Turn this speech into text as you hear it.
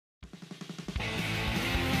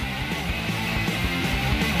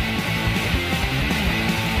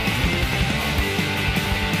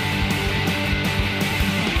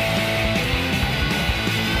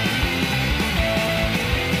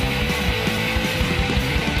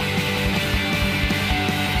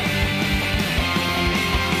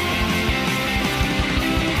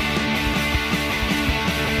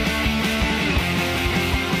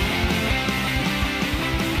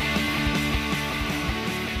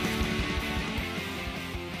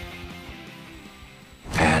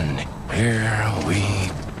Here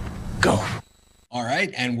we go. All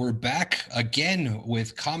right, and we're back again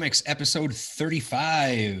with Comics episode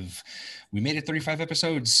 35. We made it 35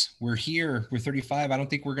 episodes. We're here. We're 35. I don't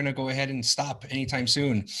think we're going to go ahead and stop anytime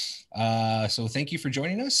soon. So thank you for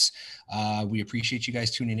joining us. We appreciate you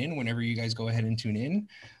guys tuning in whenever you guys go ahead and tune in.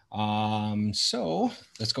 So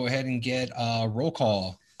let's go ahead and get a roll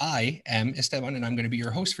call. I am Esteban, and I'm going to be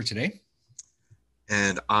your host for today.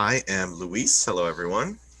 And I am Luis. Hello,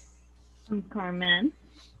 everyone. I'm Carmen.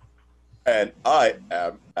 And I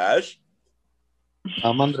am Ash.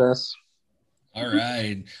 I'm Andres. All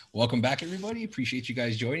right. Welcome back, everybody. Appreciate you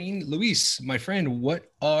guys joining. Luis, my friend,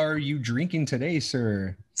 what are you drinking today,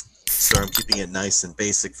 sir? So I'm keeping it nice and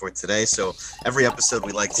basic for today. So every episode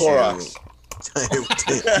we like Clorox.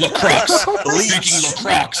 LaCroix. Bleach. Drinking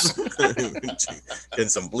LaCroix. Getting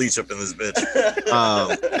some bleach up in this bitch.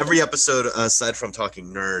 Every episode, aside from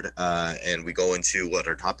talking nerd, and we go into what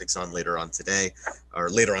our topics on later on today,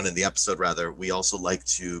 or later on in the episode, rather, we also like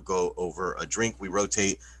to go over a drink. We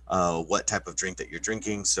rotate what type of drink that you're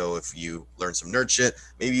drinking. So if you learn some nerd shit,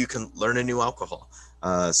 maybe you can learn a new alcohol.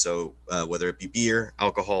 So whether it be beer,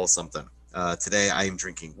 alcohol, something. Today I am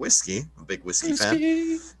drinking whiskey. I'm a big whiskey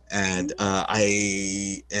fan. And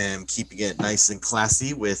I am keeping it nice and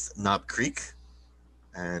classy with Knob Creek.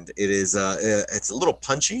 And it is it's a little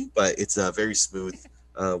punchy, but it's a very smooth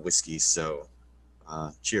whiskey. So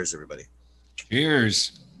cheers, everybody.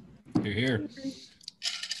 Cheers. You're here.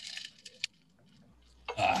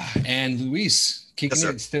 And Luis, kicking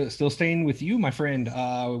Yes, it, still staying with you, my friend.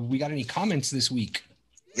 We got any comments this week?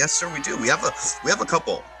 Yes, sir, we do. We have a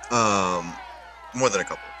couple. More than a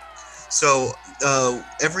couple. So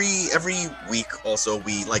every week also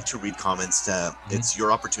we like to read comments. It's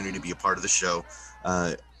your opportunity to be a part of the show.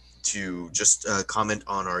 To just comment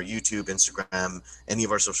on our YouTube, Instagram, any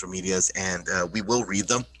of our social medias, and we will read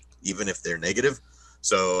them, even if they're negative.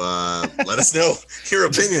 So let us know your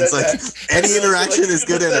opinions. Like any interaction is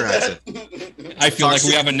good interaction. I feel like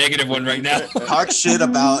we have a negative one right now. Talk shit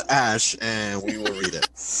about Ash, and we will read it.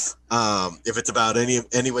 If it's about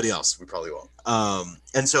anybody else, we probably won't.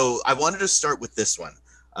 And so I wanted to start with this one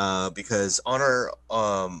because on our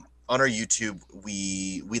YouTube,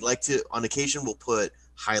 we like to, on occasion, we'll put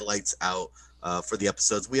highlights out for the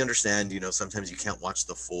episodes. We understand, sometimes you can't watch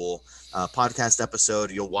the full podcast episode.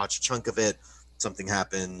 You'll watch a chunk of it. Something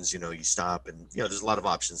happens, you stop, and there's a lot of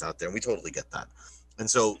options out there, and we totally get that. And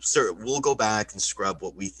so, sir, we'll go back and scrub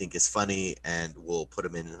what we think is funny, and we'll put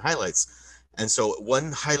them in highlights. And so,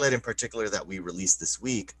 one highlight in particular that we released this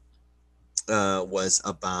week was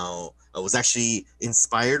actually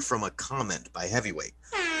inspired from a comment by Heavyweight,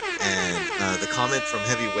 and the comment from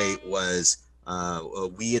Heavyweight was,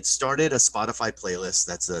 we had started a Spotify playlist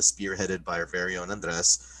that's spearheaded by our very own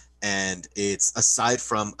Andres. And it's aside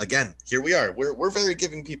from, again, here we are. We're very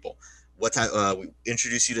giving people. What type? We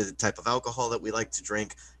introduce you to the type of alcohol that we like to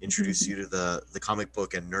drink. Introduce you to the comic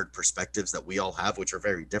book and nerd perspectives that we all have, which are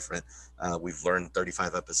very different. We've learned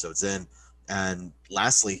 35 episodes in. And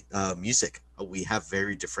lastly, music. We have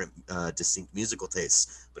very different, distinct musical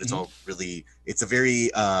tastes, but it's all really. It's a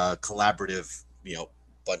very collaborative,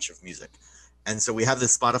 bunch of music. And so we have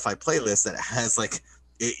this Spotify playlist that has like.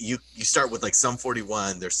 You start with like some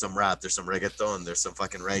 41, there's some rap, there's some reggaeton, there's some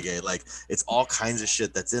fucking reggae, like it's all kinds of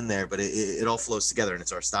shit that's in there, but it all flows together and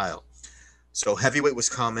it's our style. So Heavyweight was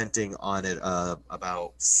commenting on it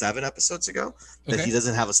about 7 episodes ago that he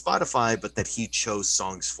doesn't have a Spotify, but that he chose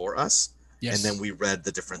songs for us. Yes. And then we read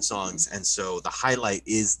the different songs. And so the highlight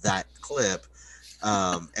is that clip.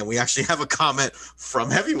 And we actually have a comment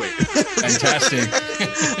from Heavyweight. Fantastic.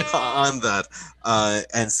 On that.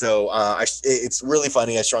 And so it's really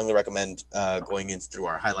funny. I strongly recommend going in through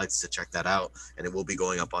our highlights to check that out. And it will be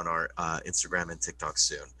going up on our Instagram and TikTok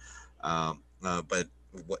soon. But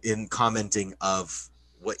in commenting of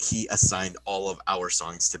what he assigned all of our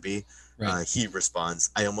songs to be, he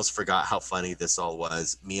responds, I almost forgot how funny this all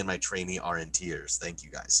was. Me and my trainee are in tears. Thank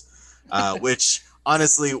you guys. Which...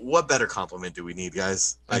 Honestly, what better compliment do we need,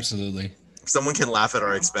 guys? Absolutely. If someone can laugh at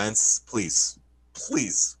our expense, please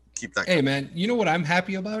keep that. Hey, man, you know what I'm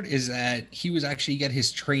happy about is that he was actually get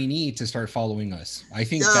his trainee to start following us. I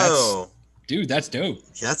think that's dope.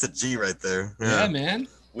 Yeah, that's a G right there. Yeah, man.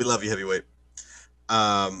 We love you, Heavyweight.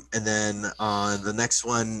 And then on the next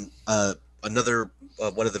one, another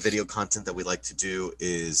one of the video content that we like to do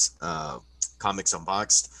is Comics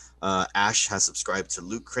Unboxed. Ash has subscribed to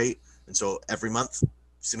Loot Crate. And so every month,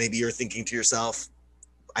 so maybe you're thinking to yourself,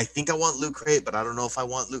 I think I want Loot Crate, but I don't know if I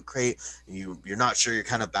want Loot Crate. You're not sure. You're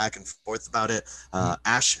kind of back and forth about it.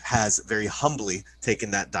 Ash has very humbly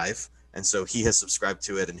taken that dive And so he has subscribed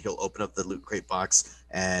to it, and he'll open up the Loot Crate box,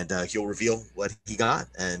 and he'll reveal what he got,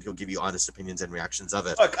 and he'll give you honest opinions and reactions of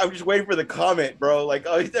it. Fuck, I'm just waiting for the comment, bro. Like,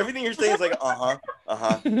 oh, everything you're saying is like,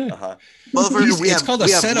 Motherfucker, It's called a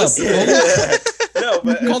setup. No,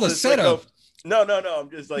 but Called a it's like, setup. no. I'm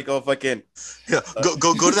just like, oh, fucking. Yeah,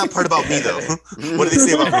 go to that part about me though. What do they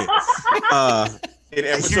say about me? In I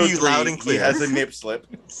episode hear you 3, loud and clear. he has a nip slip.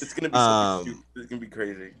 It's gonna be so stupid. It's gonna be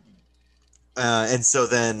crazy. And so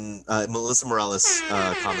then Melissa Morales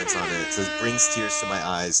comments on it. It says, brings tears to my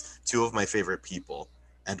eyes, 2 of my favorite people,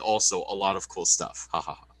 and also a lot of cool stuff. Ha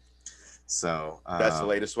ha ha. So That's the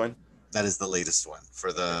latest one. that is the latest one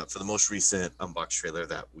for the most recent unbox trailer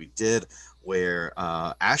that we did, where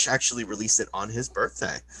Ash actually released it on his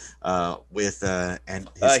birthday with and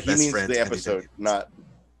his He best means friend the Andy episode, Daniels. not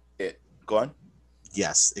it. Go on.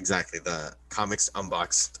 Yes, exactly, the comics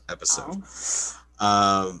unboxed episode.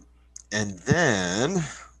 Oh. And then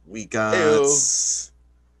we got Ew.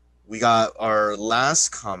 our last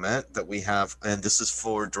comment that we have, and this is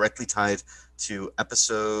directly tied to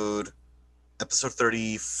episode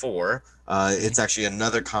 34. It's actually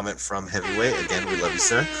another comment from Heavyweight. Again, we love you,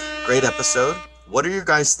 sir. Great episode. What are your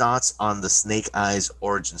guys' thoughts on the Snake Eyes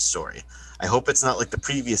origin story? I hope it's not like the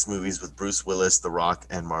previous movies with Bruce Willis, The Rock,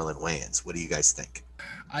 and Marlon Wayans. What do you guys think?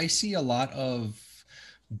 I see a lot of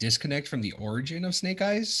disconnect from the origin of Snake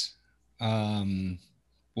Eyes.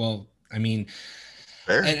 Well, I mean,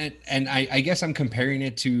 Fair. and I guess I'm comparing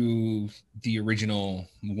it to the original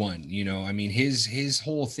one. I mean, his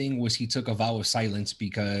whole thing was he took a vow of silence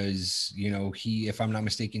because he, if I'm not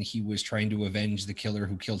mistaken, he was trying to avenge the killer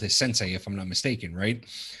who killed his sensei, if I'm not mistaken, right?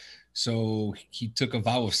 So he took a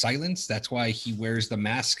vow of silence. That's why he wears the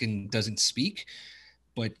mask and doesn't speak.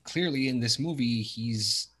 But clearly in this movie,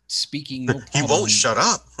 he's speaking. No He won't shut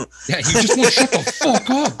up. Yeah, he just won't shut the fuck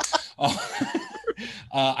up.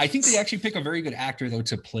 I think they actually pick a very good actor though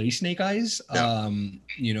to play Snake Eyes. Yeah.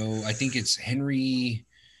 I think it's Henry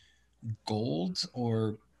Gold,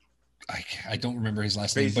 or I don't remember his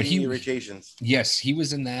last name, but Crazy Rich Asians. yes, he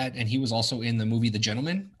was in that, and he was also in the movie The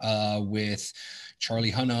Gentleman with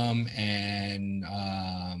Charlie Hunnam and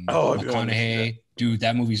McConaughey. Dude,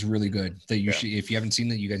 that movie's really good. That you should, if you haven't seen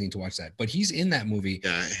that, you guys need to watch that. But he's in that movie.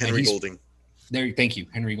 Yeah, Henry Golding. There, thank you,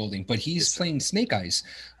 Henry Golding. But he's playing Snake Eyes,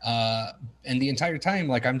 and the entire time,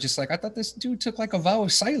 like, I'm just like, I thought this dude took like a vow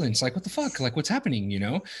of silence. Like, what the fuck? Like, what's happening?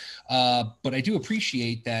 But I do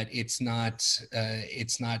appreciate that it's not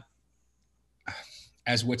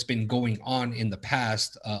as what's been going on in the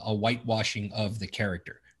past, a whitewashing of the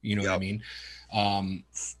character. You know what I mean?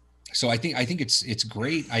 So I think it's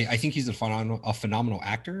great. I think he's a phenomenal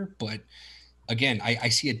actor, but again, I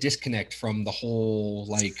see a disconnect from the whole,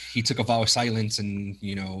 like, he took a vow of silence and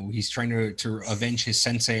he's trying to avenge his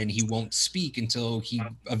sensei, and he won't speak until he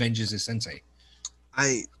avenges his sensei.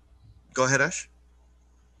 Go ahead, Ash.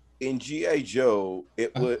 In G.I. Joe,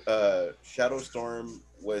 it was Shadowstorm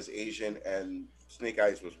was Asian and Snake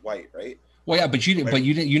Eyes was white, right? Well, yeah, but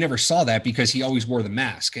you never saw that because he always wore the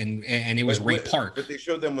mask, and it was Ray Park. But they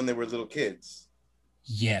showed them when they were little kids.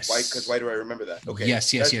 Yes. Why? Because why do I remember that? Okay.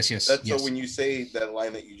 Yes. That's so when you say that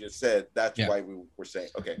line that you just said, that's why we were saying.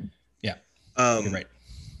 Okay. Yeah. You're right.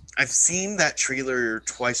 I've seen that trailer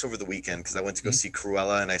twice over the weekend because I went to go see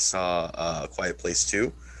Cruella and I saw Quiet Place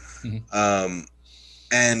 2.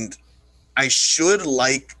 And I should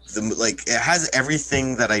it has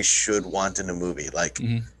everything that I should want in a movie. Like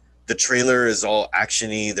the trailer is all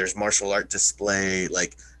actiony. There's martial art display.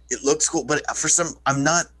 Like, it looks cool, but I'm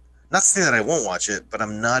not saying that I won't watch it, but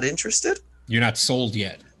I'm not interested. You're not sold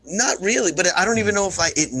yet. Not really, but I don't even know if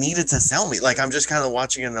it needed to sell me. Like, I'm just kind of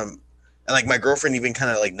watching it, and like my girlfriend even kind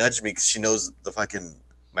of like nudged me because she knows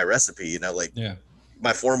my recipe,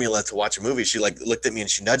 my formula to watch a movie. She like looked at me and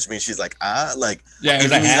she nudged me and she's like, give me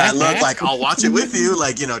that look, like, I'll watch it with you,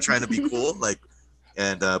 like, trying to be cool, like,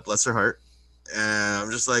 and bless her heart. And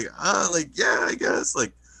I'm just like, yeah, I guess,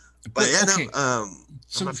 like, but yeah, okay.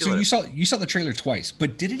 So you saw the trailer twice,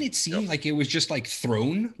 but didn't it seem like it was just like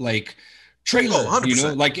thrown, like, trailer,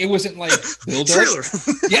 like it wasn't like build up. Trailer.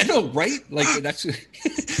 Yeah, no, right? Like that's but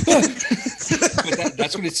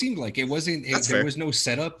that's what it seemed like. It wasn't there was no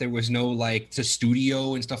setup, there was no like to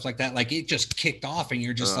studio and stuff like that. Like, it just kicked off and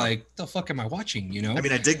you're just like, the fuck am I watching? I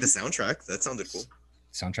mean, I dig the soundtrack. That sounded cool.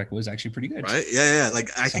 Soundtrack was actually pretty good. Right? Yeah. Like,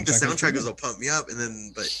 I think the soundtrack is will pump me up, and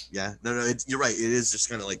then but yeah, no, you're right. It is just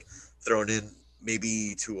kind of like thrown in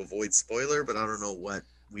maybe to avoid spoiler, but I don't know what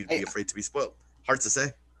we'd be afraid to be spoiled. Hard to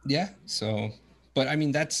say. Yeah. So, but I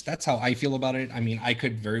mean, that's how I feel about it. I mean, I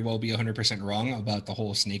could very well be 100% wrong about the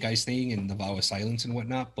whole Snake Eyes thing and the vow of silence and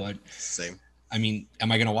whatnot, but same. I mean,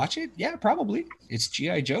 am I going to watch it? Yeah, probably. It's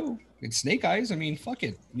G.I. Joe. it's Snake Eyes. I mean, fuck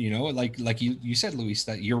it. Like you said, Luis,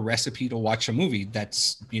 that your recipe to watch a movie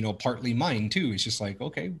that's partly mine too. It's just like,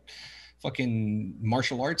 okay, fucking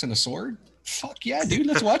martial arts and a sword. Fuck yeah, dude,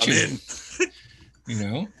 let's watch it.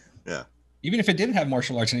 Yeah. Even if it didn't have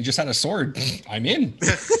martial arts and it just had a sword, I'm in.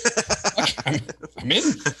 I'm in.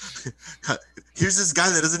 Here's this guy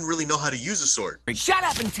that doesn't really know how to use a sword. Shut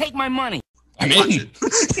up and take my money. I'm Watch in.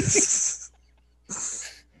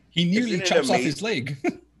 He nearly Isn't it chops off amazing? his leg.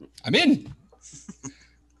 I'm in.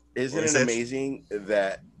 Isn't What it is it? amazing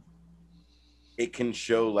that it can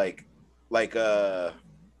show like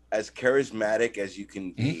as charismatic as you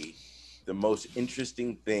can be, the most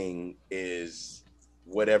interesting thing is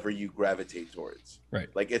whatever you gravitate towards. Right.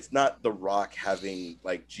 Like it's not The Rock having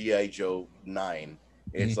like G.I. Joe 9.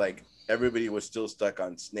 It's like everybody was still stuck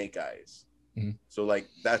on Snake Eyes. So like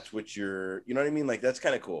that's what you know what I mean? Like that's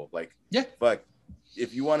kind of cool. Like fuck.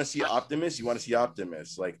 If you want to see Optimus, you want to see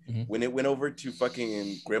Optimus. Like when it went over to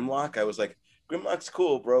fucking Grimlock, I was like, Grimlock's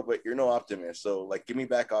cool, bro, but you're no Optimus. So like, give me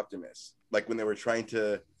back Optimus. Like when they were trying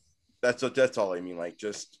to, that's all I mean. Like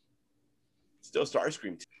just still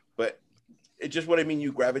Starscream, but it's just what I mean.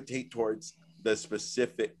 You gravitate towards the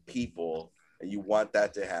specific people, and you want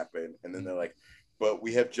that to happen. And then they're like, but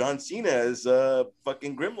we have John Cena as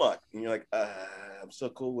fucking Grimlock, and you're like, I'm so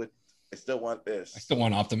cool with. I still want this. I still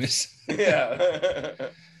want Optimus. Yeah.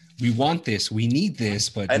 We want this. We need this.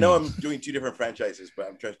 But I know I'm doing two different franchises, but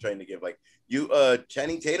I'm just trying to give like you.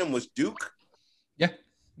 Channing Tatum was Duke. Yeah.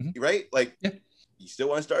 Right. Like. Yeah. You still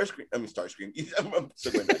want Starscream? I mean Starscream. I'm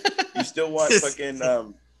still going back. You still want fucking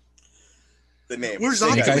the name? Where's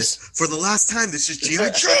Snake Optimus? Eyes. For the last time, this is G.I.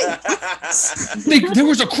 Joe. There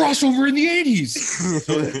was a crossover in the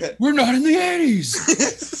 80s. We're not in the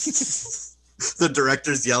 80s. The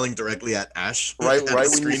director's yelling directly at Ash. Right at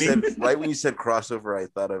the when you said crossover, I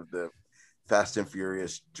thought of the Fast and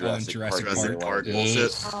Furious Jurassic Park Ugh.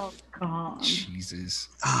 bullshit. Oh God. Jesus.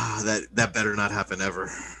 That better not happen ever.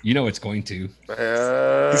 You know it's going to. You've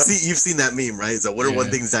seen that meme, right? Is that what are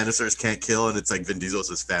one thing dinosaurs can't kill? And it's like Vin Diesel's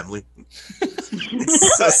his family.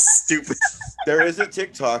 It's so stupid. There is a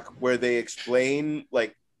TikTok where they explain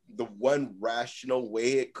like the one rational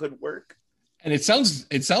way it could work. And it sounds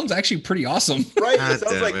actually pretty awesome. Right? God It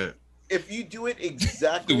sounds damn like it. if you do it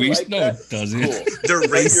exactly Luis, like no, that, it doesn't. cool. They're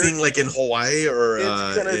racing like in Hawaii or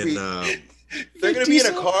It's gonna in be- They're gonna be in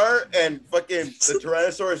a car and fucking the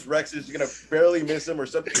Tyrannosaurus Rex is gonna barely miss him or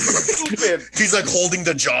something stupid. he's like holding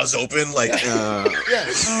the jaws open like Yeah.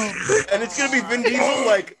 And it's gonna be Vin Diesel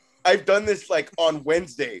like I've done this like on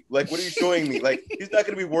Wednesday. Like what are you showing me? Like he's not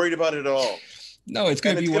gonna be worried about it at all. No, it's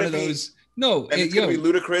going to And be it's one of gonna be- those. No, And it's gonna be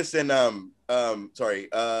Ludacris and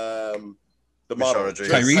the model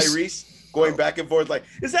Rodriguez. Tyrese? going back and forth like,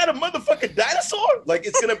 is that a motherfucking dinosaur? Like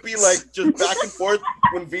it's gonna be like just back and forth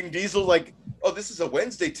when Vin Diesel like, oh, this is a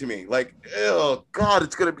Wednesday to me. Like, oh god,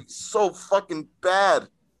 it's gonna be so fucking bad.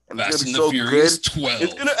 And Fast it's and gonna the be so Furious good. 12.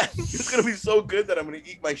 It's gonna be so good that I'm gonna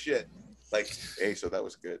eat my shit. Like, hey, so that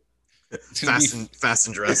was good. Fast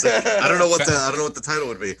and Jurassic. I don't know what the title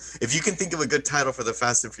would be. If you can think of a good title for the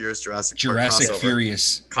Fast and Furious Jurassic Jurassic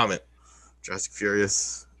Furious. comment. Jurassic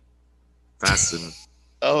Furious. Fast and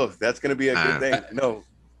Oh, that's gonna be a good thing. Ah. No,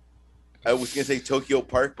 I was gonna say Tokyo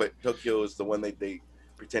Park, but Tokyo is the one that they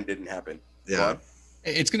pretend didn't happen. Go yeah. on.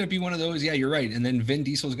 It's going to be one of those. Yeah, you're right. And then Vin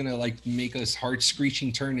Diesel's going to like make a hard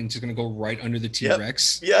screeching turn and just going to go right under the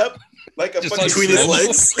T-Rex. Yep. Like a Just fucking like Between his slow-mo.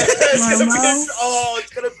 legs. it's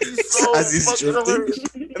gonna be so As he's fucking drifting. hilarious.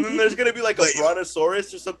 And then there's gonna be like a Wait.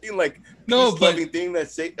 brontosaurus or something like No, but loving thing that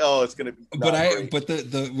say it's gonna be but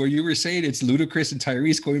the where you were saying it's Ludacris and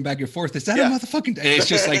Tyrese going back and forth. Is that Yeah. a motherfucking? And it's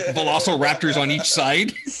just like velociraptors on each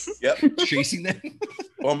side Yep. chasing them.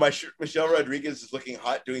 Well, Michelle Rodriguez is looking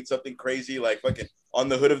hot doing something crazy like fucking on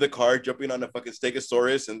the hood of the car jumping on a fucking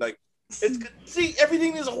stegosaurus and like it's good. See,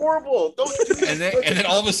 everything is horrible. Don't do this. And then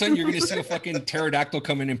all of a sudden you're going to see a fucking pterodactyl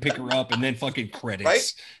come in and pick her up, and then fucking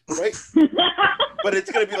credits. Right? But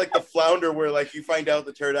it's gonna be like the flounder where like you find out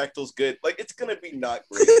the pterodactyl's good. Like it's gonna be not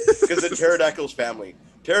great because the pterodactyl's family,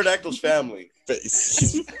 and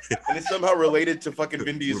it's somehow related to fucking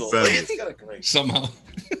Vin Diesel. Family. Like, it's gonna great. Somehow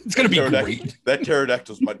it's going to be great. That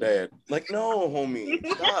pterodactyl's my dad. Like no, homie,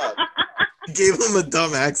 stop. Gave him a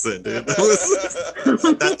dumb accent, dude.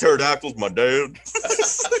 That pterodactyl's my dad.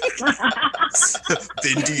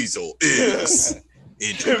 Vin Diesel is in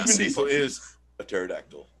Vin Jurassic Diesel is a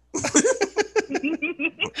pterodactyl.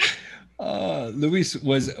 Luis,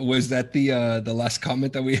 was that the last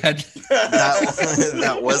comment that we had?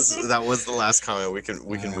 that was the last comment. We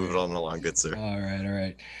can move it on along, good sir. All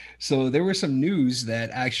right. So there was some news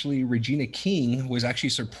that actually Regina King was actually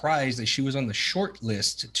surprised that she was on the short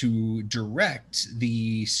list to direct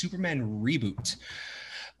the Superman reboot.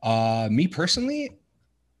 Me personally,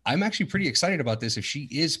 I'm actually pretty excited about this if she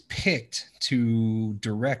is picked to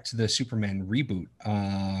direct the Superman reboot.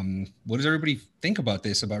 What does everybody think about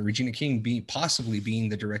this, about Regina King possibly being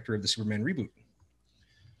the director of the Superman reboot?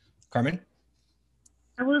 Carmen?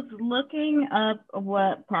 I was looking up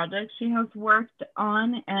what projects she has worked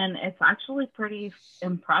on, and it's actually pretty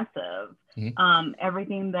impressive,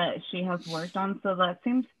 everything that she has worked on. So that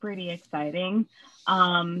seems pretty exciting.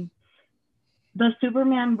 The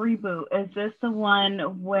Superman reboot, is this the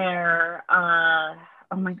one where,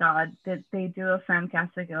 oh my God, did they do a fan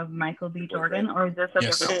casting of Michael B. Jordan, or is this a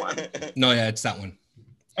different one? No, yeah, it's that one.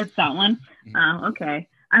 It's that one? Oh, okay.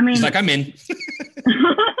 I mean, he's like, I'm in.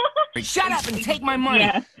 Shut up and take my money.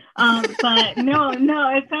 Yes. But no,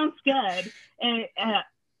 it sounds good.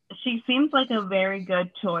 She seems like a very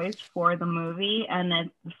good choice for the movie, and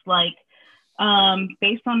it's like,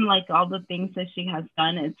 based on like all the things that she has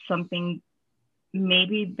done, it's something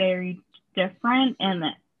maybe very different, and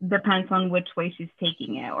it depends on which way she's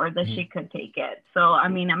taking it, or that she could take it. So, I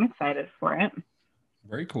mean, I'm excited for it.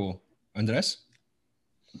 Very cool. Andres?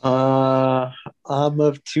 I'm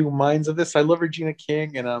of two minds of this. I love Regina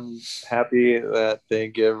King, and I'm happy that they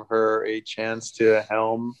give her a chance to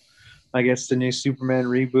helm, I guess, the new Superman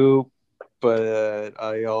reboot. But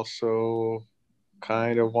I also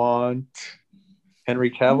kind of want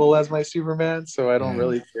Henry Cavill as my Superman, so I don't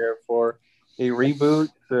really care for a reboot.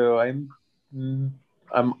 So I'm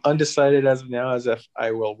undecided as of now as if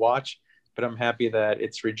I will watch. But I'm happy that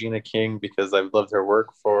it's Regina King because I've loved her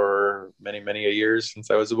work for many, many years since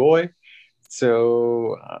I was a boy.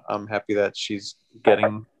 So I'm happy that she's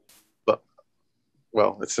getting,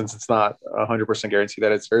 well, since it's not 100% guaranteed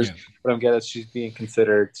that it's hers, but I'm glad that she's being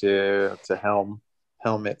considered to helm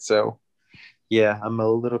it. So yeah, I'm a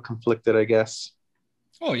little conflicted, I guess.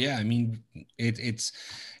 Oh yeah, I mean, it's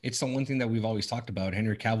the one thing that we've always talked about.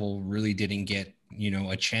 Henry Cavill really didn't get,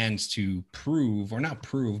 a chance to prove, or not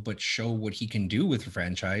prove, but show what he can do with the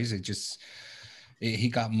franchise. He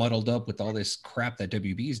got muddled up with all this crap that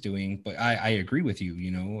WB is doing. But I agree with you.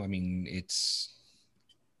 I mean,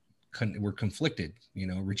 we're conflicted.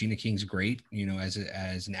 Regina King's great, as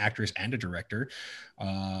an actress and a director.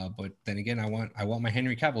 But then again, I want my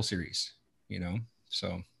Henry Cavill series.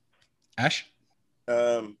 So Ash.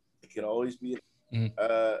 It can always be.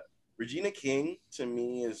 Regina King to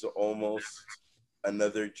me is almost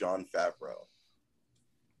another Jon Favreau.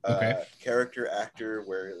 Character actor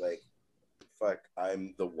where like, fuck,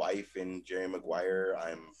 I'm the wife in Jerry Maguire.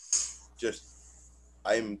 I'm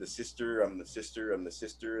the sister. I'm the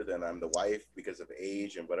sister. Then I'm the wife because of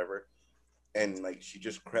age and whatever. And like she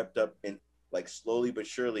just crept up in like slowly but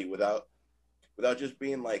surely without just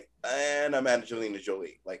being like, and I'm Angelina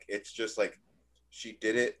Jolie. Like it's just like. She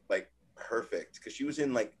did it like perfect because she was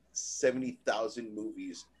in like 70,000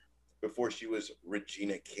 movies before she was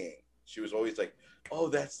Regina King. She was always like, oh,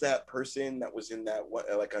 that's that person that was in that one,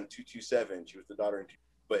 like on 227. She was the daughter in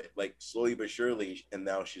but like slowly but surely, and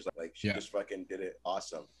now she's like she just fucking did it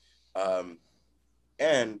awesome.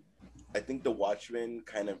 And I think The Watchmen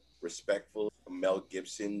kind of respectful of Mel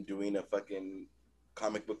Gibson doing a fucking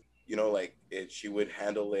comic book. She would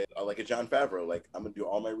handle it like a Jon Favreau. Like, I'm going to do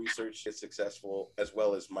all my research, get successful, as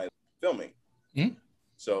well as my filming.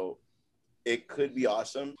 So it could be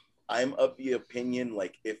awesome. I'm of the opinion,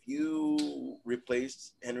 like, if you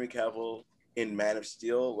replaced Henry Cavill in Man of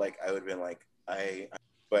Steel, like, I would have been like,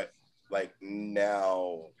 but, like,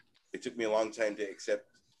 now it took me a long time to accept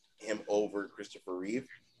him over Christopher Reeve.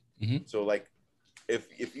 So, like,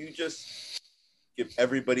 if you just give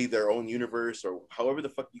everybody their own universe or however the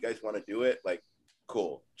fuck you guys want to do it, like,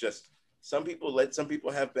 cool. Just some people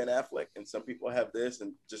have Ben Affleck and some people have this,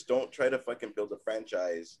 and just don't try to fucking build a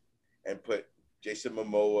franchise and put Jason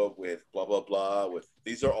Momoa with blah blah blah with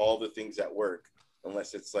these are all the things that work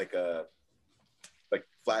unless it's like a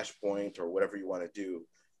Flashpoint or whatever you want to do.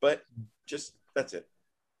 But just that's it.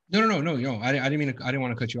 No. I didn't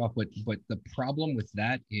want to cut you off, but the problem with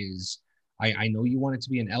that is I know you want it to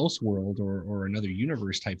be an Elseworld or another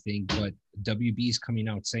universe type thing, but WB is coming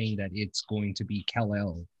out saying that it's going to be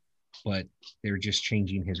Kal-El, but they're just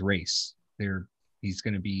changing his race. He's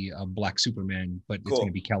going to be a black Superman, but It's going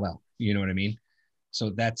to be Kal-El. You know what I mean? So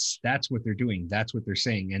that's what they're doing. That's what they're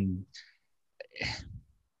saying. And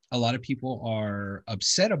a lot of people are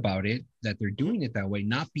upset about it, that they're doing it that way,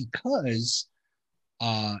 not because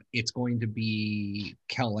it's going to be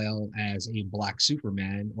Kal-El as a black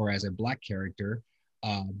Superman or as a black character,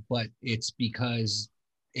 but it's because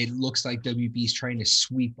it looks like WB is trying to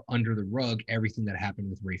sweep under the rug everything that happened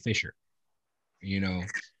with Ray Fisher.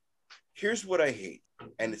 Here's what I hate,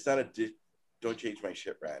 and it's not a don't change my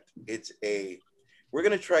shit rant. It's we're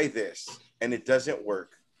gonna try this, and it doesn't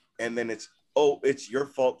work, and then it's your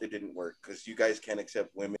fault it didn't work because you guys can't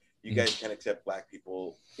accept women, you guys can't accept black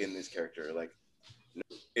people in this character. Like,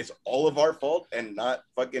 it's all of our fault and not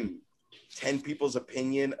fucking 10 people's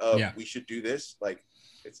opinion of we should do this. Like,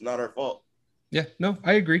 it's not our fault. Yeah, no,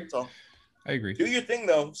 I agree. That's all. I agree. Do your thing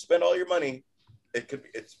though. Spend all your money.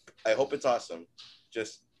 I hope it's awesome.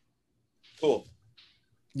 Just cool.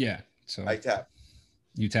 Yeah. So I tap.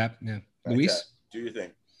 You tap? Yeah. Luis? Tap. Do your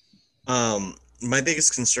thing. My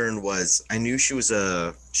biggest concern was I knew she's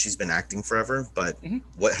been acting forever, but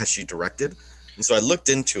what has she directed? And so I looked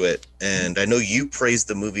into it, and I know you praised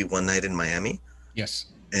the movie One Night in Miami. Yes.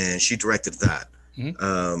 And she directed that.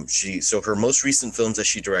 So her most recent films that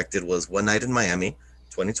she directed was One Night in Miami,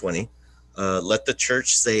 2020, Let the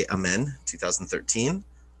Church Say Amen, 2013,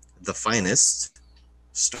 The Finest,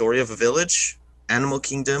 Story of a Village, Animal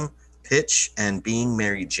Kingdom, Pitch, and Being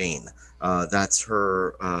Mary Jane. That's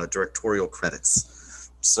her directorial credits.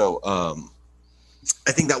 So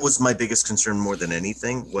I think that was my biggest concern more than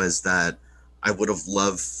anything, was that I would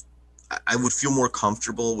feel more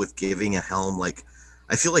comfortable with giving a helm. Like,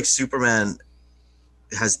 I feel like Superman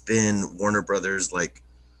has been Warner Brothers like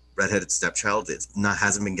redheaded stepchild.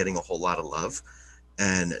 Hasn't been getting a whole lot of love,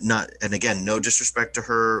 and again, no disrespect to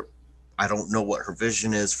her. I don't know what her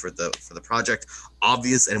vision is for the project.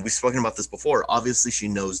 And we've spoken about this before. Obviously, she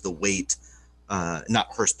knows the weight.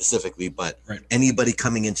 Not her specifically, but anybody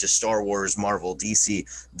coming into Star Wars, Marvel, DC,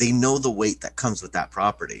 they know the weight that comes with that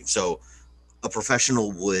property. So a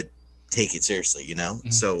professional would take it seriously,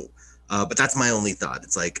 So, but that's my only thought.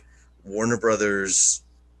 It's like Warner Brothers,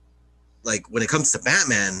 like when it comes to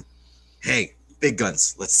Batman, hey, big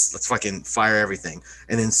guns, let's fucking fire everything.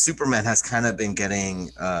 And then Superman has kind of been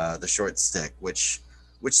getting the short stick, which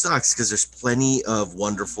sucks because there's plenty of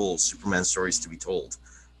wonderful Superman stories to be told,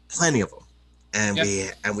 plenty of them, and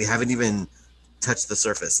we haven't even touched the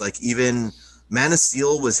surface. Like, even Man of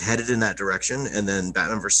Steel was headed in that direction, and then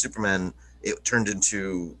Batman vs Superman, it turned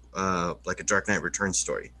into like a Dark Knight Returns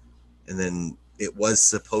story, and then it was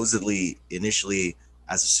supposedly initially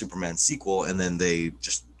as a Superman sequel, and then it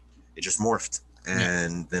just morphed,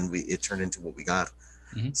 and then it turned into what we got.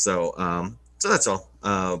 So that's all.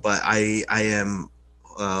 But I'm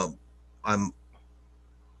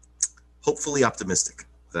hopefully optimistic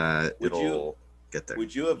that it'll get there.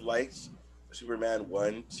 Would you have liked Superman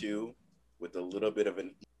 1, 2 with a little bit of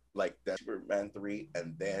like that Superman 3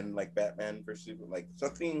 and then like Batman versus Superman, like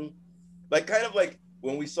something like kind of like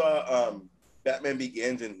when we saw Batman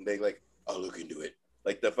Begins and they like, I'll look into it,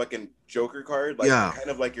 like the fucking Joker card, like kind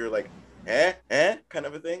of like you're like kind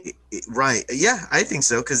of a thing. Right. Yeah, I think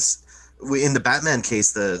so, because in the Batman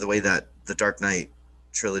case, the way that the Dark Knight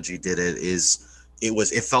trilogy did it is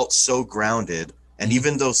it felt so grounded, and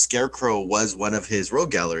even though Scarecrow was one of his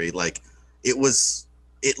rogue gallery, like it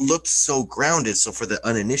looked so grounded. So for the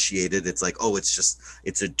uninitiated, it's like, oh,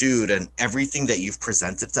 it's a dude, and everything that you've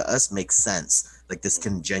presented to us makes sense. Like, this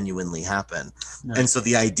can genuinely happen. Right. And so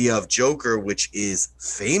the idea of Joker, which is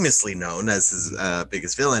famously known as his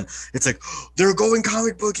biggest villain, it's like, they're going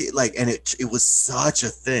comic booky, like, and it was such a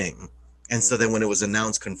thing. And so then when it was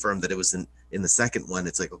announced, confirmed that it was in the second one,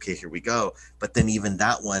 it's like, okay, here we go. But then even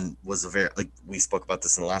that one was like we spoke about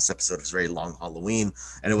this in the last episode, it was very long Halloween,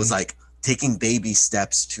 and it was like taking baby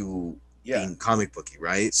steps to being comic booky,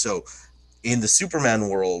 right? So in the Superman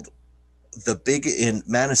world, in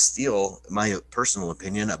Man of Steel, my personal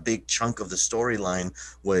opinion, a big chunk of the storyline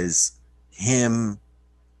was him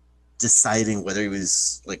deciding whether he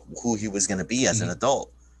was like who he was going to be as an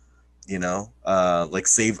adult, like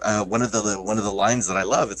save one of the lines that I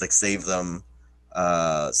love. It's like, save them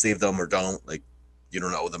or don't, like, you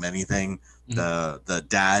don't owe them anything. The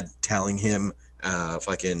dad telling him,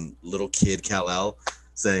 fucking little kid Kal-El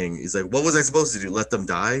saying, he's like, what was I supposed to do? Let them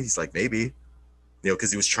die? He's like, maybe.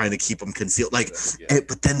 Because he was trying to keep them concealed. Like,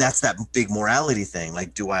 but then that's that big morality thing.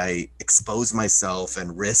 Like, do I expose myself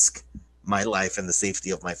and risk my life and the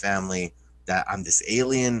safety of my family that I'm this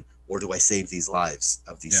alien, or do I save these lives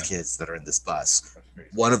of these kids that are in this bus?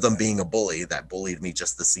 One of them being a bully that bullied me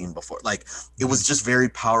just the scene before. Like, it was just very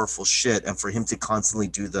powerful shit. And for him to constantly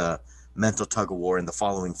do the mental tug of war in the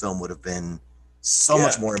following film would have been so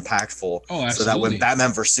much more impactful. Oh, absolutely. So that when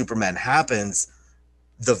Batman vs Superman happens,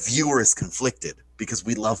 the viewer is conflicted because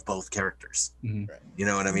we love both characters. You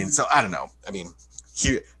know what I mean? So I don't know. I mean,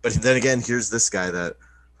 but then again, here's this guy that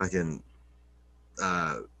fucking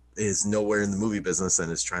is nowhere in the movie business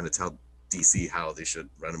and is trying to tell DC how they should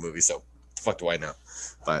run a movie. So, the fuck do I know?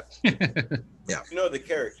 But yeah, you know the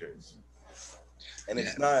characters, and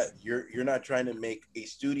it's not you're not trying to make a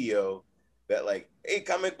studio that like, hey,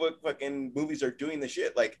 comic book fucking movies are doing the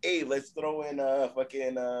shit. Like, hey, let's throw in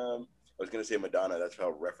fucking I was gonna say Madonna. That's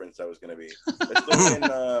how referenced I was gonna be. Let's throw in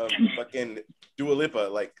fucking Dua Lipa,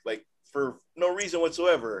 like for no reason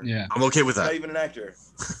whatsoever. Yeah, I'm okay with that. Not even an actor.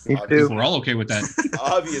 Me too. We're all okay with that.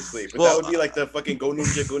 Obviously, but that would be like the fucking go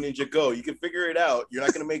ninja go. You can figure it out. You're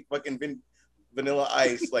not gonna make fucking Vanilla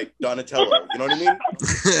Ice like Donatello. You know what I mean?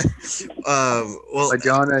 Well,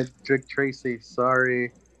 Madonna, Dick Tracy.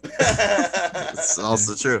 Sorry. It's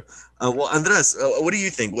also true. Well, Andres, what do you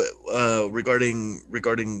think regarding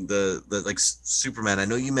the like Superman? I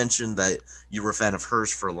know you mentioned that you were a fan of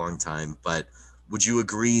hers for a long time, but would you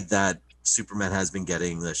agree that Superman has been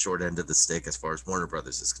getting the short end of the stick as far as Warner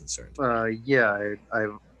Brothers is concerned? Yeah,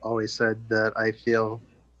 I've always said that I feel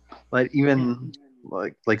like even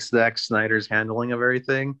like Zack Snyder's handling of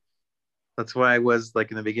everything. That's why I was like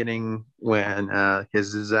in the beginning when his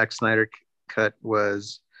Zack Snyder cut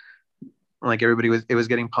was like it was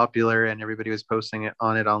getting popular and everybody was posting it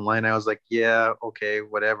online. I was like, yeah, okay,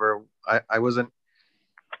 whatever. I wasn't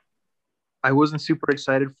super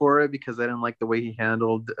excited for it because I didn't like the way he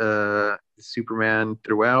handled Superman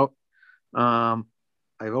throughout. I've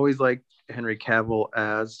always liked Henry Cavill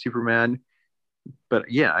as Superman, but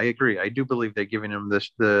yeah, I agree. I do believe they're giving him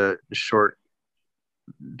the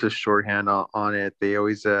shorthand on it. They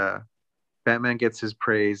always Batman gets his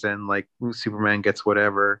praise and like Superman gets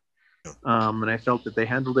whatever. And I felt that they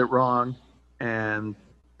handled it wrong, and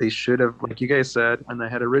they should have, like you guys said, and I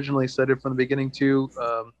had originally said it from the beginning too,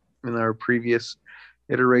 in our previous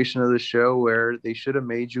iteration of the show, where they should have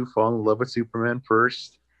made you fall in love with Superman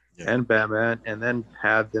first and Batman, and then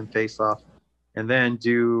have them face off, and then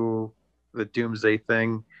do the Doomsday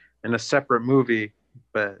thing in a separate movie.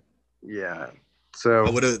 But yeah, so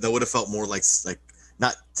that would have felt more like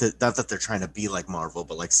not that they're trying to be like Marvel,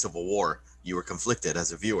 but like Civil War. You were conflicted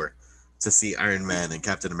as a viewer to see Iron Man and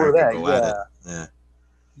Captain America go at it.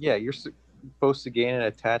 Yeah, you're supposed to gain an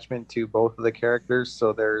attachment to both of the characters,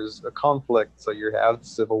 so there's a conflict. So you have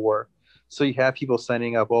Civil War, so you have people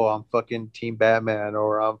signing up, oh, I'm fucking Team Batman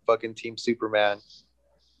or I'm fucking Team Superman,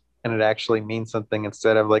 and it actually means something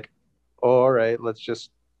instead of like, oh, all right, let's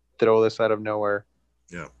just throw this out of nowhere.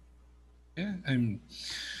 Yeah, I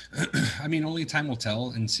mean, only time will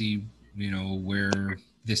tell and see, where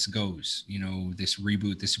this goes, this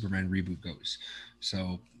Superman reboot goes.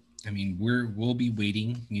 So, I mean, we'll be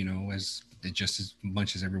waiting, as just as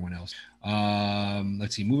much as everyone else.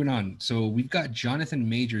 Let's see, moving on. So we've got Jonathan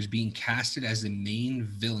Majors being casted as the main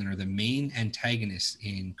villain or the main antagonist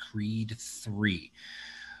in Creed 3.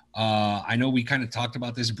 I know we kind of talked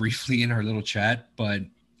about this briefly in our little chat, but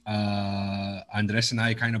Andres and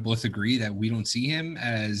I kind of both agree that we don't see him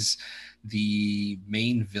as the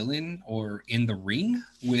main villain or in the ring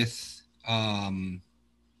with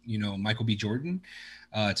Michael B. Jordan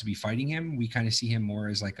to be fighting him. We kind of see him more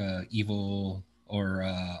as like a evil or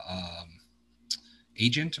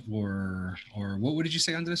agent or what did you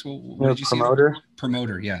say, Andres? What did you promoter? See?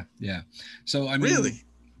 Promoter, yeah. So I mean, really?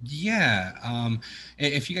 Yeah.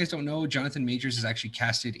 If you guys don't know, Jonathan Majors is actually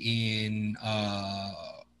casted in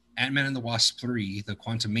Ant-Man and the Wasp 3, the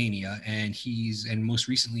Quantumania, and most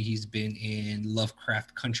recently he's been in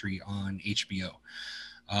Lovecraft Country on HBO.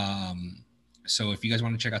 So if you guys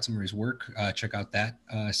want to check out some of his work, check out that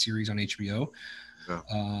series on HBO. Yeah.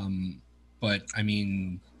 But I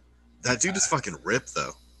mean, that dude is fucking ripped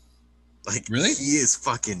though. Like, really, he is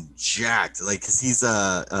fucking jacked. Like, cause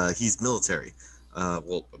he's military.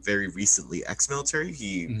 Well, very recently ex-military.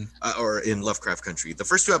 He or in Lovecraft Country. The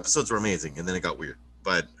first 2 episodes were amazing, and then it got weird.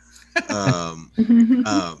 But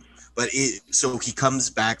so he comes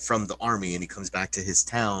back from the army and he comes back to his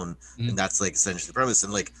town, and that's like essentially the premise.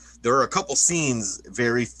 And like, there are a couple scenes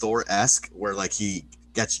very Thor-esque where like he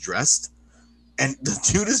gets dressed, and the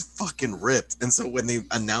dude is fucking ripped. And so when they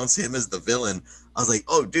announce him as the villain, I was like,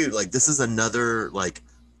 oh, dude, like this is another like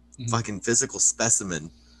fucking physical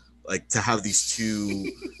specimen. Like, to have these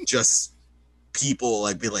two just people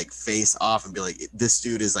like be like face off and be like, this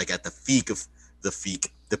dude is like at the peak of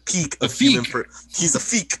human. He's a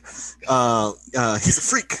freak. He's a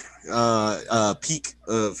freak. Peak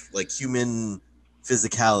of like human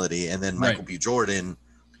physicality, and then Michael B. Jordan,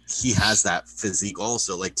 he has that physique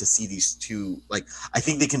also. Like, to see these two, like, I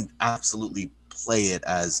think they can absolutely play it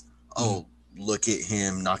as, oh, look at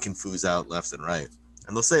him knocking foos out left and right,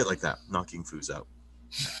 and they'll say it like that, knocking foos out.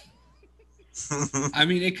 I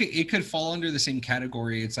mean, it could fall under the same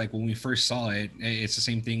category. It's like when we first saw it, it's the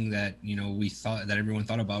same thing that, you know, we thought that everyone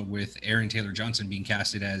thought about with Aaron Taylor Johnson being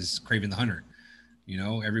casted as Kraven the Hunter. You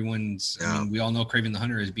know, everyone's, I mean, we all know Kraven the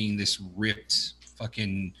Hunter as being this ripped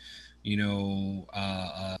fucking, you know,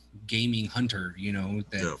 gaming hunter, you know,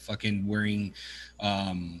 that fucking wearing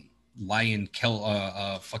lion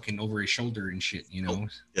fucking over his shoulder and shit, you know.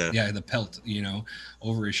 The pelt, you know,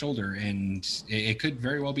 over his shoulder. And it could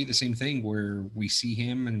very well be the same thing where we see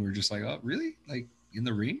him and we're just like, oh really, like in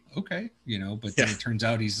the ring, okay, you know. But then it turns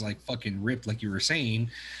out he's like fucking ripped, like you were saying,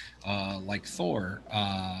 like Thor.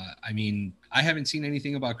 I mean, I haven't seen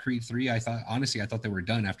anything about Creed 3. I thought they were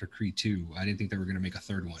done after Creed 2. I didn't think they were going to make a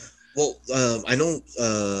third one. Well, I know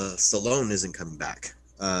Stallone isn't coming back.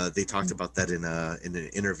 They talked about that in an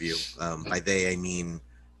interview. By they, I mean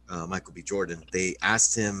Michael B. Jordan. They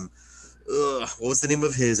asked him, what was the name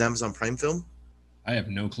of his Amazon Prime film? I have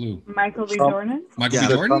no clue. Michael B. Jordan? Michael B.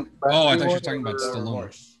 Jordan? Oh, I thought you were talking about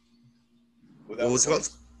Stallone. What was it called?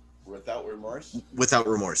 Without Remorse? Without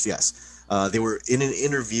Remorse, yes. They were in an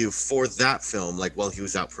interview for that film, like while he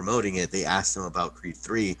was out promoting it. They asked him about Creed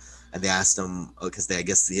 3, and they asked him, because I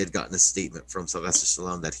guess they had gotten a statement from Sylvester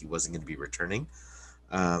Stallone that he wasn't going to be returning.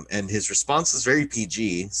 And his response was very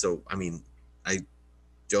PG. So, I mean,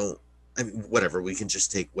 whatever, we can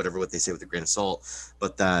just take what they say with a grain of salt.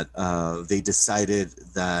 But that they decided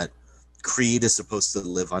that Creed is supposed to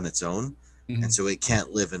live on its own. Mm-hmm. And so it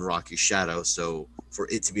can't live in Rocky's shadow. So for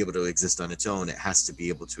it to be able to exist on its own, it has to be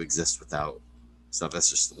able to exist without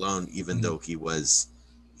Sylvester Stallone, even though he was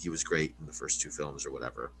great in the first two films or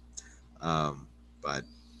whatever. But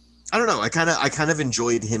I don't know. I kind of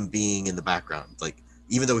enjoyed him being in the background. Like,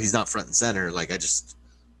 even though he's not front and center, like it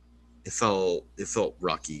felt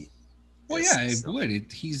Rocky. Well, yeah, it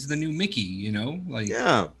would. He's the new Mickey, you know? Like,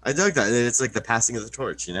 yeah, I dug that. It's like the passing of the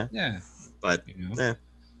torch, you know? Yeah. But, you know?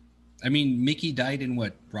 I mean, Mickey died in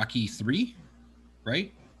what, Rocky 3,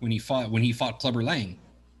 right? When he fought Clubber Lang.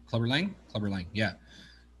 Clubber Lang, yeah.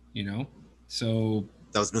 You know? So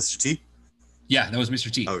that was Mr. T? Yeah, that was Mr.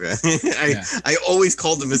 T. Okay. I always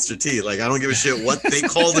called him Mr. T. Like, I don't give a shit what they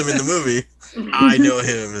called him in the movie. I know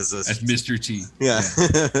him as Mr. T. Yeah.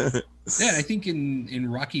 Yeah, I think in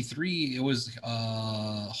Rocky 3, it was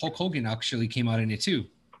Hulk Hogan actually came out in it too.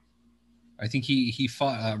 I think he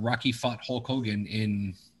fought Rocky fought Hulk Hogan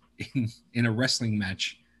in a wrestling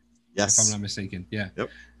match. Yes, if I'm not mistaken. Yeah. Yep.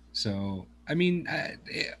 So I mean,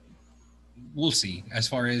 we'll see. As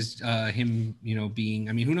far as him, you know, being,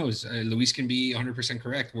 I mean, who knows? Luis can be 100%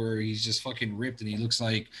 correct, where he's just fucking ripped and he looks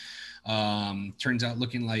like, turns out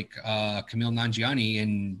looking like Kumail Nanjiani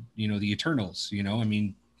in, you know, the Eternals. You know, I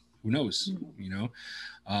mean, who knows? You know,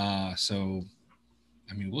 so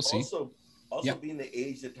I mean, we'll see. Also, being the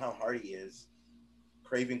age that Tom Hardy is,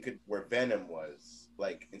 Kraven could, where Venom was,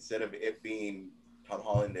 like, instead of it being Tom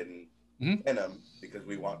Holland and Venom, because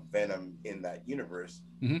we want Venom in that universe,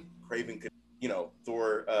 Kraven could, you know,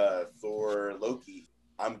 Thor, Loki.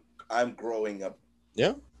 I'm growing up.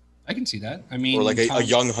 Yeah, I can see that. I mean, or like a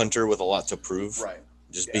young hunter with a lot to prove, right?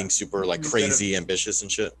 Just being super like crazy, ambitious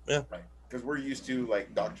and shit. Yeah, right. Because we're used to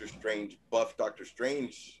like Doctor Strange, buff Doctor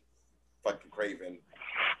Strange, fucking Kraven,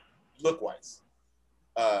 look wise.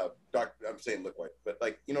 I'm saying look wise, but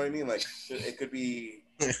like, you know what I mean? Like, it could be.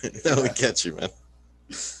 No, we catch you, man.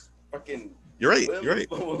 Fucking. You're right. You're right.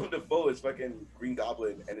 Willem Dafoe is fucking Green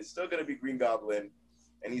Goblin, and it's still gonna be Green Goblin,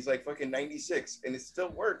 and he's like fucking 96, and it still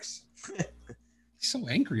works. He's so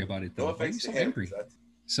angry about it, though. No offense he's to so him. Angry.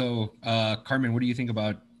 So, Carmen, what do you think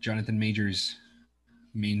about Jonathan Majors,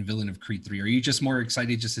 main villain of Creed 3? Are you just more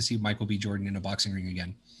excited just to see Michael B. Jordan in a boxing ring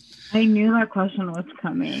again? I knew that question was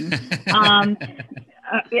coming.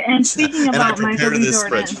 And speaking about Michael B.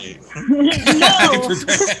 Jordan, no.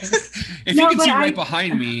 If you can see right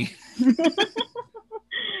behind me.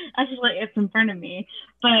 Actually, it's in front of me.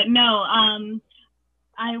 But no,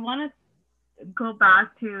 I want to go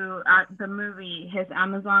back to the movie, his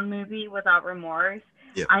Amazon movie, Without Remorse.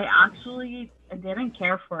 Yeah. I actually didn't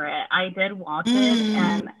care for it. I did watch it,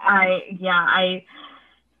 and I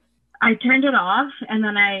turned it off, and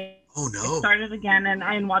then I started again, and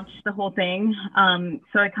I watched the whole thing.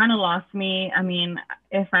 So it kind of lost me. I mean,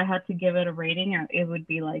 if I had to give it a rating, it would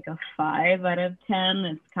be like a 5 out of 10.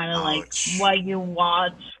 It's kind of like what you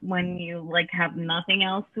watch when you like have nothing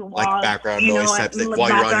else to watch, like background noise type thing while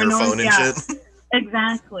you're on your phone and shit.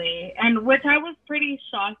 Exactly, and which I was pretty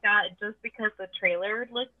shocked at, just because the trailer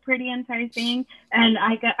looked pretty enticing, and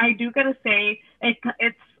I do gotta say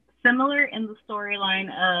it's similar in the storyline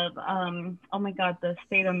of oh my god, the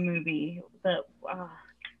Statham movie, the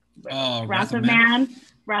Wrath of Man,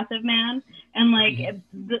 and like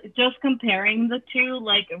just comparing the two,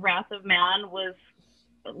 like Wrath of Man was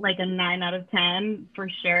like a 9 out of 10 for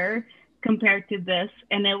sure compared to this,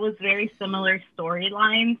 and it was very similar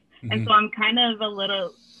storylines, and so I'm kind of a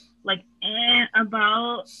little like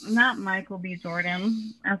about not Michael B.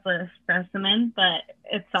 Jordan as a specimen, but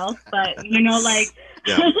itself, but you know, like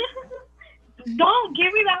don't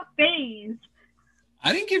give me that face.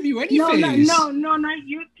 I didn't give you any face. No, not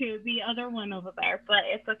you two. The other one over there, but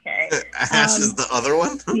it's okay. Ash is the other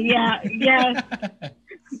one? Yeah, yes.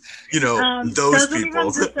 You know, those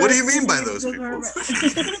people. What do you mean by those people?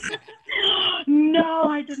 No,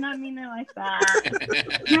 I did not mean it like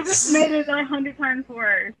that. You just made it 100 times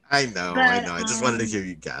worse. I know. I just wanted to hear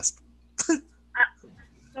you gasp.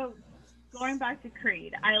 So, going back to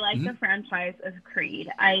Creed, I like the franchise of Creed.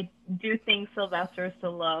 I do think Sylvester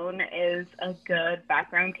Stallone is a good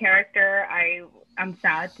background character. I'm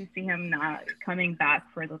sad to see him not coming back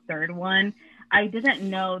for the third one. I didn't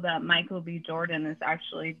know that Michael B. Jordan is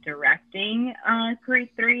actually directing Creed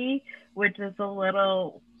 3, which is a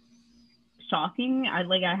little shocking.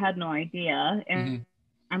 I had no idea. And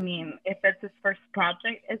I mean, if it's his first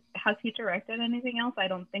project, has he directed anything else? I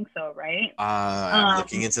don't think so, right? I'm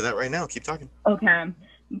looking into that right now. Keep talking. Okay.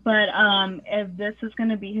 But if this is going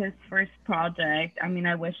to be his first project, I mean,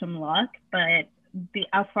 I wish him luck. But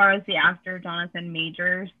as far as the actor, Jonathan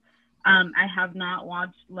Majors, I have not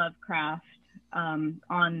watched Lovecraft on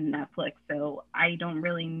Netflix, so I don't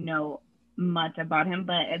really know much about him.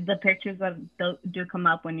 But the pictures that do come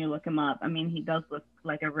up when you look him up, I mean, he does look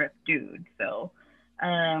like a ripped dude. So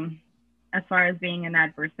as far as being an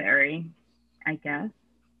adversary, I guess.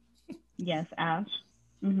 Yes, Ash.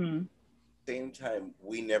 Same time,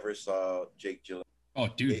 we never saw Jake Gyllenhaal. Oh,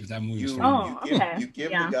 dude, that movie was you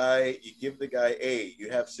give the guy, hey, you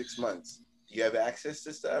have 6 months. You have access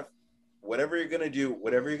to stuff. Whatever you're gonna do,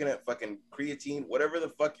 whatever you're gonna fucking creatine, whatever the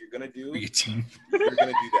fuck you're gonna do, you're gonna do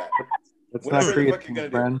that. That's whatever not the fuck you're gonna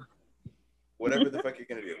friend. do. Whatever the fuck you're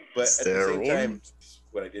gonna do. But at the same time,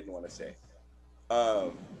 what I didn't want to say.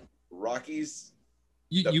 Rocky's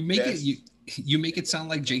you make it sound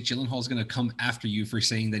like Jake Gyllenhaal's gonna come after you for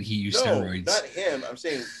saying that he used steroids. Not him. I'm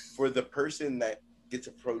saying for the person that gets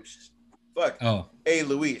approached. Fuck. Oh. Hey,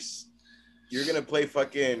 Luis, you're gonna play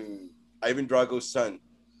fucking Ivan Drago's son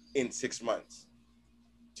in 6 months.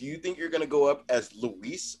 Do you think you're gonna go up as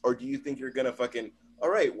Luis, or do you think you're gonna fucking all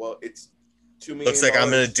right? Well, it's $2 million. Looks like I'm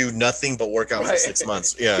gonna do nothing but work out for 6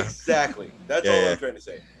 months. Yeah. Exactly. That's all I'm trying to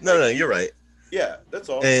say. No, you're right. Yeah, that's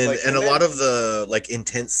all. And a lot of the like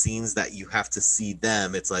intense scenes that you have to see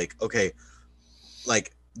them, it's like, okay,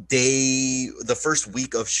 like the first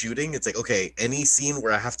week of shooting, it's like, okay, any scene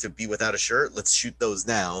where I have to be without a shirt, let's shoot those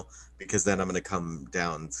now, because then I'm gonna come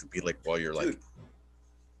down to be like, while you're like,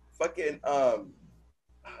 fucking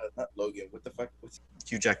not Logan, what the fuck? What's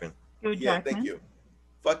Hugh Jackman. Thank you.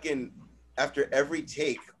 Fucking after every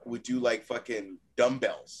take would do like fucking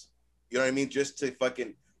dumbbells. You know what I mean? Just to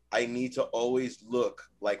fucking, I need to always look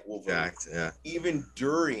like Wolverine. Jacked, yeah. Even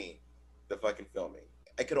during the fucking filming.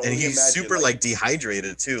 I could only and he's imagine, super like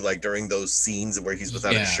dehydrated too, like during those scenes where he's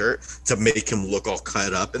without a shirt to make him look all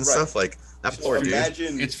cut up and stuff. Like that poor dude.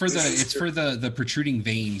 It's for the protruding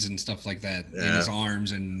veins and stuff like that in his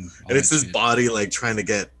arms and it's his body like trying to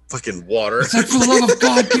get fucking water. It's like, for the love of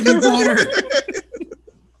God, give me water.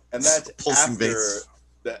 And that's after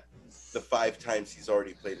the 5 times he's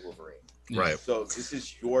already played Wolverine. Right. So this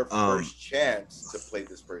is your first chance to play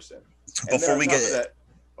this person. Before we get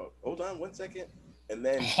hold on 1 second. And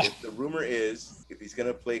then if the rumor is if he's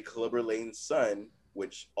gonna play Clubber Lane's son,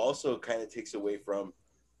 which also kind of takes away from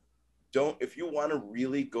if you want to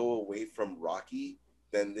really go away from Rocky,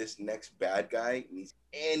 then this next bad guy needs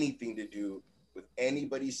anything to do with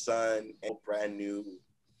anybody's son, and a brand new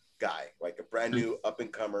guy, like a brand new up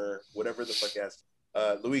and comer, whatever the fuck has.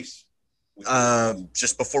 Luis.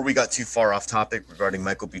 Just before we got too far off topic regarding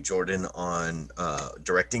Michael B. Jordan on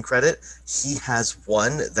directing credit, he has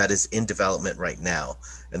one that is in development right now,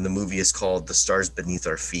 and the movie is called The Stars Beneath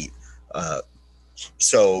Our Feet.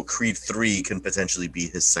 So Creed 3 can potentially be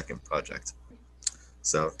his second project.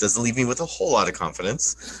 So it doesn't leave me with a whole lot of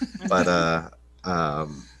confidence, but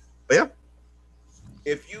yeah.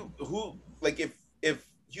 If Hugh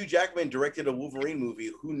Jackman directed a Wolverine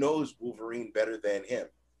movie, who knows Wolverine better than him?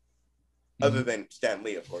 Other than Stan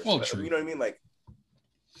Lee, of course. Well, true. You know what I mean? Like,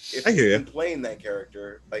 if I hear you. he's been playing that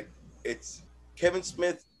character, like, it's Kevin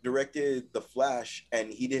Smith directed The Flash,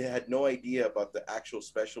 and he had no idea about the actual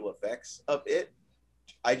special effects of it.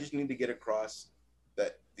 I just need to get across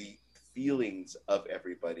that the feelings of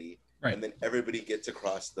everybody Right. And then everybody gets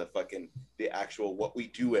across the actual what we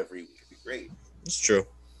do every week. It'd be great. It's true.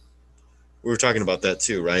 We were talking about that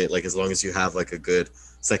too, right? Like, as long as you have like a good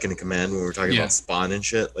second in command, when we were talking about Spawn and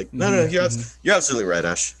shit. Like, no, you're absolutely right,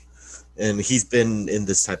 Ash. And he's been in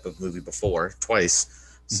this type of movie before,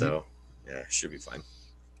 twice. So, yeah, should be fine.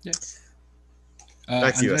 Yeah.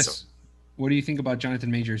 Back to you, Andres, what do you think about Jonathan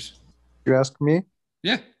Majors? You ask me?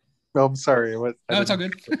 Yeah. Oh, I'm sorry. What? No, it's all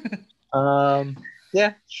good.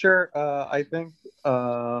 Yeah, sure. I think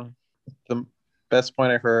the best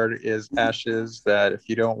point I heard is Ash's that if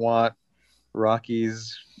you don't want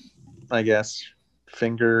Rocky's, I guess,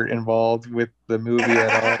 finger involved with the movie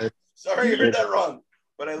at all. Sorry, I heard that wrong,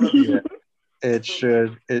 but I love you. It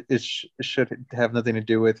should have nothing to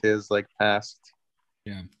do with his like past.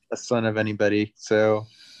 Yeah. A son of anybody. So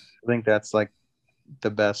I think that's like the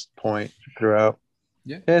best point throughout.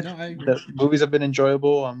 Yeah. No, I agree. The movies have been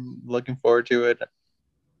enjoyable. I'm looking forward to it.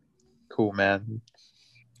 Cool, man.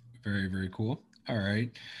 Very, very cool. All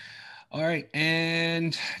right,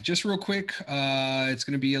 and just real quick, it's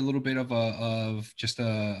going to be a little bit of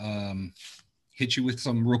hit you with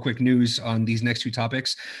some real quick news on these next two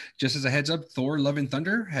topics. Just as a heads up, Thor: Love and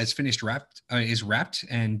Thunder has finished is wrapped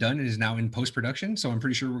and done and is now in post-production. So I'm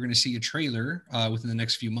pretty sure we're going to see a trailer within the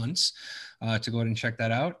next few months to go ahead and check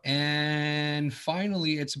that out. And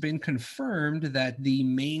finally, it's been confirmed that the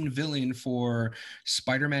main villain for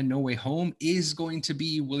Spider-Man No Way Home is going to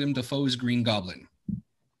be William Dafoe's Green Goblin.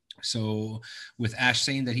 So with Ash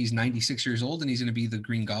saying that he's 96 years old and he's going to be the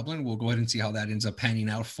Green Goblin, we'll go ahead and see how that ends up panning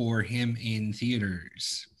out for him in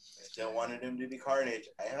theaters. I still wanted him to be Carnage.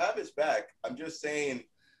 I have his back. I'm just saying,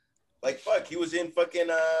 like, fuck, he was in fucking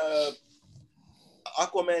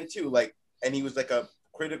Aquaman 2, like, and he was like a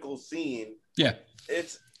critical scene. Yeah.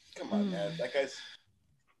 Come on, man. That guy's,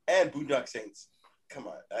 and Boondock Saints. Come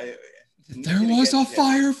on. There was a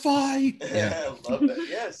firefight. Yeah. I love that.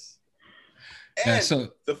 Yes. And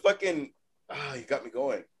the fucking, you got me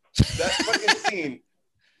going. That fucking scene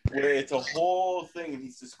where it's a whole thing and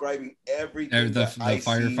he's describing everything the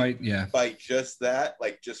firefight, yeah. By just that,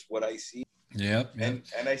 like just what I see. Yep. And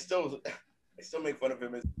I still make fun of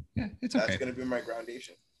him as it's okay. That's gonna be my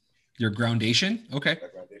groundation. Your groundation? Okay.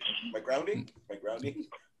 My grounding? My growlings?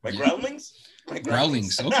 My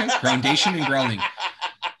growlings. Okay. Groundation and growling.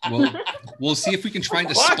 We'll see if we can find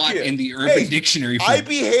a spot in the Urban Dictionary. I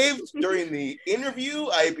behaved during the interview.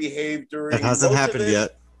 I behaved during. It hasn't happened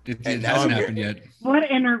yet. It hasn't happened yet. What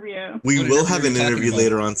interview? We will have an interview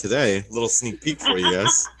later on today. A little sneak peek for you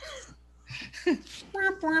guys. And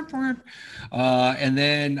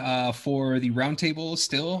then for the roundtable,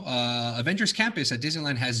 still, Avengers Campus at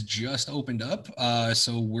Disneyland has just opened up.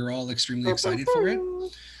 So we're all extremely excited for it.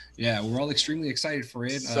 Yeah, we're all extremely excited for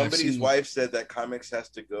it. Somebody's wife said that comics has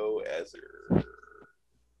to go as her.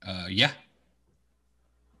 Yeah.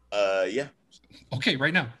 Yeah. Okay,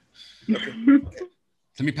 right now. Okay.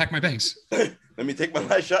 Let me pack my bags. Let me take my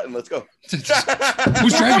last shot and let's go. Who's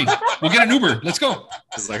driving? We'll get an Uber. Let's go.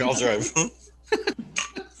 It's like, I'll drive.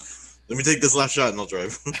 Let me take this last shot and I'll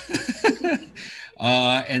drive.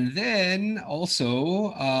 And then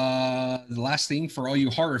also, the last thing for all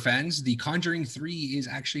you horror fans, The Conjuring 3 is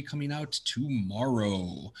actually coming out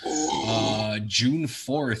tomorrow, June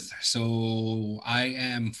 4th. So I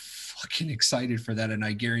am fucking excited for that. And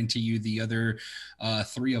I guarantee you the other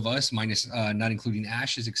three of us, minus not including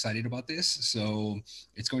Ash, is excited about this. So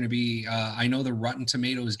it's going to be, I know the Rotten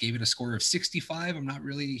Tomatoes gave it a score of 65. I'm not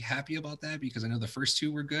really happy about that because I know the first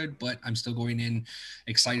two were good, but I'm still going in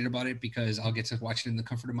excited about it because I'll get to watch it in the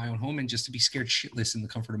comfort of my own home and just to be scared shitless in the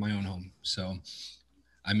comfort of my own home. So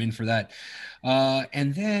I'm in for that.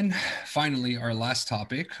 And then finally, our last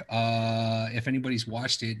topic, if anybody's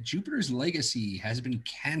watched it, Jupiter's Legacy has been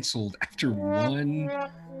canceled after one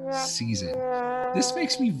season. This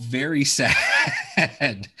makes me very sad.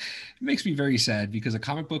 It makes me very sad because a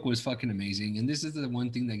comic book was fucking amazing. And this is the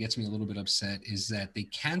one thing that gets me a little bit upset is that they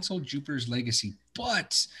canceled Jupiter's Legacy,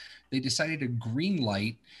 but they decided to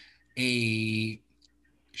greenlight a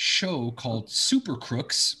show called Super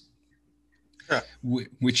Crooks,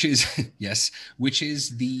 which is which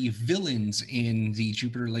is the villains in the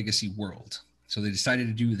Jupiter Legacy world. So they decided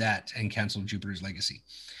to do that and cancel Jupiter's Legacy.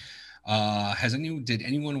 Did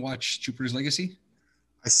anyone watch Jupiter's Legacy?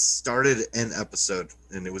 I started an episode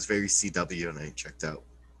and it was very CW and I checked out.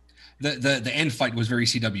 The end fight was very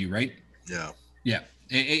CW, right? Yeah. Yeah.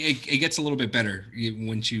 It gets a little bit better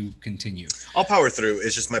once you continue. I'll power through.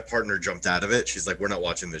 It's just my partner jumped out of it. She's like, we're not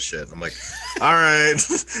watching this shit. I'm like, all right.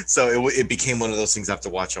 So it became one of those things I have to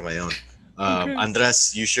watch on my own. Okay.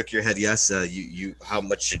 Andres, you shook your head yes. You how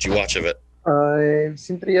much did you watch of it? I've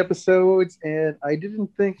seen 3 episodes, and I didn't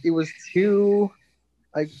think it was too.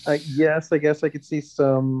 Yes, I guess I could see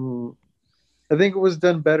some. I think it was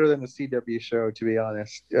done better than the CW show, to be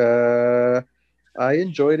honest. I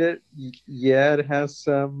enjoyed it. Yeah, it has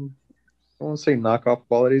some, I won't say knockoff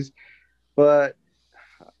qualities, but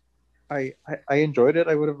I enjoyed it.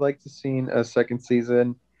 I would have liked to seen a second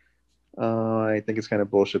season. I think it's kind of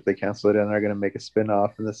bullshit they canceled it and are going to make a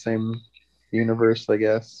spin-off in the same universe, I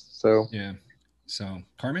guess. So yeah. So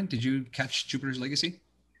Carmen, did you catch Jupiter's Legacy?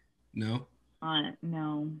 No.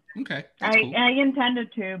 No. Okay. Cool. I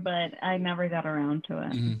intended to, but I never got around to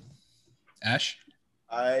it. Mm-hmm. Ash?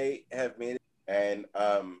 I have made it, and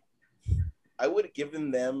I would have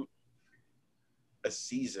given them a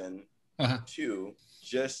season 2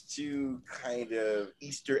 just to kind of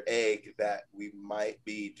Easter egg that we might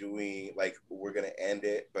be doing, like we're gonna end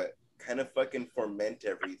it, but kind of fucking ferment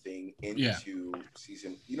everything into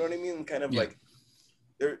season. You know what I mean? Kind of like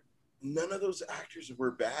none of those actors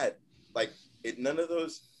were bad. Like none of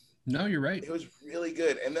those. No, you're right. It was really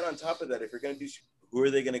good. And then on top of that, if you're gonna do, who are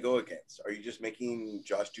they gonna go against? Are you just making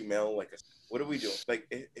Josh Duhamel like a? What are we doing?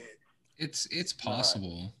 Like it's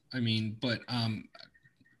possible. I mean, but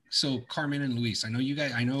so Carmen and Luis, I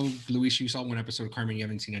know Luis, you saw one episode of Carmen, you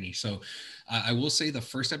haven't seen any. So I will say the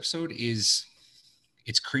first episode it's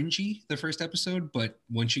cringy, the first episode, but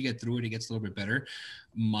once you get through it, it gets a little bit better.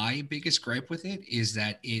 My biggest gripe with it is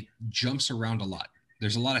that it jumps around a lot.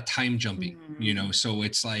 There's a lot of time jumping, so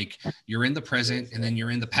it's like you're in the present and then you're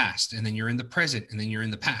in the past and then you're in the present and then you're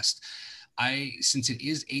in the past. Since it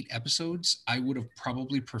is 8 episodes, I would have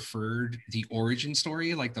probably preferred the origin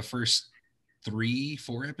story, like the first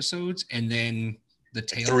 3-4 episodes, and then the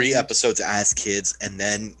tail 3 episodes as kids and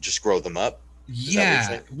then just grow them up.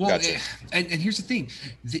 Well, gotcha. and here's the thing,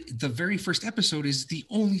 the very first episode is the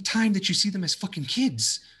only time that you see them as fucking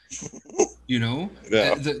kids.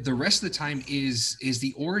 The rest of the time is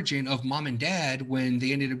the origin of mom and dad when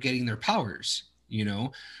they ended up getting their powers.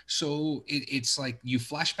 So it's like you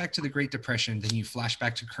flash back to the Great Depression, then you flash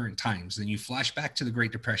back to current times, then you flash back to the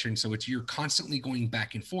Great Depression. So you're constantly going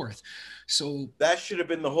back and forth. So that should have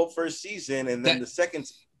been the whole first season, and then the second.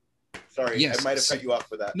 Sorry, yes, I might have cut you off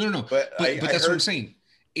for that. No. But that's what I'm saying.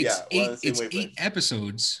 It's 8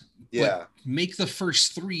 episodes. Yeah. Make the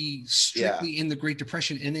first 3 strictly in the Great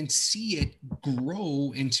Depression, and then see it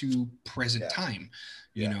grow into present time.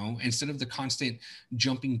 Instead of the constant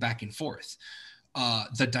jumping back and forth.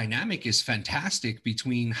 The dynamic is fantastic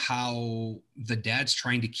between how the dad's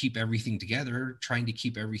trying to keep everything together, trying to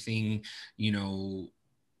keep everything,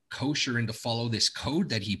 kosher and to follow this code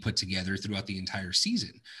that he put together throughout the entire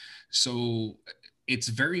season. So it's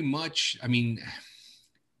very much, I mean,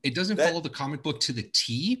 it doesn't follow the comic book to the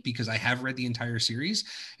T, because I have read the entire series.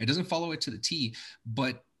 It doesn't follow it to the T,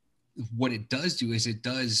 but what it does do is it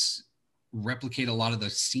does replicate a lot of the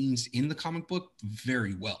scenes in the comic book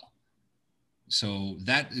very well. So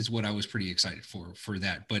that is what I was pretty excited for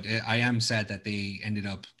that. But I am sad that they ended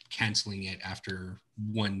up canceling it after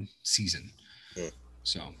 1 season. Yeah.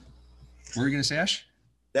 So what were you going to say, Ash?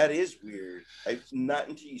 That is weird. Not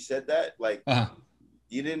until you said that, like,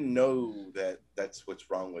 you didn't know that that's what's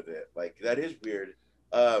wrong with it. Like, that is weird.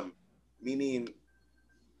 Meaning,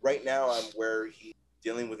 right now I'm where he's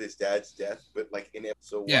dealing with his dad's death, but like in it.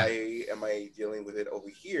 So why am I dealing with it over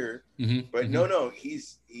here? But no,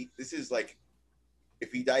 this is like,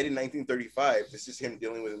 if he died in 1935, this is him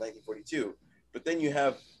dealing with it in 1942. But then you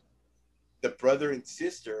have the brother and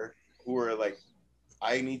sister who are like,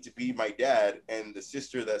 I need to be my dad, and the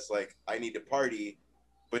sister that's like, I need to party,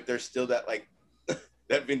 but there's still that like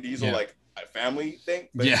that Vin Diesel like a family thing,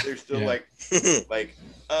 but they're still like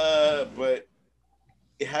but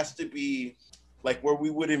it has to be like where we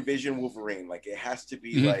would envision Wolverine. Like it has to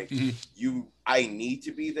be like I need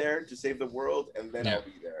to be there to save the world, and then I'll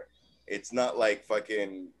be there. It's not like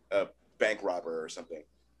fucking a bank robber or something.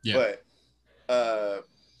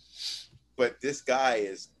 But this guy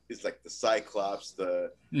is like the Cyclops,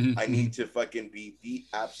 I need to fucking be the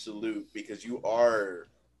absolute, because you are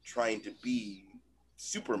trying to be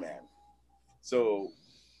Superman. So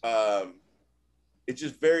it's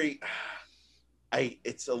just very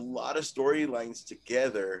it's a lot of storylines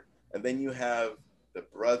together, and then you have the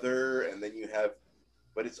brother, and then you have,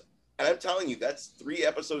 and I'm telling you, that's 3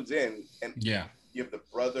 episodes in, and you have the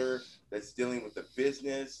brother that's dealing with the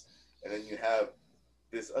business, and then you have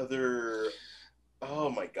this other.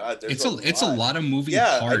 Oh my God! It's a lot of moving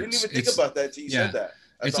parts. I didn't even think about that until you said that.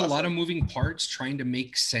 It's awesome. A lot of moving parts trying to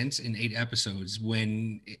make sense in 8 episodes.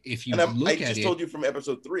 When if you look at it, I just told you from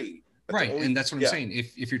episode 3. Right, and that's what I'm saying.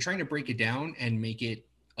 If you're trying to break it down and make it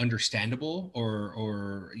understandable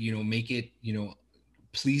or you know, make it, you know,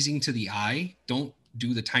 pleasing to the eye, don't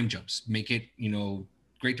do the time jumps. Make it, you know,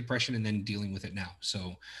 Great Depression and then dealing with it now.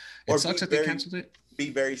 So it sucks that they canceled it. Be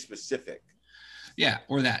very specific. Yeah,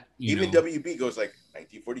 or that. Even WB goes like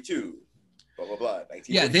 1942. Blah blah blah.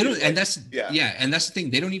 Yeah, they don't, and that's and that's the thing.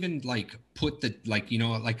 They don't even like put the, like, you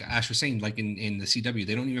know, like Ash was saying, like in the CW,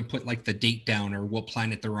 they don't even put like the date down or what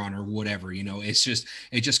planet they're on or whatever. You know, it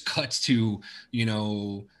just cuts to, you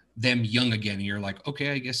know, them young again, and you're like,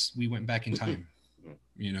 okay, I guess we went back in time.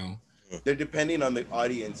 You know, they're depending on the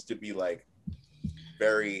audience to be like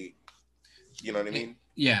very, you know what I mean?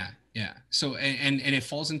 Yeah. So and it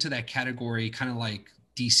falls into that category, kind of like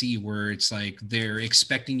DC, where it's like they're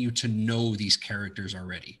expecting you to know these characters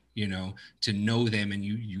already, you know, to know them, and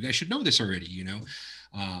you guys should know this already, you know.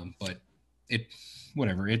 But it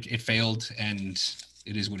failed, and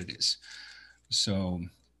it is what it is. So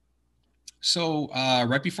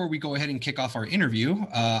right before we go ahead and kick off our interview,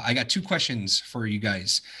 I got 2 questions for you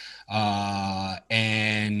guys,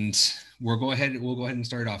 and we'll go ahead and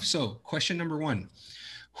start off. So question number 1,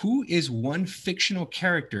 who is one fictional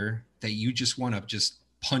character that you just want to just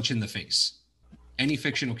punch in the face? Any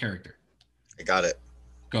fictional character. I got it.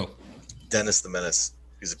 Go. Dennis the Menace.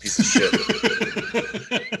 He's a piece of shit.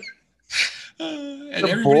 And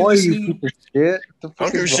the boy, you piece of shit. I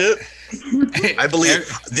don't give a shit. I believe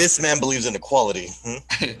this man believes in equality.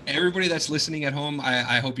 Everybody that's listening at home,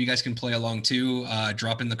 I hope you guys can play along too.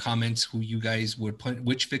 Drop in the comments who you guys would punch,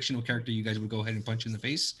 which fictional character you guys would go ahead and punch in the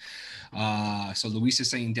face. So Luis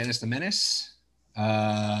is saying Dennis the Menace.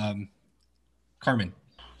 Carmen.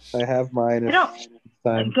 I have mine. Go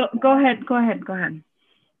ahead.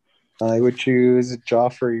 I would choose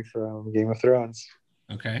Joffrey from Game of Thrones.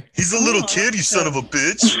 Okay. He's a little kid, you son of a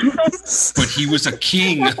bitch. But he was a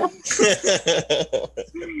king.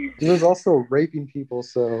 He was also raping people,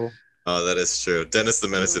 so. Oh, that is true. Dennis the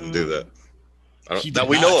Menace didn't do that. That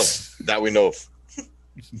we know of.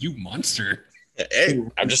 You monster. Hey,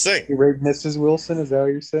 I'm just saying. You raped Mrs. Wilson, is that what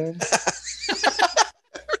you're saying?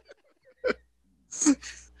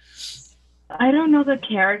 I don't know the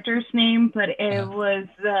character's name, but it was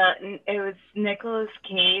Nicolas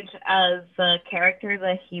Cage as the character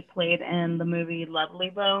that he played in the movie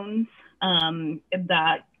Lovely Bones.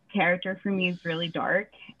 That character for me is really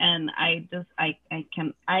dark, and I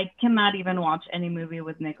cannot even watch any movie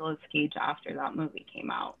with Nicolas Cage after that movie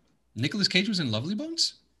came out. Nicolas Cage was in Lovely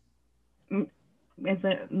Bones? Is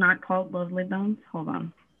it not called Lovely Bones? Hold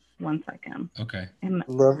on 1 second. Okay.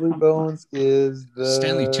 Lovely Bones is the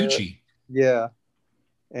Stanley Tucci. Yeah,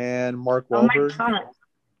 and Mark Wahlberg. Oh my God.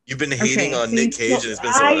 You've been hating on Nick Cage, and it's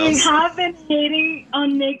been someone else. I have been hating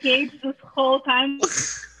on Nick Cage this whole time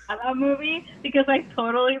at that movie because I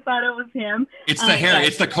totally thought it was him. It's the hair.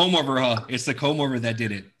 It's the comb over, huh? It's the comb over that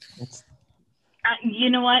did it. You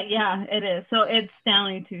know what? Yeah, it is. So it's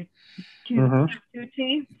Stanley Tucci.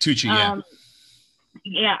 Tucci, yeah.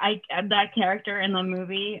 Yeah, that character in the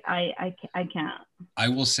movie, I can't. I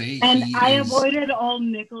will say, and I avoided all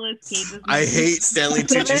Nicolas Cage's movies. I hate Stanley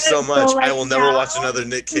Tucci so much. I will never watch another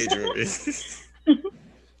Nick Cage movie.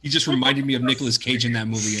 He just reminded me of Nicolas Cage in that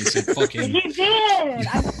movie. I said, "Fuck him." He did.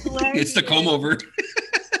 I swear. It's the comb over.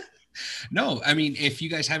 No, I mean, if you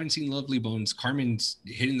guys haven't seen Lovely Bones, Carmen's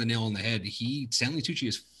hitting the nail on the head. Stanley Tucci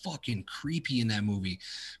is fucking creepy in that movie,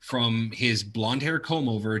 from his blonde hair comb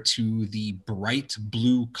over to the bright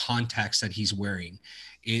blue contacts that he's wearing.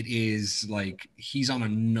 It is like he's on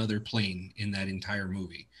another plane in that entire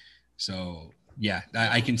movie. So yeah,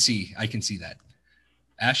 I can see that.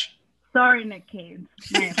 Ash? Sorry, Nick Cage.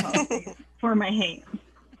 My apologies for my hate.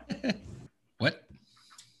 What?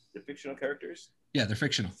 The fictional characters? Yeah, they're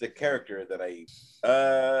fictional. It's a character that it's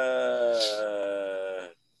a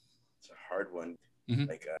hard one.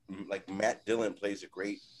 Mm-hmm. Like Matt Dillon plays a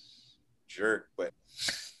great jerk, but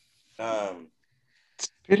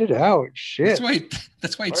spit it out. Shit.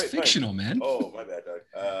 That's why it's fictional, fine. Man. Oh, my bad, Doug.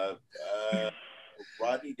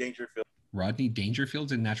 Rodney Dangerfield. Rodney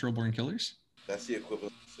Dangerfield's in Natural Born Killers? That's the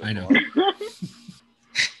equivalent. I know.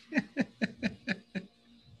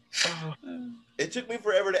 It took me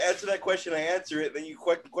forever to answer that question. I answer it, then you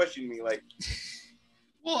question me like.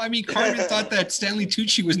 Well, I mean, Carmen thought that Stanley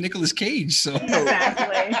Tucci was Nicolas Cage, so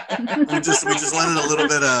exactly. we just wanted a little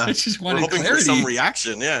bit. I just wanted hoping clarity. For some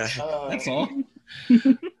reaction. Yeah, that's all.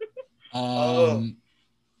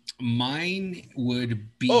 Mine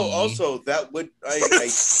would be. Oh, also that would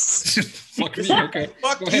Fuck me. Okay.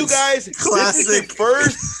 Fuck you guys. Classic. This is the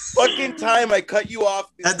first fucking time I cut you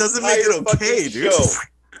off. That doesn't make it okay, dude. Show.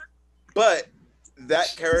 But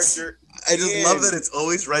that character, I just love that it's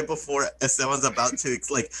always right before Esteban's about to,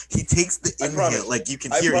 like, he takes the inhale, like, you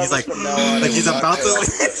can hear, he's like he's about to,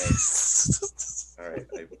 all right.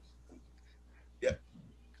 Yeah.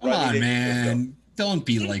 Come on, man. Don't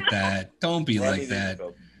be like that. Don't be like that.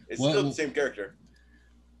 It's still the same character.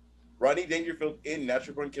 Rodney Dangerfield in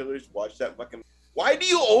Natural Born Killers. Watch that fucking. Why do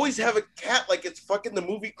you always have a cat like it's fucking the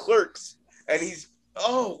movie Clerks? And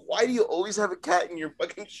why do you always have a cat in your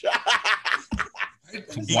fucking shot?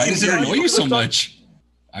 Why does it annoy you so much?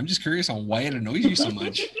 I'm just curious on why it annoys you so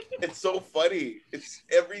much. It's so funny. It's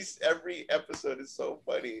every episode is so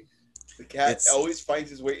funny. The cat always finds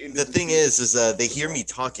his way into the thing is they hear me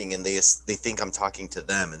talking and they think I'm talking to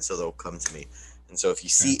them, and so they'll come to me. And so if you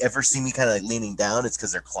ever see me kind of like leaning down, it's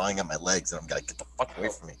because they're clawing at my legs, and I'm gonna get the fuck away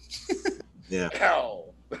from me. Yeah.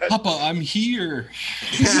 Ow. Papa, I'm here.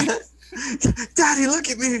 Daddy, look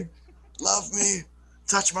at me. Love me.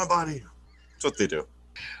 Touch my body. That's what they do.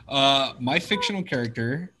 My fictional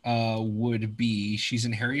character would be, she's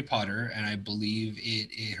in Harry Potter, and I believe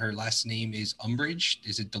her last name is Umbridge.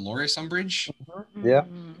 Is it Dolores Umbridge? Yeah.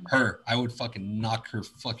 Her. I would fucking knock her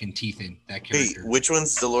fucking teeth in, that character. Wait, which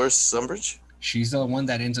one's Dolores Umbridge? She's the one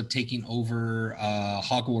that ends up taking over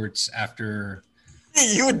Hogwarts after...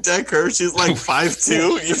 You would deck her. She's like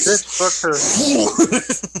 5'2". You just fuck her.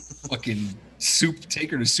 Fucking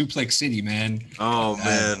take her to Suplex City, man. Oh,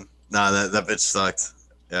 man. Nah, that bitch sucked.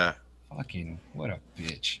 Yeah. Fucking what a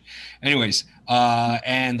bitch. Anyways,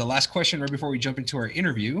 and the last question right before we jump into our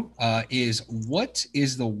interview is, what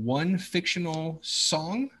is the one fictional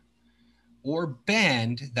song or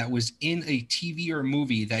band that was in a TV or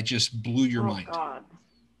movie that just blew your mind? God.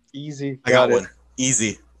 Easy. I got one.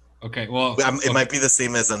 Easy. Okay, well, it might be the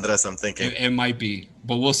same as Andres. I'm thinking it might be,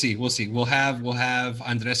 but we'll see. We'll have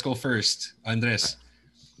Andres go first. Andres.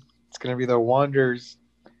 It's gonna be the Wonders.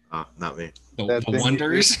 Oh, not me. The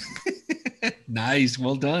Wonders. Nice.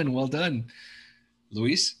 Well done. Well done.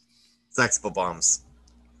 Luis? Sex Bombs.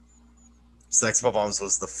 Sex Bombs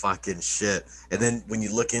was the fucking shit. And then when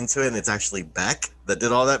you look into it and it's actually Beck that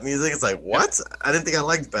did all that music, it's like, what? I didn't think I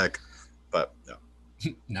liked Beck. But yeah.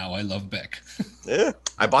 Now I love Beck. Yeah.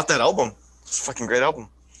 I bought that album. It's a fucking great album.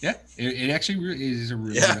 Yeah. It actually is a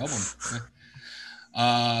really good album.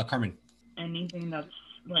 Yeah. Carmen? Anything that's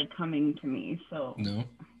like coming to me. So no.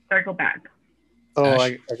 Circle back. Oh,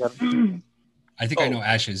 Ash. I got. I think I know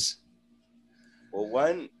Ash's. Well,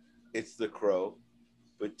 one, it's The Crow,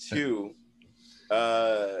 but two,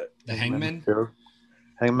 The Hangman.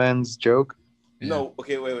 Hangman's Joke. Yeah. No,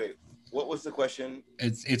 okay, wait. What was the question?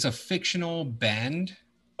 It's a fictional band.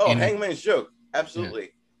 Oh, Hangman's Joke, absolutely.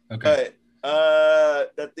 Yeah. Okay.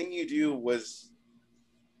 But that thing you do was.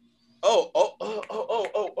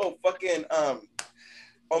 Fucking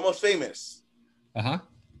Almost Famous. Uh-huh.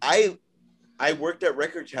 I worked at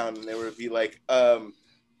Record Town, and they would be like,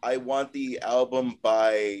 I want the album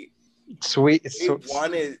by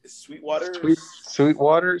wanted Sweetwater.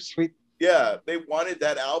 Sweetwater. Yeah, they wanted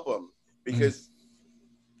that album because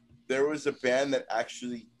there was a band that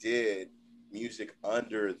actually did music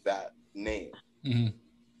under that name. Mm-hmm.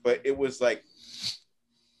 But it was like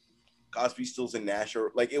Cosby, Stills, and Nash,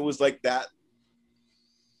 or like it was like that.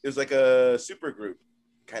 It was like a super group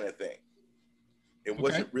kind of thing. It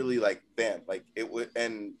wasn't really like them. Like it would,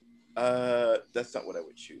 and that's not what I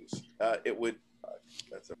would choose. It would.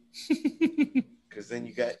 Because then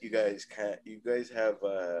you guys have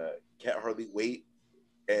Can't Hardly Wait,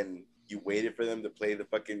 and you waited for them to play the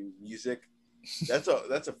fucking music. That's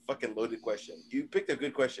a fucking loaded question. You picked a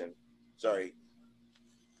good question. Sorry.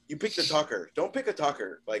 You picked a talker. Don't pick a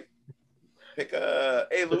talker. Like pick a.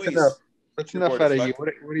 Hey, Luis. That's enough out of you.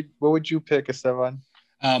 What would you pick, Esteban?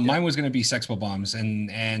 Mine was going to be Sex Bombs,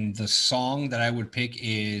 and the song that I would pick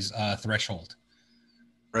is Threshold.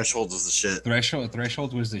 Threshold was the shit.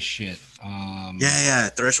 Threshold was the shit. Yeah.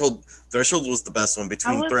 Threshold was the best one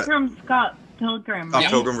between. That was from Scott Pilgrim. Scott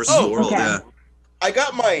Pilgrim versus the World. Okay. Yeah. I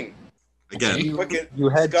got mine. Again, you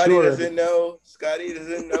had Scotty doesn't know. Scotty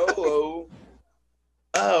doesn't know.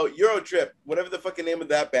 Oh, Euro Trip. Whatever the fucking name of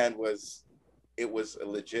that band was, it was a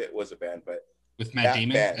band, but with Matt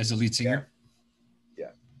Damon as the lead singer.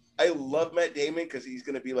 Yeah. I love Matt Damon because he's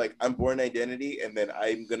gonna be like, I'm Born Identity, and then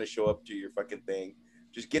I'm gonna show up to your fucking thing.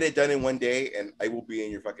 Just get it done in one day, and I will be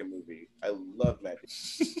in your fucking movie. I love Matt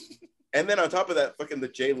Damon. And then on top of that, fucking the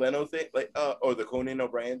Jay Leno thing, like, or the Conan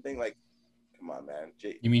O'Brien thing, like, come on, man.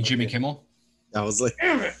 You mean Jimmy Kimmel? I was like,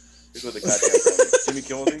 damn it. This was the goddamn Jimmy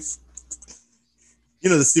Kimmel thing. You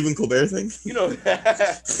know the Stephen Colbert thing? You know, you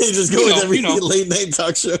just go with every late night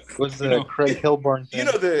talk show. Was the Craig Kilborn thing? You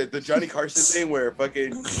know the Johnny Carson thing where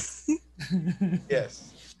fucking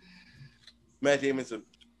yes, Matt Damon's a.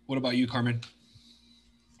 What about you, Carmen?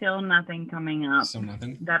 Still nothing coming up. Still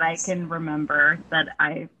nothing that I can remember.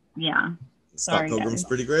 Scott Pilgrim's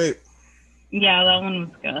pretty great. Yeah, that one was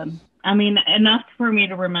good. I mean, enough for me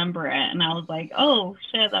to remember it, and I was like, "Oh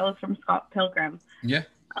shit, that was from Scott Pilgrim." Yeah.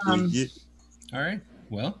 Yeah. All right.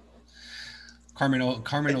 Well, Carmen will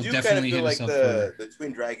definitely hit us up for the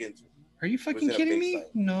Twin Dragons. Are you fucking kidding me?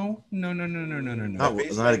 No. Not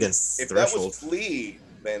against if Threshold. That was Flea,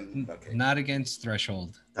 then okay. Not against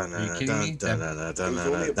Threshold. Are you kidding me?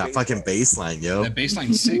 That fucking bass line, yo. That bass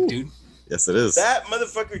line's sick, dude. Yes, it is. That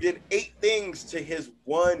motherfucker did 8 things to his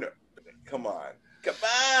one. Come on.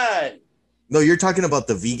 No, you're talking about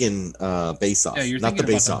the vegan bass off. Yeah, you're not the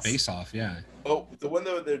thinking bass about off. the bass off. Yeah. Oh, the one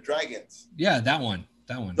that the dragons. Yeah, that one.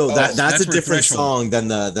 No, that's a different song than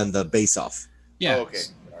the bass off. Yeah. Oh, okay.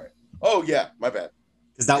 All right. Oh yeah, my bad.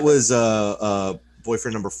 Because that was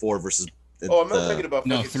boyfriend number 4 versus. I'm not talking about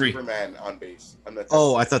fucking 3. Superman on bass. I'm not.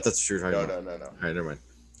 I thought that's true. No. All right, never mind.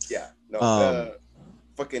 Yeah, no.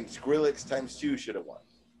 Fucking Skrillex times 2 should have won.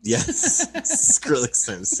 Yes, Skrillex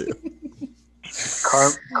times 2.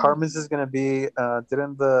 Carmen's is gonna be. In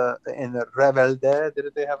the Rebelde,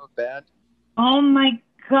 didn't they have a band? Oh my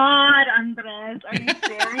God, Andres, are you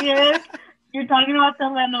serious? You're talking about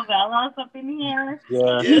telenovelas up in here?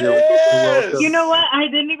 Yeah. Yes! You know what? I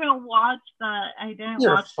didn't even watch that. I didn't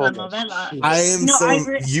watch the novela. I am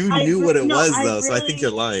you knew what it was though, so I think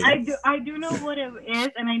you're lying. I do know what it is,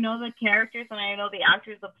 and I know the characters, and I know the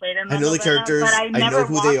actors that played in the I know novela, the characters. but I know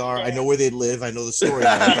who they are. it. I know where they live. I know the story.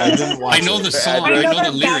 I didn't watch. I know the song. I know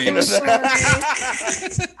the lyrics.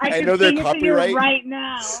 I know their copyright right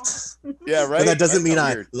now. Yeah, right. But that doesn't mean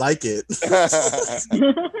weird. I like it.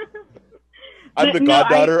 I'm the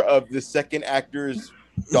goddaughter of the second actor's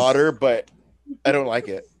daughter, but I don't like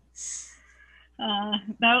it.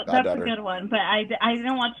 That's a good one, but I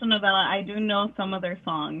didn't watch the novella. I do know some of their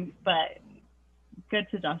songs, but good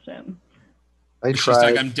suggestion. She's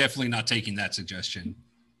like, I'm definitely not taking that suggestion.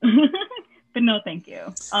 But no, thank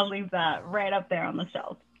you. I'll leave that right up there on the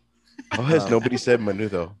shelf. How has nobody said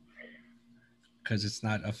Menudo? Because it's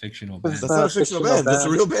not a fictional band. That's not a fictional band. That's a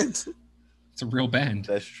real band. It's a real band.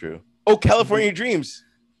 That's true. Oh, California Dreams.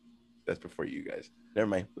 That's before you guys. Never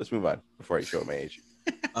mind. Let's move on before I show my age.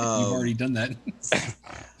 You've already done that.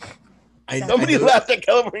 Nobody laughed at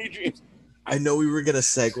California Dreams. I know we were going to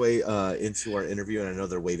segue into our interview, and I know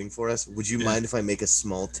they're waiting for us. Would you mind if I make a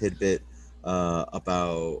small tidbit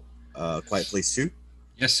about Quiet Place 2?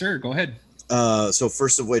 Yes, sir. Go ahead. So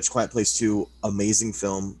first of which, Quiet Place 2, amazing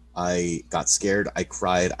film. I got scared. I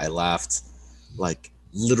cried. I laughed. Like,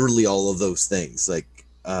 literally all of those things. Like,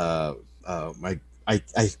 my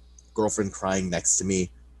girlfriend crying next to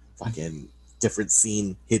me, fucking different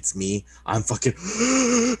scene hits me. I'm fucking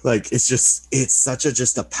like, it's such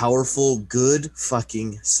a powerful, good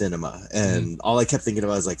fucking cinema. And all I kept thinking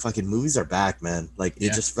about is like, fucking movies are back, man. Like,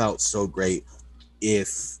 it just felt so great.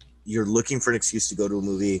 If you're looking for an excuse to go to a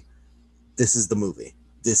movie, this is the movie.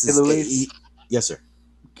 This is yes, sir.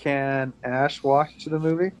 Can Ash watch the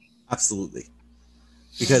movie? Absolutely.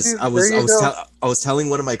 Because I was telling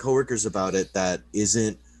one of my coworkers about it that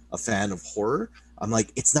isn't a fan of horror. I'm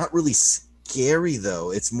like, it's not really scary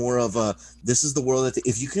though. It's more of this is the world that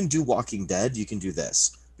if you can do Walking Dead, you can do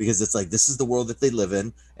this, because it's like, this is the world that they live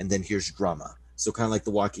in, and then here's drama. So kind of like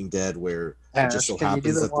The Walking Dead, where Ash, it just so can happens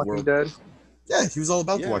you do that the world. Dead? Yeah, he was all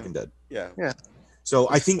about The Walking Dead. Yeah. So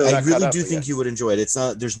I really do think you would enjoy it. It's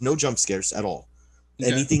not. There's no jump scares at all.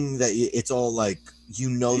 Okay. Anything that it's all like,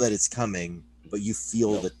 that it's coming, but you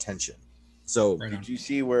feel the tension. So did you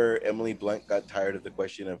see where Emily Blunt got tired of the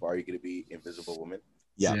question of, are you going to be Invisible Woman?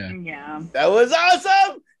 Yeah. That was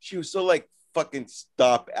awesome. She was so like, fucking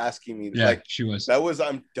stop asking me. Yeah, like, she was. That was,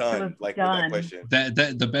 I'm done. Like, with that question.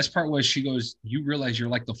 The best part was, she goes, you realize you're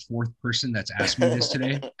like the 4th person that's asked me this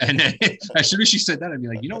today? And then, as soon as she said that, I'd be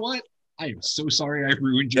like, you know what? I am so sorry I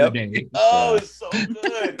ruined your day. Oh, it's so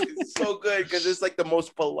good. It's so good, because it's like the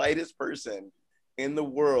most politest person in the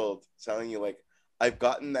world telling you, like, I've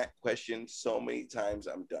gotten that question so many times,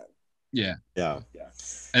 I'm done. Yeah. And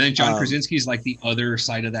then John Krasinski's like the other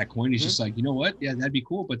side of that coin. He's just like, you know what? Yeah, that'd be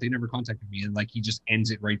cool, but they never contacted me. And like, he just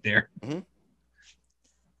ends it right there.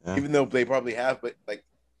 Even though they probably have, but like,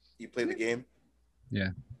 you play the game. Yeah.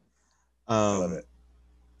 I love it.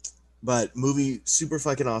 But movie, super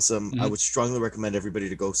fucking awesome. I would strongly recommend everybody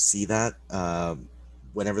to go see that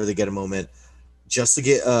whenever they get a moment. Just to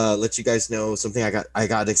get let you guys know something I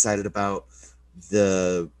got excited about.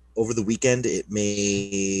 Over the weekend, it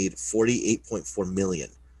made 48.4 million,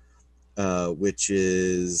 which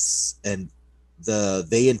is, and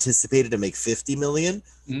they anticipated to make 50 million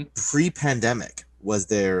pre-pandemic, was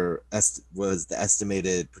the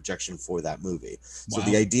estimated projection for that movie. Wow. So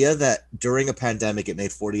the idea that during a pandemic it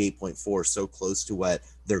made 48.4, so close to what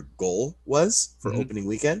their goal was for opening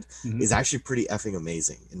weekend, is actually pretty effing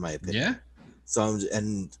amazing in my opinion. Yeah. So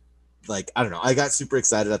I don't know, I got super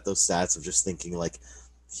excited at those stats of just thinking like,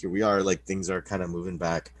 here we are, like things are kind of moving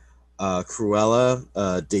back. Cruella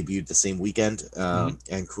debuted the same weekend,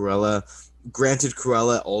 and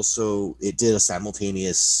Cruella also, it did a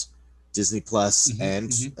simultaneous Disney Plus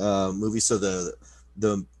and movie, so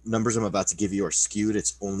the numbers I'm about to give you are skewed.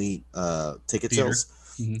 It's only ticket sales,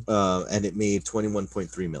 and it made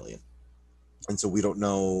 21.3 million, and so we don't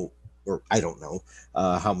know, or I don't know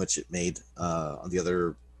how much it made on the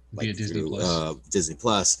other, like Disney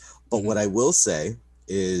Plus. But what I will say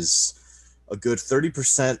is a good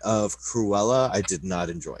 30% of Cruella I did not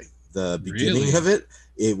enjoy. The beginning of it,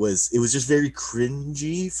 it was just very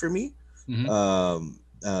cringy for me. A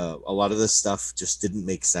lot of this stuff just didn't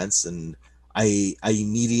make sense, and I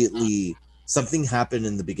immediately, something happened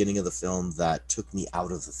in the beginning of the film that took me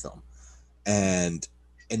out of the film, and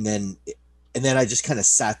then I just kind of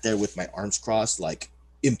sat there with my arms crossed, like,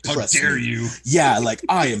 impress How dare me. you? Yeah, like,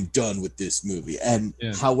 I am done with this movie. And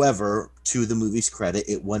however, to the movie's credit,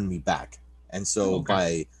 it won me back. And so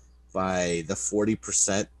by the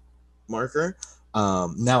 40% marker,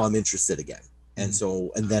 now I'm interested again. And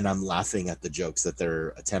so, and then I'm laughing at the jokes that they're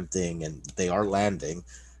attempting, and they are landing.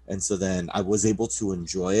 And so then I was able to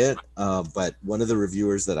enjoy it. But one of the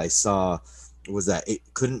reviewers that I saw was that it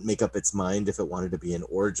couldn't make up its mind if it wanted to be an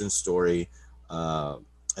origin story,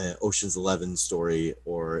 an Ocean's 11 story,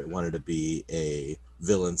 or it wanted to be a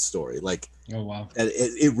villain story. Like, oh wow,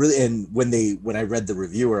 it really. And when I read the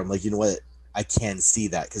reviewer, I'm like, you know what, I can see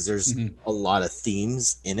that, because there's a lot of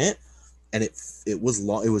themes in it, and it was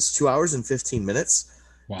long. It was 2 hours and 15 minutes,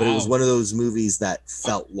 but it was one of those movies that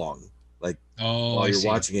felt long. Like, while you're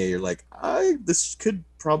watching it, you're like, this could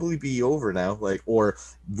probably be over now. Like, or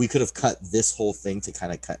we could have cut this whole thing to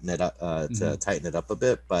kind of tighten it up a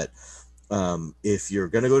bit. But if you're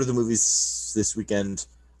gonna go to the movies this weekend,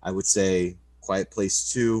 I would say Quiet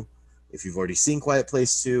Place 2. If you've already seen Quiet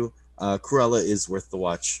Place 2, Cruella is worth the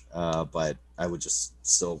watch. But I would just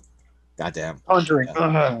still, goddamn, Conjuring.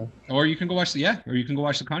 Or you can go watch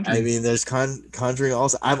the Conjuring. I mean, there's Conjuring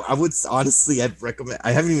also. I would honestly, I'd recommend.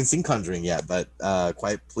 I haven't even seen Conjuring yet, but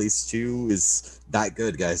Quiet Place 2 is that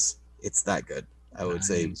good, guys. It's that good. I would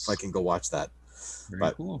say if I can go watch that.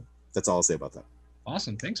 Very cool. That's all I'll say about that.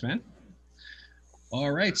 Awesome. Thanks, man.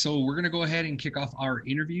 All right, so we're going to go ahead and kick off our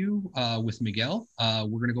interview with Miguel.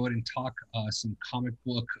 We're going to go ahead and talk some comic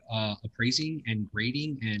book appraising and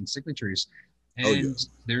grading and signatures. And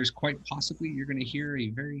there's quite possibly, you're going to hear a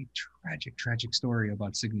very tragic story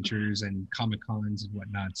about signatures and Comic Cons and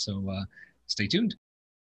whatnot. So stay tuned.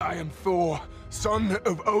 I am Thor, son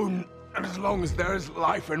of Odin, and as long as there is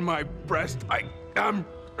life in my breast, I am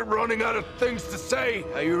running out of things to say.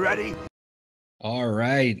 Are you ready? All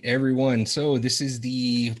right, everyone. So this is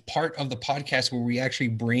the part of the podcast where we actually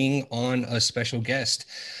bring on a special guest.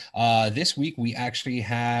 This week, we actually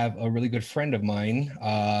have a really good friend of mine,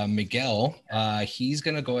 Miguel. He's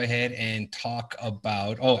going to go ahead and talk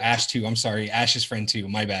about, Ash too. I'm sorry. Ash's friend too.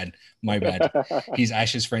 My bad. He's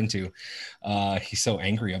Ash's friend too. He's so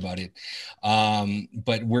angry about it.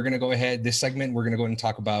 But we're going to go ahead, this segment, we're going to go ahead and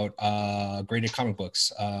talk about graded comic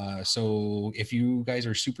books. So if you guys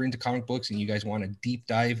are super into comic books and you guys want a deep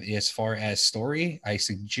dive as far as story, I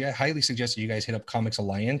highly suggest that you guys hit up Comics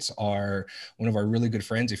Alliance, one of our really good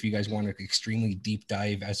friends. If you guys want an extremely deep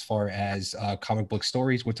dive as far as comic book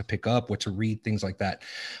stories, what to pick up, what to read, things like that.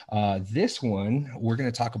 This one, we're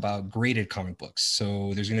going to talk about graded comic books.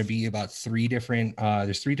 So there's going to be about three different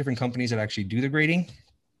companies that actually do the grading,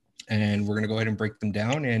 and we're going to go ahead and break them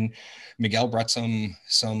down. And Miguel brought some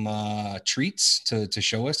treats to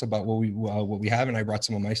show us about what we have, and I brought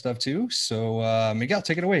some of my stuff too. So Miguel,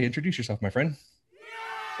 take it away. Introduce yourself, my friend.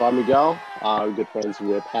 So I'm Miguel. I'm good friends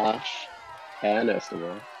with Ash and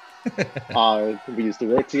Esteban. We used to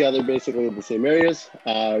work together basically in the same areas.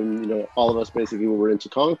 All of us basically were into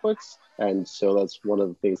comic books, and so that's one of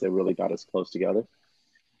the things that really got us close together.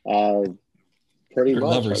 Pretty much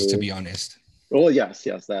lovers, to be honest. Well, yes,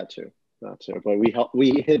 that too. But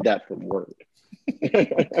we hid that from work.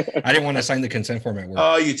 I didn't want to sign the consent form at work.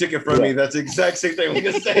 Oh, you took it from me. That's the exact same thing I'm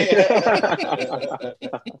gonna say.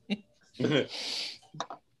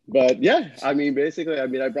 But yeah, I mean, basically,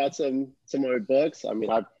 I brought some of my books. I mean,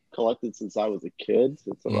 I've collected since I was a kid.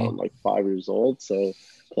 It's around like 5 years old, so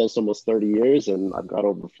close to almost 30 years, and I've got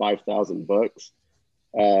over 5,000 books.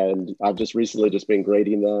 And I've just recently been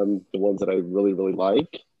grading them, the ones that I really, really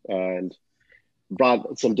like. And brought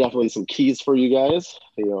definitely some keys for you guys,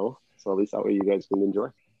 so at least that way you guys can enjoy.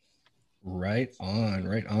 Right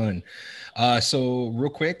on. So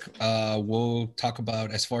real quick, we'll talk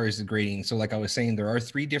about as far as the grading. So like I was saying, there are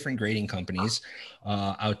 3 different grading companies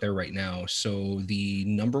out there right now. So the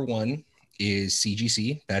number one is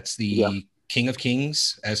CGC. That's the king of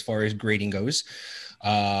kings as far as grading goes.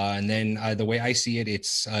 And then the way I see it,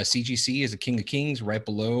 it's CGC is the king of kings. Right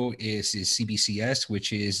below is CBCS,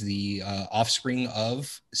 which is the offspring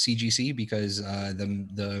of CGC, because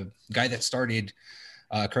the guy that started,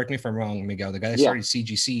 correct me if I'm wrong, Miguel, the guy that started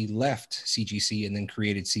CGC left CGC and then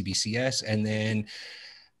created CBCS. And then,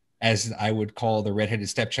 as I would call the redheaded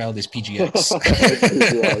stepchild, is PGX.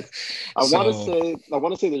 I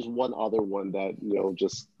want to say there's one other one that,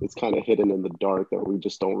 just it's kind of hidden in the dark that we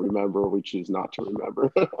just don't remember. We choose not to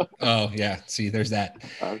remember. Oh yeah. See, there's that.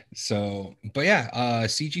 So, but yeah,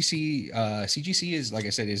 CGC is, like I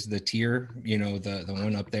said, is the tier, the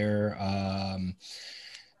one up there.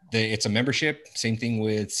 It's a membership, same thing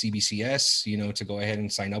with CBCS, to go ahead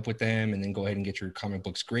and sign up with them and then go ahead and get your comic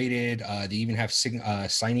books graded. They even have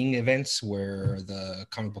signing events where the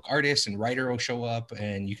comic book artist and writer will show up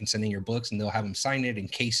and you can send in your books and they'll have them sign it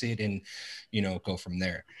and case it and, go from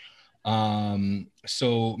there.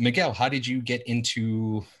 So Miguel, how did you get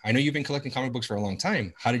into, I know you've been collecting comic books for a long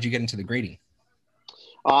time. How did you get into the grading?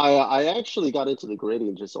 I actually got into the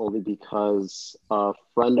grading just only because a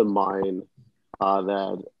friend of mine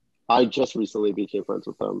that I just recently became friends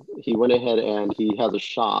with him. He went ahead and he has a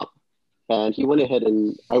shop, and he went ahead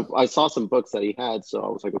and I saw some books that he had, so I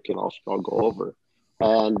was like, okay, I'll go over.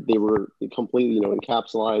 And they were completely,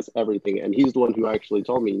 encapsulated everything. And he's the one who actually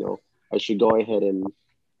told me, I should go ahead and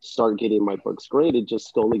start getting my books graded,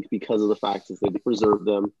 just only because of the fact that they preserve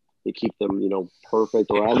them, they keep them,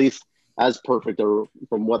 perfect, or at least as perfect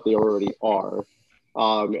from what they already are.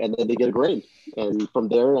 And then they get a grade. And from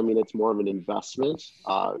there, it's more of an investment.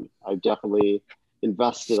 I've definitely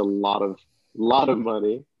invested a lot of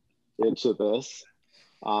money into this.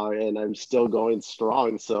 And I'm still going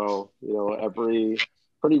strong. So,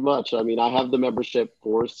 pretty much, I have the membership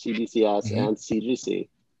for CBCS and CGC,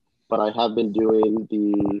 but I have been doing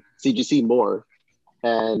the CGC more.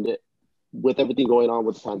 And with everything going on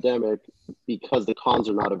with the pandemic, because the cons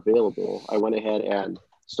are not available, I went ahead and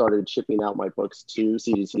started shipping out my books to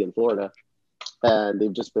CGC in Florida, and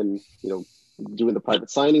they've just been, doing the private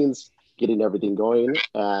signings, getting everything going,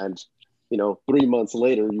 and 3 months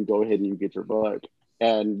later, you go ahead and you get your book,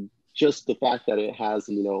 and just the fact that it has,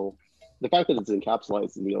 the fact that it's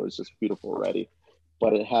encapsulated, is just beautiful already,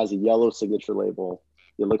 but it has a yellow signature label.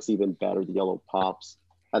 It looks even better. The yellow pops,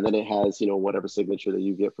 and then it has, whatever signature that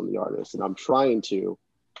you get from the artist, and I'm trying to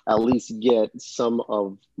at least get some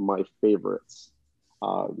of my favorites.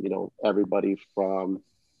 Everybody from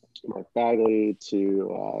Mark Bagley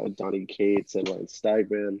to Donny Cates and Ryan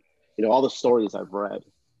Stegman, all the stories I've read,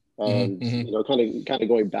 and kind of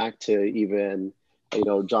going back to even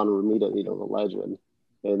John Romita, the legend,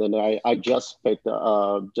 and then I just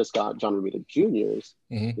got John Romita Jr.'s,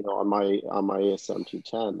 on my ASM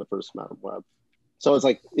 210, the first Madam Web. So it's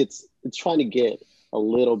like it's trying to get a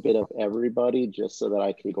little bit of everybody just so that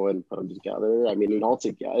I can go ahead and put them together.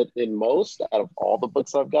 In most, out of all the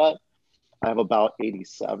books I've got, I have about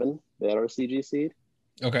 87 that are CGC'd.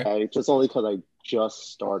 Okay. Just only because I just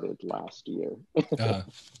started last year.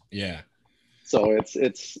 Yeah. So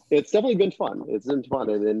it's definitely been fun. It's been fun.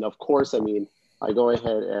 And then of course, I go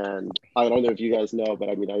ahead and I don't know if you guys know, but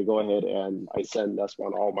I go ahead and I send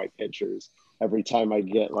Neswan all my pictures every time I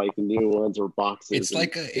get like new ones or boxes. It's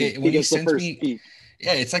like when he sends me peek.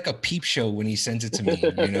 Yeah, it's like a peep show when he sends it to me,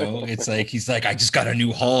 It's like he's like, I just got a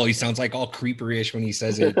new haul. He sounds like all creeperish when he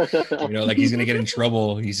says it, like he's gonna get in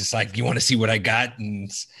trouble. He's just like, you want to see what I got? And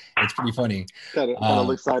it's pretty funny. Kind of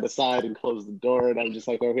look side to side and close the door, and I'm just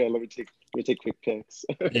like, okay, let me take quick pics.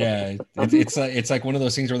 Yeah, it's like one of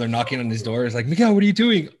those things where they're knocking on his door. It's like, Miguel, what are you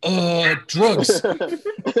doing? Drugs.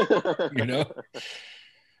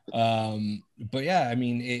 But yeah,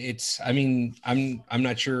 I'm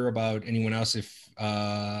not sure about anyone else, if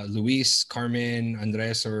Luis, Carmen,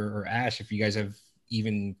 Andres, or Ash, if you guys have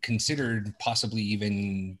even considered possibly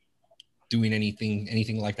even doing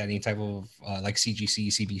anything like that, any type of like CGC,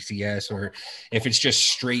 CBCS, or if it's just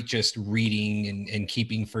straight just reading and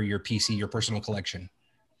keeping for your PC, your personal collection.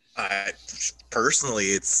 Personally,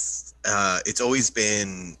 it's always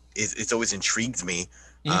intrigued me.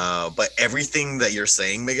 But everything that you're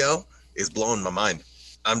saying, Miguel, is blowing my mind.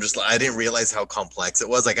 I'm just like, I didn't realize how complex it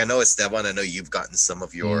was. Like, I know Esteban, I know you've gotten some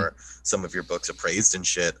of your books appraised and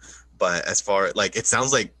shit, but as far like, it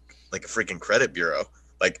sounds like a freaking credit bureau.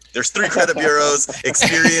 Like, there's 3 credit bureaus.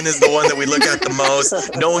 Experian is the one that we look at the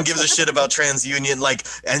most. No one gives a shit about TransUnion. Like,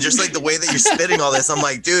 and just like the way that you're spitting all this, I'm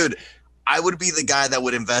like, dude, I would be the guy that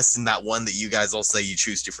would invest in that one that you guys all say you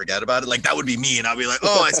choose to forget about it. Like, that would be me. And I'll be like,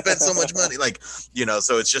 oh, I spent so much money. Like, you know,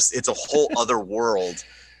 so it's a whole other world.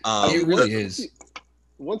 It really is.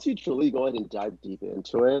 Once you truly go ahead and dive deep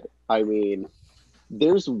into it, I mean,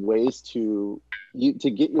 there's ways to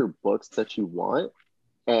get your books that you want,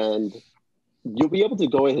 and you'll be able to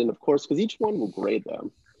go ahead and, of course, because each one will grade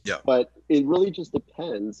them. Yeah. But it really just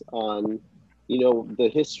depends on, you know, the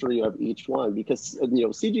history of each one, because, you know,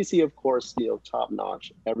 CGC, of course, you know, top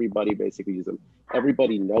notch. Everybody basically uses them.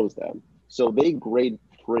 Everybody knows them. So they grade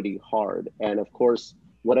pretty hard. And of course,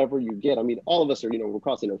 whatever you get, I mean, all of us are, you know, we're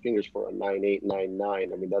crossing our fingers for a 9.8,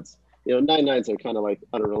 9.9. I mean, that's, you know, 9.9s are kind of like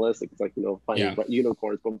unrealistic. It's like, you know, finding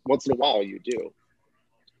unicorns, but once in a while you do.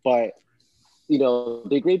 But, you know,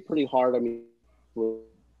 they grade pretty hard. I mean,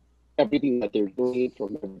 everything that they're doing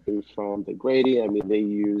from the grading, I mean, they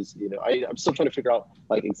use, you know, I'm still trying to figure out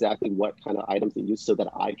like exactly what kind of items they use so that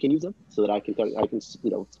I can use them, so that I can you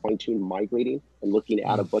know, fine tune my grading and looking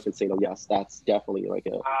at a book and saying, oh yes, that's definitely like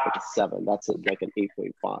a 7, that's like an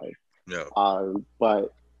 8.5. Yeah.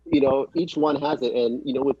 But you know, each one has it, and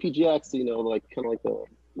you know, with PGX, you know, like kind of like the,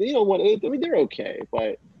 you know, 1.8, I mean, they're okay,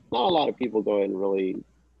 but not a lot of people go and really,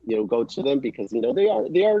 you know, go to them because, you know,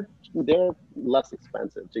 they're less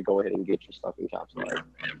expensive to go ahead and get your stuff encapsulated.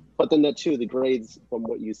 But then the grades from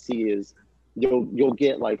what you see is you'll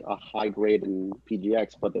get like a high grade in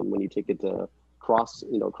PGX, but then when you take it to cross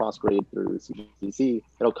grade through CGC,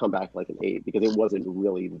 it'll come back like an 8 because it wasn't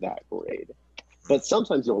really that grade. But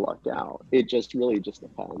sometimes you'll luck out. It just really just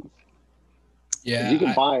depends. Yeah. You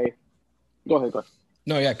can buy. Go ahead.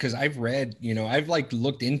 No, yeah, because I've read, you know, I've like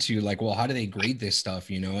looked into like, well, how do they grade this stuff,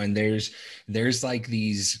 you know? And there's like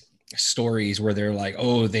these stories where they're like,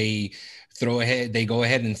 oh, they go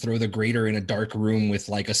ahead and throw the grader in a dark room with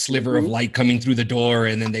like a sliver of light coming through the door,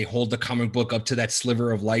 and then they hold the comic book up to that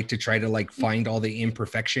sliver of light to try to like find all the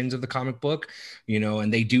imperfections of the comic book, you know,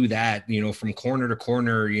 and they do that, you know, from corner to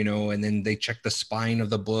corner, you know, and then they check the spine of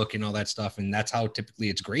the book and all that stuff, and that's how typically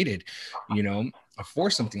it's graded, you know,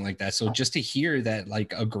 for something like that. So just to hear that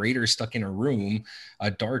like a grader stuck in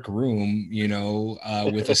a dark room, you know,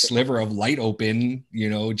 with a sliver of light open, you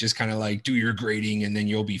know, just kind of like do your grading and then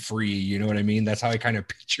you'll be free, you know what I mean? That's how I kind of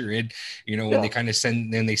picture it, you know, when they kind of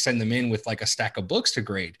send them in with like a stack of books to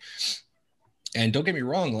grade. And don't get me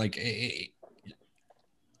wrong, like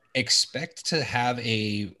expect to have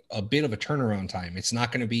a bit of a turnaround time. It's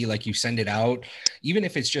not going to be like you send it out, even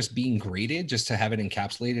if it's just being graded, just to have it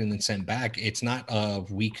encapsulated and then sent back. It's not a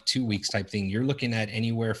week, 2 weeks type thing. You're looking at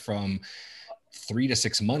anywhere from 3 to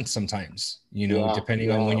 6 months sometimes, you know,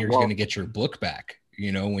 depending on when you're going to get your book back,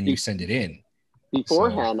 you know, when you send it in.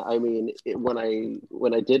 Beforehand, I mean,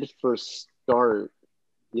 when I did first start,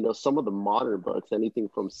 you know, some of the modern books, anything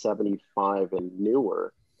from 75 and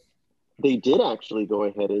newer, they did actually go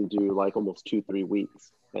ahead and do like almost 2-3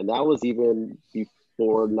 weeks, and that was even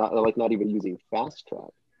before not even using Fast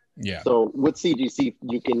Track. Yeah. So with CGC,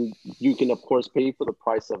 you can of course pay for the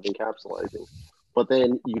price of encapsulating, but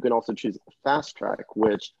then you can also choose Fast Track,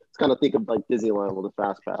 which it's kind of think of like Disneyland with a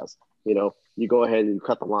Fast Pass. You know, you go ahead and you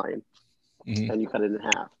cut the line, and you cut it in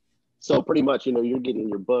half. So pretty much, you know, you're getting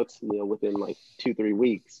your books, you know, within like 2-3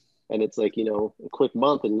 weeks, and it's like, you know, a quick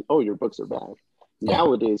month, and oh, your books are back.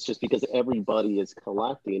 Nowadays, just because everybody is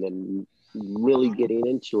collecting and really getting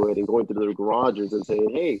into it and going through their garages and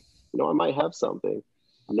saying, hey, you know, I might have something.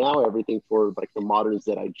 Now everything for like the moderns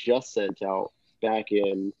that I just sent out back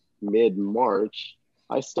in mid-March,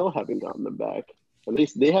 I still haven't gotten them back. At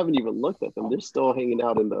least they haven't even looked at them. They're still hanging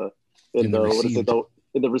out in the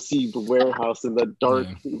received warehouse in the dark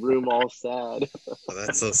room, all sad. Oh,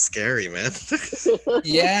 that's so scary, man.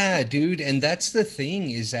 Yeah, dude. And that's the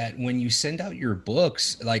thing, is that when you send out your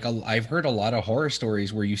books, like I've heard a lot of horror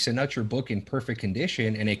stories where you send out your book in perfect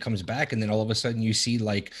condition and it comes back, and then all of a sudden you see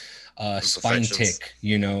like a spine tick,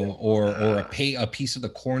 you know, or a piece of the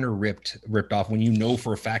corner ripped off, when you know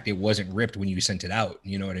for a fact it wasn't ripped when you sent it out.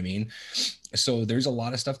 You know what I mean? So there's a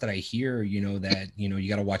lot of stuff that I hear, you know, that, you know, you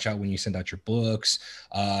got to watch out when you send out your books.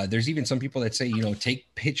 There's even some people that say, you know,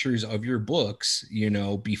 take pictures of your books, you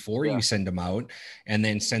know, before you send them out, and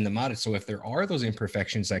then send them out. So if there are those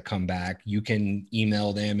imperfections that come back, you can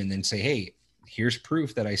email them and then say, hey, here's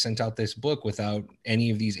proof that I sent out this book without any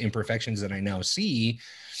of these imperfections that I now see.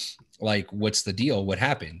 like, what's the deal? What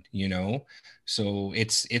happened? You know? So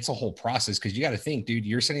it's a whole process, because you got to think, dude,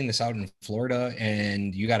 you're sending this out in Florida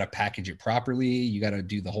and you got to package it properly. You got to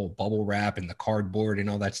do the whole bubble wrap and the cardboard and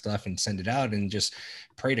all that stuff and send it out, and just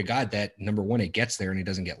pray to God that, number one, it gets there and it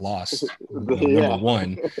doesn't get lost. Number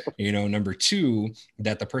one, you know, number two,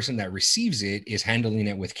 that the person that receives it is handling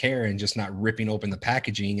it with care and just not ripping open the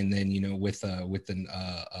packaging. And then, you know, with the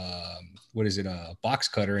what is it, a box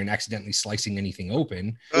cutter, and accidentally slicing anything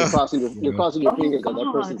open. You're crossing your fingers that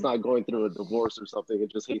that person's not going through a divorce or something and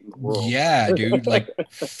just hating the world. Yeah, dude, like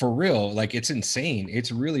for real, like it's insane.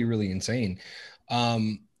 It's really, really insane.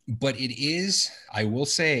 But it is, I will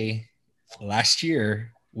say, last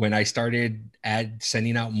year when I started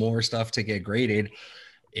sending out more stuff to get graded,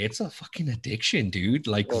 it's a fucking addiction, dude,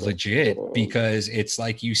 like legit, because it's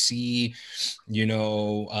like, you see, you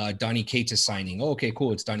know, Donny Cates is signing. Oh, okay,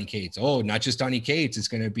 cool, it's Donny Cates. Oh, not just Donny Cates, it's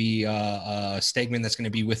going to be Stegman that's going to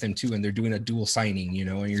be with him too, and they're doing a dual signing, you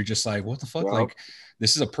know, and you're just like, what the fuck? Like,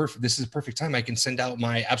 this is a perfect time. I can send out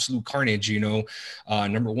my Absolute Carnage, you know,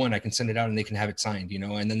 number one, I can send it out and they can have it signed, you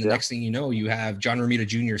know, and then the next thing you know, you have John Romita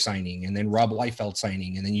Jr. signing, and then Rob Liefeld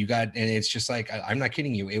signing, and then you got, and it's just like, I'm not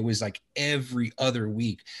kidding you, it was like every other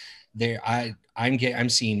week there. I'm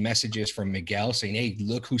seeing messages from Miguel saying, hey,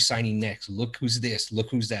 look who's signing next, look who's this, look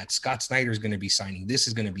who's that, Scott Snyder's going to be signing, this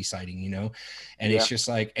is going to be signing, you know, and it's just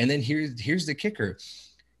like, and then here's the kicker,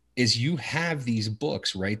 is you have these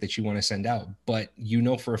books, right, that you want to send out, but you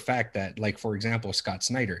know for a fact that, like, for example, Scott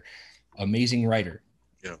Snyder, amazing writer,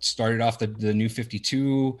 started off the New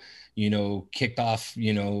 52, you know, kicked off,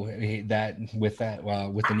 you know, that with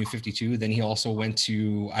the New 52. Then he also went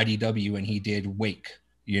to IDW and he did Wake,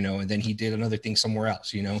 you know, and then he did another thing somewhere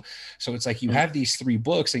else, you know. So it's like, you have these 3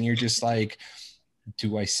 books and you're just like,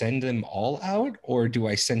 do I send them all out, or do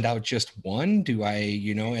I send out just one? Do I,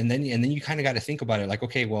 you know, and then you kind of got to think about it, like,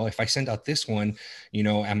 okay, well, if I send out this one, you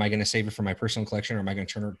know, am I going to save it for my personal collection, or am I going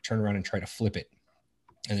to turn around and try to flip it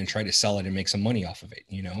and then try to sell it and make some money off of it,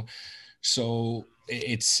 you know? So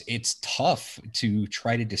it's tough to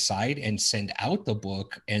try to decide and send out the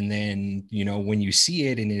book. And then, you know, when you see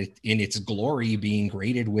it in its glory being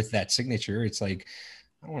graded with that signature, it's like,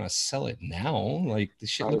 I don't want to sell it now. Like,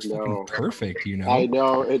 this shit looks fucking perfect, you know? I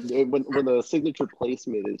know. When the signature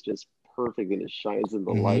placement is just perfect and it shines in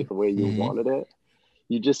the light the way you wanted it,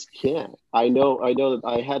 you just can't. I know that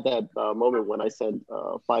I had that moment when I sent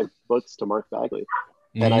 5 books to Mark Bagley,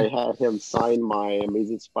 and I had him sign my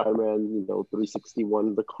Amazing Spider-Man, you know,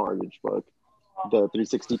 361, the Carnage book, the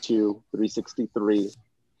 362, 363.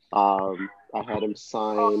 I had him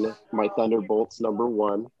sign my Thunderbolts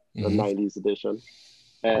 #1, the 90s edition.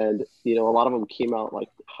 And, you know, a lot of them came out like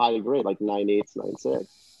high grade, like 9.8s, 9.6.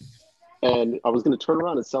 And I was going to turn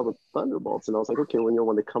around and sell the Thunderbolts. And I was like, okay, when you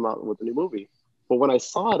want to come out with a new movie. But when I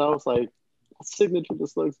saw it, I was like, that signature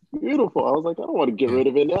just looks beautiful. I was like, I don't want to get rid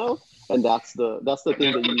of it now. And that's the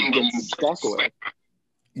thing that you get stuck with.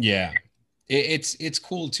 Yeah. It's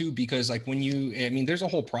cool too, because like there's a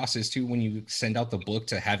whole process too when you send out the book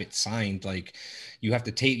to have it signed. Like, you have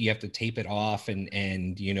to tape it off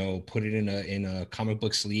and you know, put it in a comic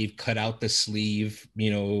book sleeve, cut out the sleeve,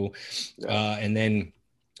 you know, and then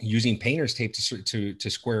using painter's tape to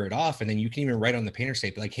square it off. And then you can even write on the painter's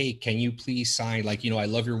tape, like, hey, can you please sign, like, you know, I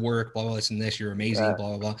love your work, blah, blah, this and this, you're amazing, blah,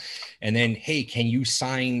 blah, blah. And then, hey, can you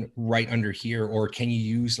sign right under here? Or can you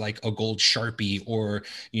use like a gold Sharpie, or,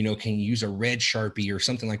 you know, can you use a red Sharpie or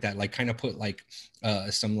something like that? Like, kind of put like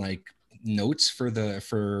some like notes for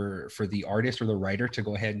the artist or the writer to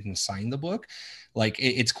go ahead and sign the book. Like,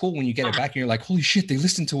 it's cool when you get it back and you're like, holy shit, they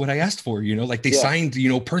listened to what I asked for, you know, like they signed, you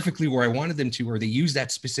know, perfectly where I wanted them to, or they use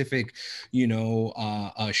that specific, you know,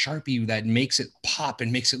 Sharpie that makes it pop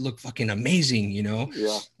and makes it look fucking amazing, you know?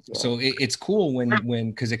 So it's cool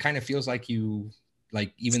when, cause it kind of feels like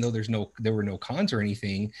like, even though there were no cons or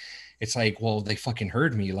anything, it's like, well, they fucking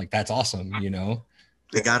heard me. Like, that's awesome, you know?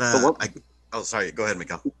 They got oh, sorry. Go ahead,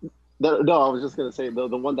 Miguel. No, I was just gonna say the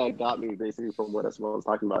one that got me basically from what I was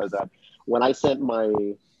talking about is that when I sent my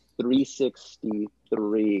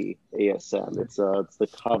 363 ASM, it's the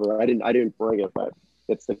cover. I didn't bring it, but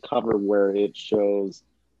it's the cover where it shows,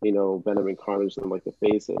 you know, Venom and Carnage and like the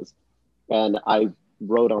faces, and I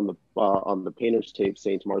wrote on the painter's tape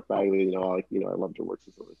saying to Mark Bagley, you know, I loved your work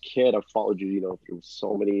since I was a kid. I've followed you, you know, through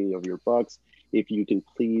so many of your books. If you can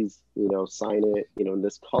please, you know, sign it, you know, in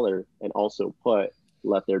this color, and also put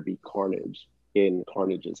 "Let There Be Carnage" in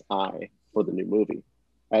Carnage's eye for the new movie.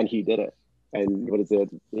 And he did it. And what is it?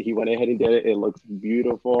 He went ahead and did it. It looks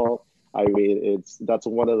beautiful. I mean, that's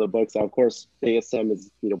one of the books. Of course, ASM is,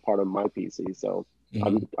 you know, part of my PC. So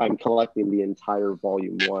I'm collecting the entire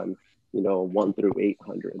volume 1, you know, 1 through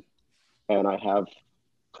 800. and I have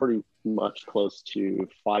pretty much close to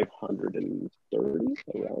 530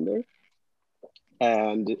 around there.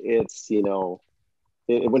 And it's,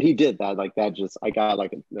 when he did that, like that, just I got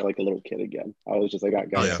like a little kid again. I was just like, I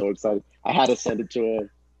got so excited. I had to send it to him.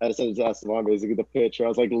 I had to send it to Esteban, basically the picture. I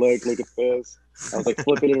was like, look at this. I was like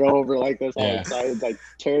flipping it over like this, all excited, like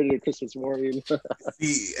tearing it Christmas morning.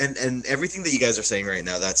 See, and everything that you guys are saying right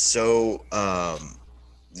now, that's so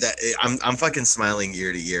that I'm fucking smiling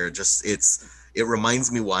ear to ear. Just it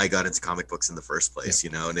reminds me why I got into comic books in the first place,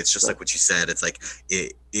 and it's just like what you said. It's like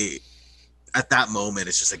it at that moment,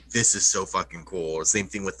 it's just like, this is so fucking cool. Same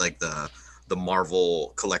thing with like the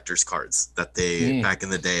Marvel collector's cards that they back in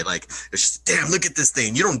the day, like it's just, damn, look at this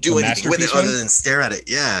thing. You don't do anything with it other than stare at it.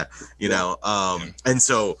 And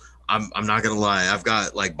so I'm not gonna lie, I've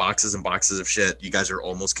got like boxes and boxes of shit. You guys are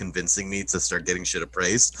almost convincing me to start getting shit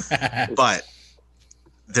appraised. But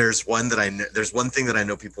there's one thing that I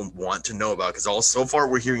know people want to know about, because so far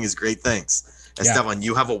we're hearing is great things. Esteban,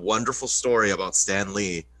 you have a wonderful story about Stan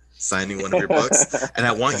Lee signing one of your books, and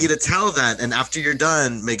I want you to tell that. And after you're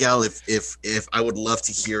done, Miguel, if I would love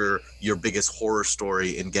to hear your biggest horror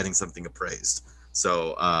story in getting something appraised.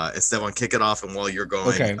 So Esteban, kick it off, and while you're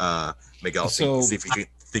going, Miguel, see if you can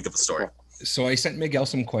think of a story. So I sent Miguel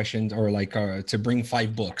some questions, or like to bring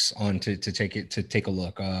 5 books on to take a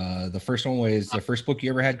look. The first one was the first book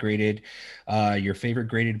you ever had graded, your favorite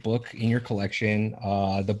graded book in your collection,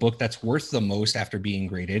 the book that's worth the most after being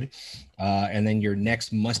graded, and then your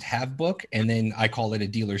next must-have book, and then I call it a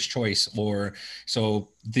dealer's choice.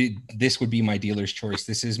 This would be my dealer's choice.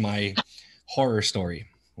 This is my horror story.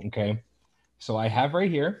 Okay, so I have right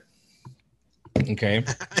here. Okay.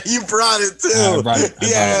 You brought it too. I brought it.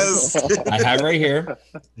 Yes. I have right here.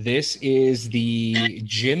 This is the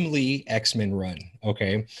Jim Lee X-Men run.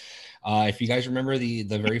 Okay. If you guys remember the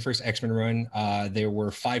very first X-Men run, there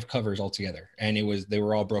were 5 covers altogether, and they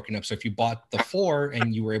were all broken up. So if you bought the 4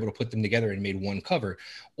 and you were able to put them together and made one cover,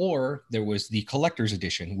 or there was the collector's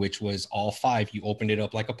edition, which was all 5. You opened it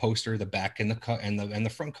up like a poster, the back and the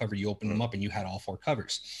front cover, you opened them up and you had all 4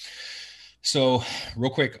 covers. So real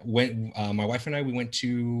quick, when my wife and I, we went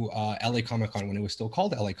to LA Comic-Con when it was still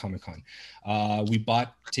called LA Comic-Con. We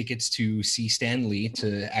bought tickets to see Stan Lee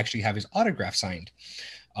to actually have his autograph signed.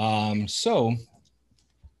 So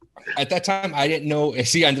at that time, I didn't know.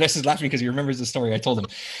 See, Andres is laughing because he remembers the story. I told him.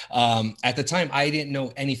 At the time, I didn't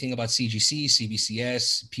know anything about CGC,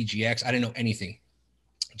 CBCS, PGX. I didn't know anything.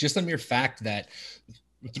 Just the mere fact that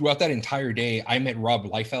throughout that entire day, I met Rob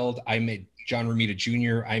Liefeld, I met John Romita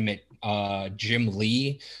Jr., I met Jim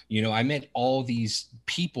Lee, I met all these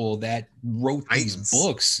people that wrote Titans. These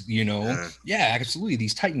books, yeah, absolutely,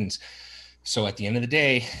 these Titans. So at the end of the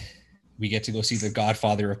day, we get to go see the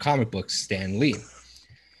godfather of comic books, Stan Lee.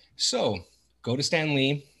 So go to Stan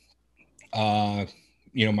Lee. My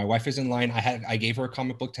wife is in line. I gave her a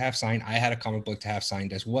comic book to have signed. I had a comic book to have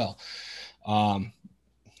signed as well.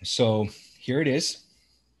 So here it is,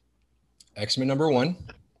 X-Men #1.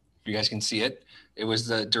 If you guys can see it. It was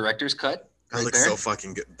the director's cut. That looks so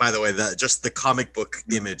fucking good. By the way, just the comic book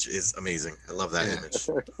image is amazing. I love that image.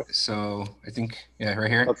 So I think,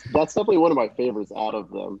 right here. That's definitely one of my favorites out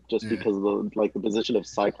of them, just because of the position of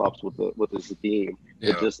Cyclops with his beam.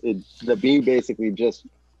 Yeah. The beam basically just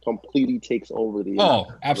completely takes over the.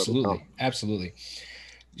 Oh, absolutely, absolutely.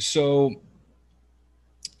 So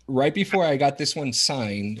right before I got this one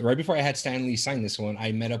signed, right before I had Stan Lee sign this one,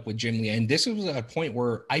 I met up with Jim Lee. And this was a point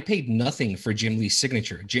where I paid nothing for Jim Lee's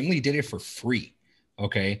signature. Jim Lee did it for free.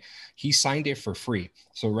 Okay. He signed it for free.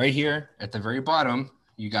 So right here at the very bottom,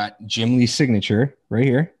 you got Jim Lee's signature right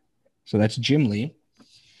here. So that's Jim Lee.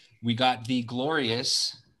 We got the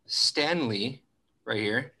glorious Stan Lee right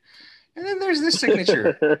here. And then there's this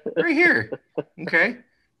signature right here. Okay.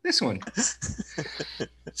 This one.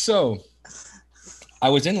 So I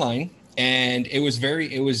was in line, and it was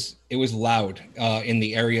loud in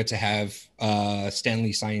the area to have Stan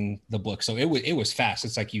Lee sign the book. So it was fast.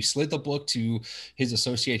 It's like you slid the book to his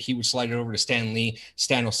associate, he would slide it over to Stan Lee.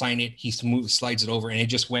 Stan will sign it. He slides it over, and it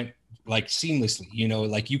just went like seamlessly.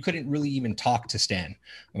 Like you couldn't really even talk to Stan.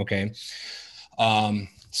 Okay.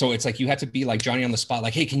 So it's like you had to be like Johnny on the spot,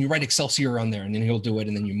 like, hey, can you write Excelsior on there? And then he'll do it,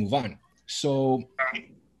 and then you move on. So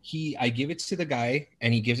I give it to the guy,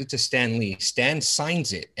 and he gives it to Stan Lee. Stan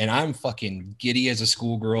signs it, and I'm fucking giddy as a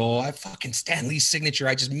schoolgirl. I fucking Stan Lee's signature.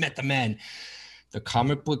 I just met the man. The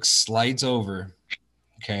comic book slides over.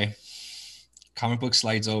 Okay. Comic book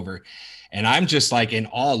slides over. And I'm just like in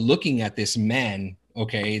awe looking at this man.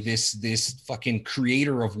 Okay. This fucking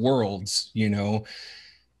creator of worlds,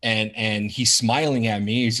 and he's smiling at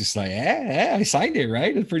me. He's just like, I signed it,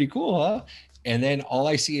 right? It's pretty cool, huh? And then all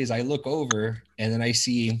I see is I look over and then I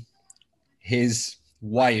see his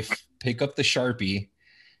wife pick up the Sharpie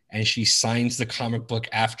and she signs the comic book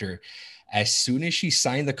after. As soon as she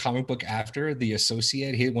signed the comic book after, the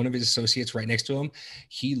associate, one of his associates right next to him,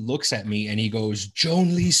 he looks at me and he goes,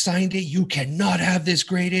 Joan Lee signed it. You cannot have this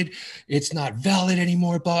graded. It's not valid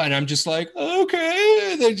anymore. And I'm just like,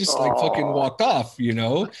 okay. And they just like fucking walked off, you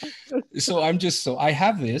know? So I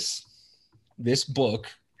have this book.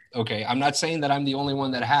 Okay. I'm not saying that I'm the only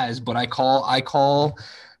one that has, but I call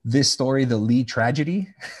this story the Lee tragedy.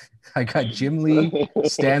 I got Jim Lee,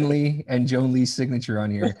 Stan Lee, and Joan Lee's signature on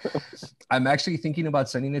here. I'm actually thinking about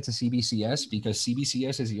sending it to CBCS because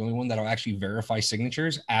CBCS is the only one that'll actually verify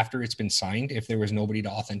signatures after it's been signed if there was nobody to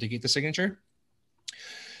authenticate the signature.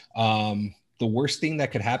 The worst thing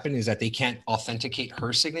that could happen is that they can't authenticate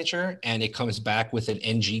her signature and it comes back with an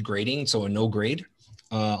NG grading, so a no grade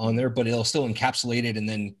on there, but it'll still encapsulate it and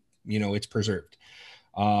then, you know, it's preserved.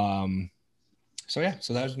 So yeah,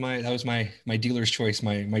 so that was my dealer's choice,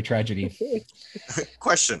 my tragedy.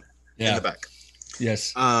 Question in the back.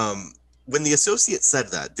 Yes. When the associate said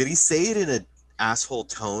that, did he say it in an asshole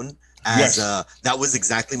tone? As that was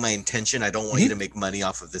exactly my intention. I don't want you to make money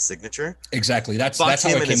off of this signature. Exactly. That's him how it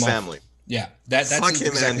and came his off. family. Yeah, that's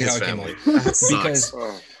exactly how it came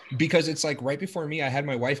off. Because it's like right before me, I had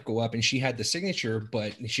my wife go up and she had the signature,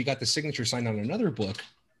 but she got the signature signed on another book.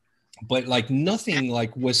 But like nothing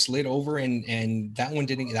like was slid over and that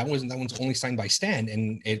one's only signed by Stan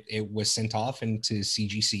and it was sent off into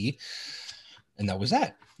CGC and that was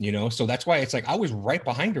that, you know? So that's why it's like, I was right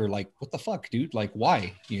behind her. Like, what the fuck, dude? Like,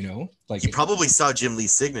 why, you know, like you probably saw Jim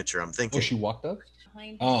Lee's signature. I'm thinking. Oh, she walked up.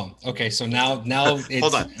 Oh, okay. So now it's,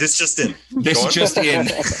 hold on. This just in. This just in.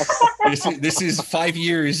 This is 5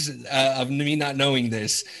 years of me not knowing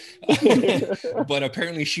this, but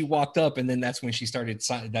apparently she walked up, and then that's when she started.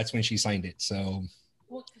 That's when she signed it. So.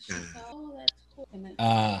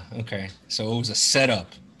 Okay. So it was a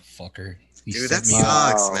setup, fucker. Dude, that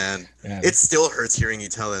sucks, man. Yeah. It still hurts hearing you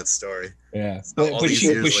tell that story. Yeah, but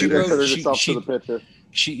she wrote.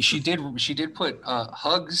 She did put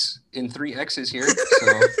hugs in 3 X's here.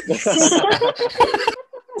 So.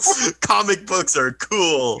 Comic books are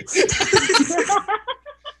cool.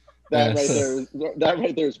 That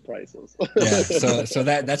right there is priceless. Yeah, so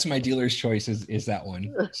that's my dealer's choice is that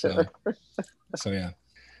one. So yeah,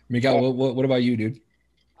 Miguel, what about you, dude?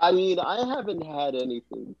 I mean, I haven't had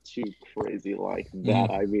anything too crazy like that.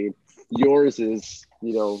 I mean, yours is,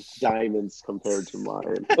 you know, diamonds compared to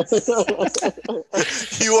mine.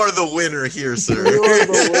 You are the winner here, sir. You are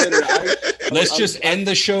the winner. Let's just end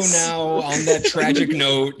the show now on that tragic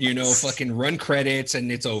note. You know, fucking run credits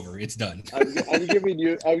and it's over. It's done. I'm giving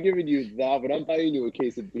you that, but I'm buying you a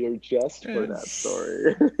case of beer just for that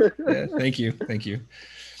story. Yeah, thank you.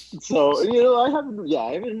 So, you know, I haven't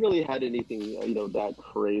really had anything, you know, that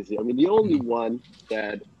crazy. I mean, the only one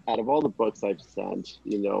that out of all the books I've sent,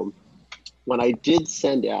 you know, when I did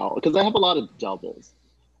send out, because I have a lot of doubles,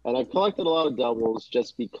 and I've collected a lot of doubles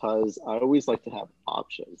just because I always like to have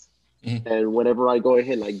options. Mm-hmm. And whenever I go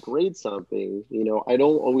ahead and I grade something, you know, I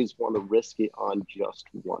don't always want to risk it on just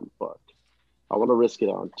one book. I want to risk it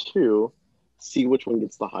on 2, see which one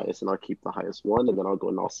gets the highest, and I'll keep the highest one, and then I'll go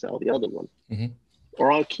and I'll sell the other one. Mm-hmm. Or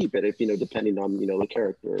I'll keep it if, you know, depending on, you know, the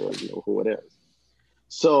character or, you know, who it is.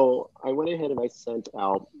 So I went ahead and I sent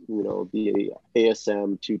out, you know, the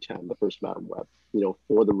ASM 210, the first Madam Web, you know,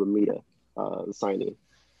 for the Ramita signing.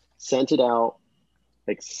 Sent it out,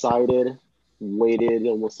 excited, waited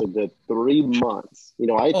almost a good 3 months. You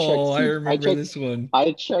know, I checked this one.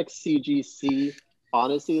 I checked CGC,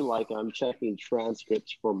 honestly, like I'm checking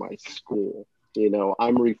transcripts for my school. You know,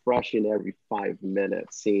 I'm refreshing every 5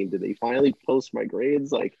 minutes, seeing, did they finally post my grades?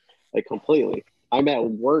 Like completely. I'm at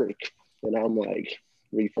work and I'm like,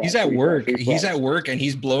 refresh. He's at work. He's at work and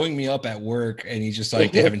he's blowing me up at work. And he's just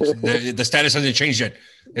like, the status hasn't changed yet.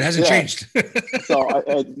 It hasn't changed. So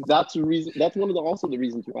that's the reason. That's one of also the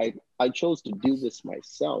reasons why I chose to do this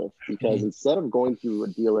myself, because instead of going through a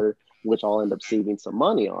dealer, which I'll end up saving some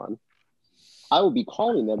money on, I will be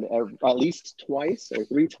calling them at least 2 or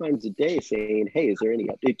 3 times a day saying, hey, is there any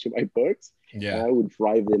update to my books? Yeah. And I would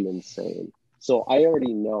drive them insane. So I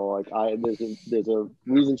already know, like, there's a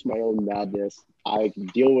reason to my own madness. I can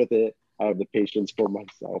deal with it. I have the patience for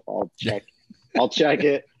myself. I'll check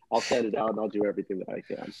it. I'll send it out and I'll do everything that I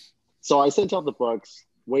can. So I sent out the books,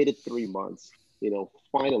 waited 3 months, you know,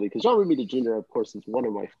 finally, because John Romita Jr., of course, is one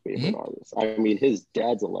of my favorite artists. I mean, his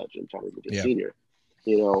dad's a legend, John Romita Sr.,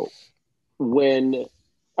 you know. When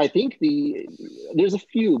I think there's a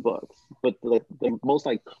few books, but the most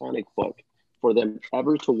iconic book for them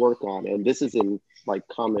ever to work on, and this is in like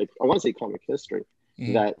comic, I want to say comic history,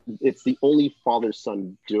 that it's the only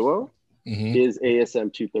father-son duo is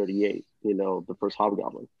ASM 238, you know, the first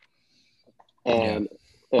Hobgoblin. And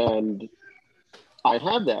I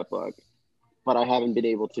have that book, but I haven't been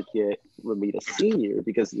able to get Romita Senior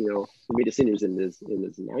because, you know, Romita Senior's in his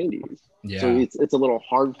 90s. Yeah. So it's a little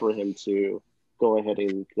hard for him to go ahead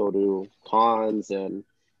and go to cons, and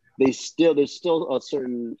there's still a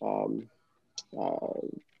certain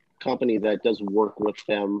company that does work with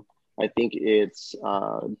them. I think it's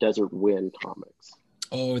Desert Wind Comics.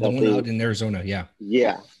 Oh, the one out in Arizona, yeah.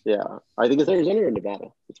 Yeah. I think it's Arizona or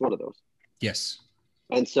Nevada. It's one of those. Yes.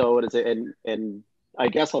 And so it is, and I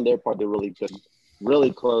guess on their part they're really good,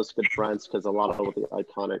 really close, good friends, because a lot of the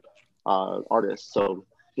iconic artists. So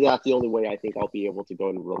that's the only way I think I'll be able to go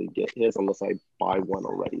and really get his, unless I buy one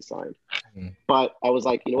already signed. But I was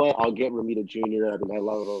like, you know what? I'll get Romita Jr. I mean, I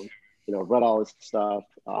love him. You know, read all his stuff.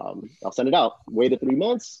 I'll send it out. Waited 3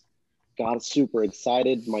 months. Got super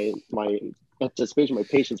excited. My anticipation, my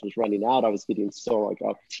patience was running out. I was getting so like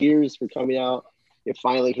tears for coming out. It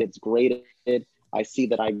finally hits graded. I see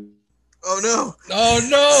that Oh no,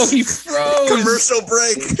 he froze. Commercial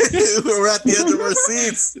break. We're at the edge of our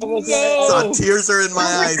seats. So tears are in my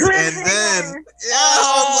eyes. And then,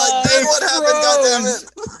 I'm like, then what happened? God damn it.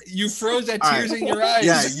 You froze at tears in your eyes.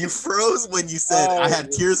 Yeah, you froze when you said I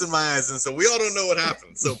had tears in my eyes. And so we all don't know what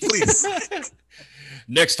happened. So please.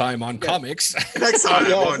 Next time on comics. Next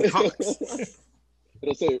time on comics.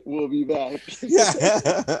 It'll say, we'll be back.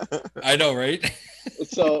 Yeah. I know, right?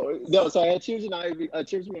 So I had tears in my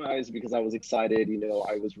eyes because I was excited. You know,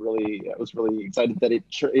 I was really excited that it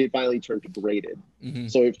finally turned to graded.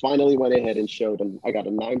 So it finally went ahead and showed, and I got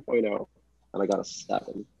a 9.0 and I got a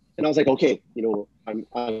 7. And I was like, okay, you know,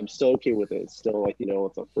 I'm still okay with it. It's still like, you know,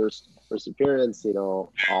 it's a first appearance. You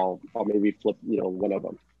know, I'll maybe flip, you know, one of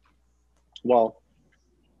them. Well,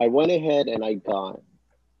 I went ahead and I got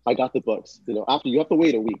the books. You know, after you have to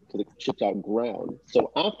wait a week because it shipped out ground.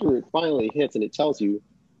 So after it finally hits and it tells you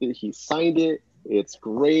that he signed it, it's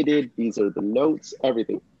graded, these are the notes,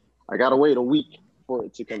 everything. I gotta wait a week for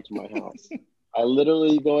it to come to my house. I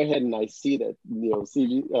literally go ahead and I see that, you know,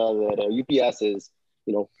 that UPS is,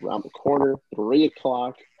 you know, around the corner, 3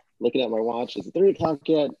 o'clock. Looking at my watch, is it 3 o'clock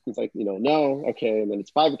yet? It's like, you know, no, okay. And then it's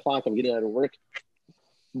 5 o'clock. I'm getting out of work,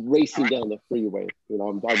 racing down the freeway. You know,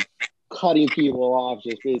 I'm cutting people off,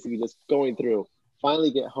 just basically just going through.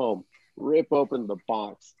 Finally get home, rip open the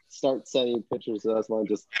box, start sending pictures to us,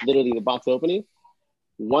 just literally the box opening.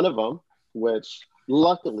 One of them, which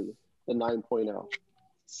luckily the 9.0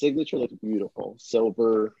 signature looks beautiful,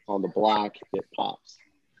 silver on the black, it pops.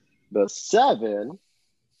 The 7,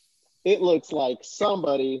 it looks like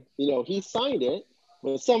somebody, you know, he signed it,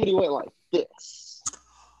 but somebody went like this.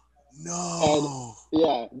 No.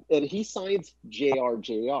 And he signs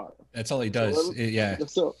JRJR. That's all he does.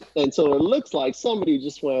 So it looks like somebody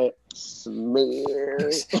just went smear.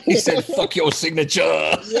 He said, "Fuck your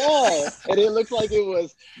signature." Yeah, and it looked like it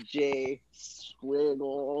was J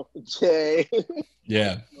Squiggle J.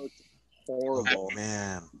 Yeah. Horrible,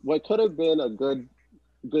 man. What could have been a good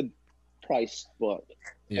priced book.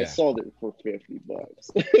 Yeah. I sold it for $50.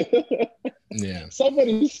 Yeah.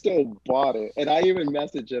 Somebody still bought it. And I even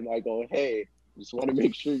messaged him. I go, hey, just want to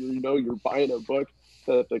make sure you know you're buying a book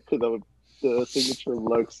that the signature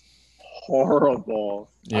looks horrible.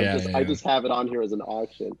 I just have it on here as an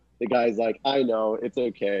auction. The guy's like, I know, it's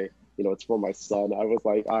okay. You know, it's for my son. I was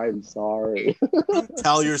like, I'm sorry.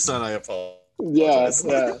 Tell your son I apologize.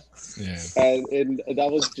 Yeah. And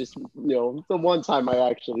that was just, you know, the one time I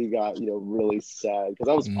actually got, you know, really sad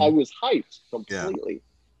because I was hyped completely. Yeah.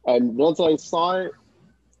 And once I saw it,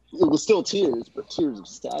 it was still tears, but tears of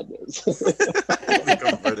sadness.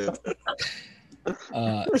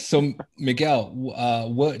 So Miguel,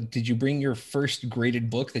 what did you bring your first graded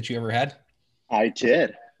book that you ever had? I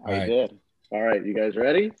did. I did. All right, you guys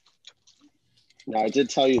ready? Now, I did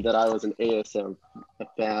tell you that I was an ASM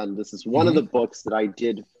fan. This is one of the books that I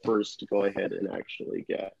did first go ahead and actually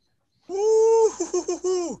get.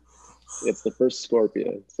 It's the first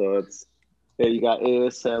Scorpion. So you got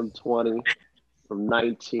ASM 20 from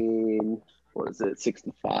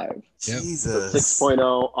 65. Jesus.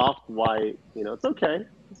 6.0 off-white. You know, it's okay.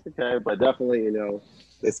 It's okay, but definitely, you know,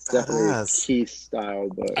 it's definitely a key style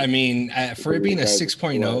book. I mean, for it being a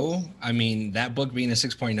 6.0, I mean, that book being a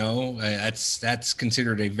 6.0, that's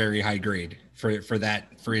considered a very high grade for it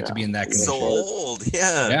to be in that condition. So old,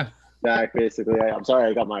 yeah. Back basically. I'm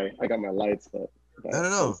sorry, I got my lights up.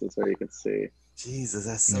 No. So you can see. Jesus,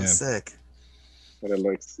 that's so sick. But it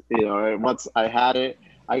looks, you know, once I had it,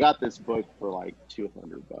 I got this book for like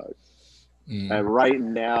 $200. And right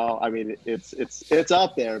now, I mean, it's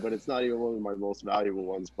up there, but it's not even one of my most valuable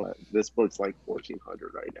ones. But this book's like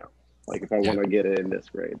 1,400 right now. Like if I want to get it in this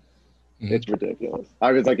grade, it's ridiculous.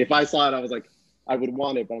 I was like, if I saw it, I was like, I would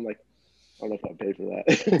want it, but I'm like, I don't know if I'll pay for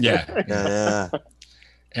that. Yeah.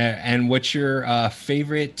 And what's your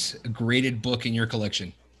favorite graded book in your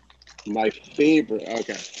collection? My favorite.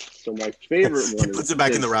 Okay. So my favorite one he puts it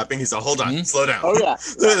back in the wrapping. He's like, hold on, slow down. Oh yeah.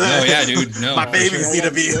 No, yeah, dude. No. My babies need a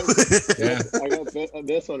view. Yeah. I got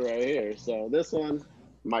this one right here. So this one,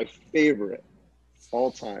 my favorite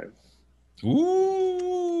all time.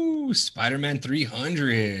 Ooh, Spider-Man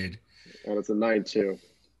 300. And it's a 9.2.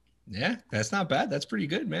 Yeah, that's not bad. That's pretty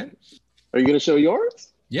good, man. Are you gonna show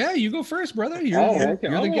yours? Yeah, you go first, brother. You're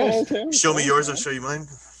the guest. Okay. Show me yours, I'll show you mine.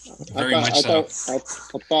 Very much so. I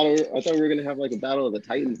thought we were gonna have like a battle of the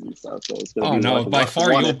Titans and stuff. So it's gonna oh be no, like by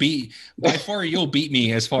far you'll beat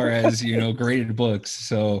me as far as graded books.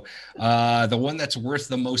 So the one that's worth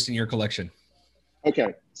the most in your collection.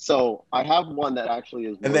 Okay, so I have one that actually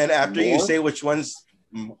is. And then after you say which one's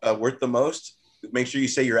worth the most, make sure you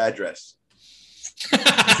say your address.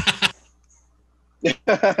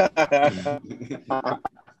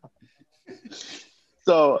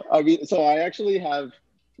 So I actually have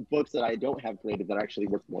books that I don't have graded that are actually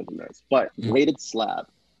worth more than this, but graded slab,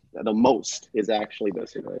 the most is actually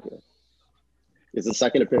this one right here. It's the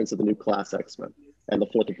second appearance of the new class X-Men and the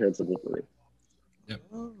fourth appearance of Wolverine. Yep.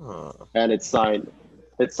 And it's signed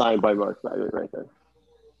by Mark Bagley right there.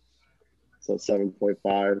 So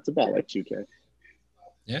 7.5. It's about like 2K.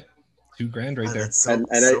 Yeah. $2,000 right there.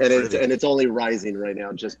 And it's only rising right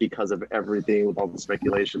now just because of everything with all the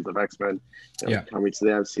speculations of X-Men coming to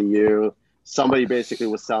the MCU. Somebody basically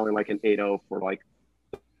was selling like an 8.0 for like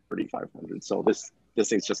 3,500. So this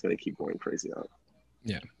thing's just gonna keep going crazy out.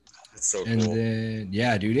 Yeah. It's so and cool. then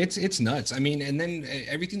dude, it's nuts. I mean, and then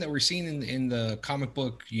everything that we're seeing in the comic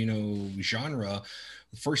book, genre,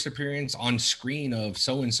 first appearance on screen of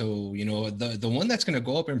so and so, the one that's going to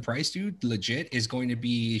go up in price, dude, legit, is going to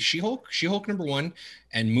be She-Hulk #1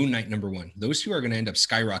 and Moon Knight #1. Those two are going to end up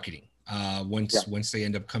skyrocketing once they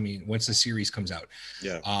end up coming, once the series comes out.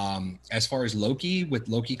 As far as Loki, with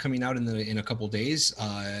Loki coming out in a couple days,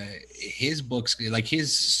 his books, like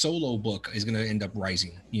his solo book, is going to end up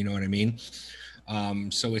rising. You know what I mean?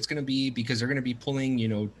 So it's going to be, because they're going to be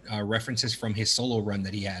pulling, references from his solo run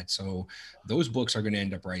that he had. So those books are going to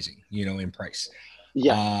end up rising, in price.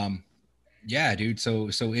 Yeah, dude. So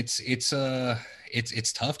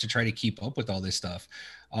it's tough to try to keep up with all this stuff.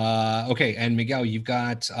 Okay. And Miguel, you've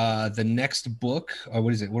got, the next book,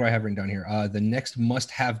 what is it? What do I have written down here? The next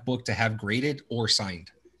must-have book to have graded or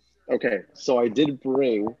signed. Okay. So I did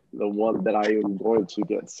bring the one that I am going to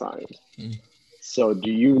get signed. So do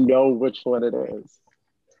you know which one it is?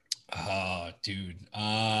 Oh, dude.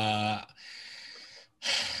 I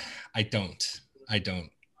don't.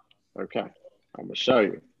 Okay. I'm gonna show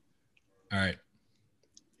you. All right.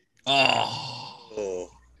 Oh,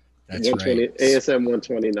 that's right. ASM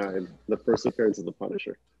 129, the first appearance of the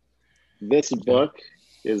Punisher. This book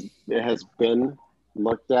has been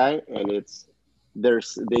looked at, and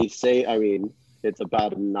they say, I mean, it's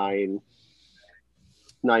about a 9.4,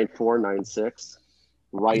 9.6.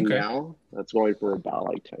 Right now, that's going for about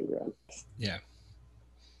like $10,000. Yeah.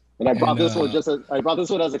 And I brought this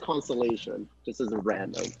one as a consolation, just as a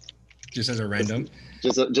random. Just as a random.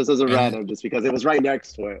 Just as a random, just because it was right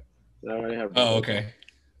next to it. Okay.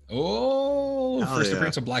 Oh, first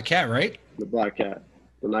appearance of Black Cat, right? The Black Cat,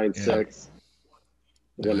 the 9.6.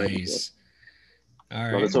 Nice.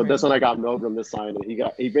 All right. So this one I got Milgram to sign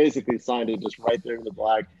it. He basically signed it just right there in the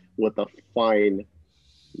black with a fine,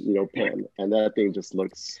 pen, and that thing just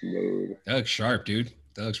looks smooth. That looks sharp, dude.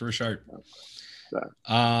 That looks real sharp. Yeah.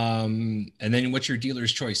 And then what's your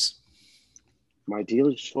dealer's choice? My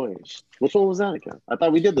dealer's choice. Which one was that again? I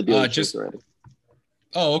thought we did the dealer's choice already.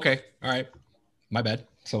 Oh, okay. All right. My bad.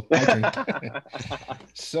 So my turn.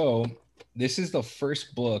 So this is the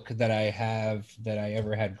first book that I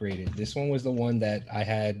ever had graded. This one was the one that I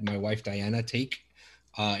had my wife Diana take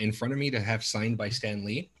in front of me to have signed by Stan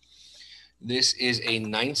Lee. This is a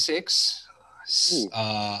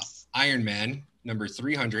 9.6 Iron Man number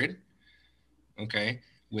 300. Okay,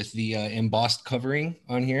 with the embossed covering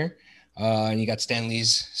on here, and you got Stan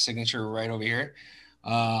Lee's signature right over here.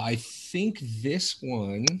 I think this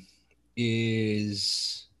one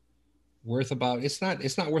is worth about. It's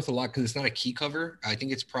not worth a lot because it's not a key cover. I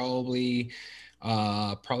think it's probably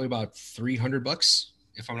about $300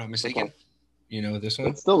 if I'm not mistaken. Okay. This one.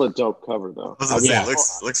 It's still a dope cover though. I was gonna say,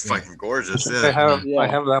 it looks fucking gorgeous. Yeah. I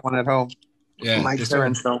have that one at home. Yeah, my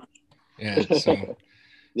parents don't. Yeah. So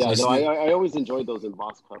Yeah, So no, I always enjoyed those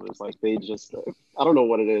embossed covers. Like they just, I don't know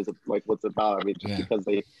what it is, like what's about. I mean, just because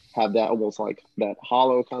they have that almost like that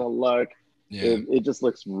hollow kind of look. Yeah. It just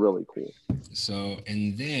looks really cool. So,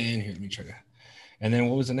 and then here, let me try to. And then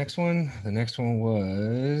what was the next one? The next one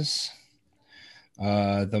was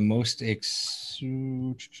the most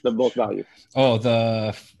the most value.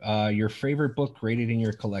 Oh, your favorite book graded in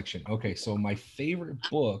your collection. Okay, so my favorite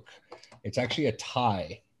book, it's actually a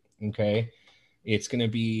tie. Okay, it's gonna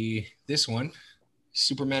be this one,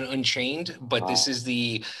 Superman Unchained, but this is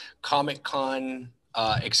the Comic-Con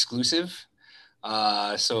exclusive.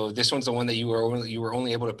 So this one's the one that you were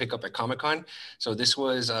only able to pick up at Comic-Con. So this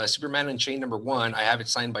was Superman Unchained #1. I have it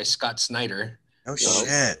signed by Scott Snyder. Oh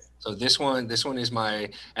shit. So this one is my,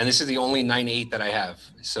 and this is the only 9/8 that I have.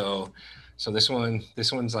 So this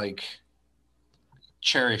one's like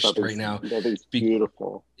cherished right now. That is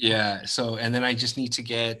beautiful. Yeah. So, and then I just need to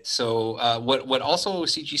get, what also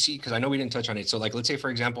CGC, because I know we didn't touch on it. So like, let's say for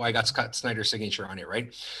example, I got Scott Snyder's signature on it,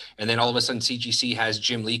 right? And then all of a sudden CGC has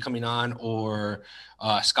Jim Lee coming on, or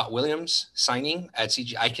Scott Williams signing at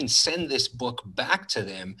CG. I can send this book back to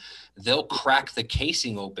them. They'll crack the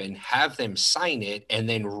casing open, have them sign it, and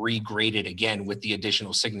then regrade it again with the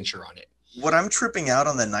additional signature on it. What I'm tripping out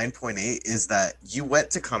on the 9.8 is that you went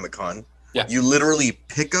to Comic-Con. Yeah. You literally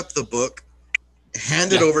pick up the book,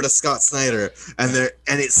 hand it over to Scott Snyder, and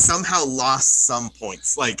it somehow lost some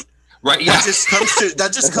points. Like, right? Yeah.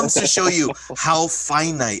 That just comes to show you how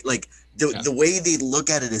finite. Like the way they look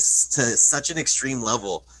at it is to such an extreme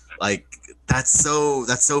level. Like that's so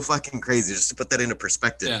fucking crazy. Just to put that into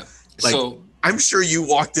perspective. Yeah. Like, so I'm sure you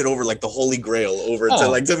walked it over like the Holy Grail to make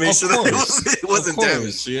sure that it wasn't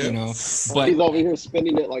damaged. Yeah. You know, but he's over here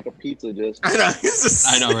spinning it like a pizza. Just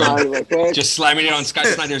I know, right? Just slamming it on Scott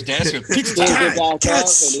Snyder's desk. Pizza time. And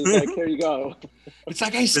he's like, here you go. It's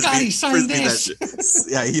like, hey, Scotty, sign this.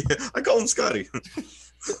 Yeah, I call him Scotty.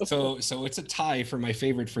 So it's a tie for my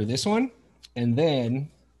favorite for this one, and then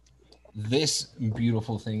this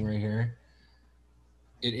beautiful thing right here.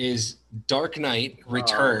 It is Dark Knight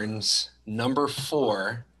Returns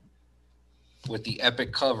 #4 with the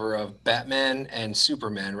epic cover of Batman and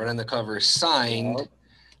Superman right on the cover, signed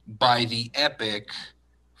by the epic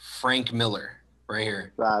Frank Miller right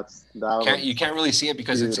here. You can't really see it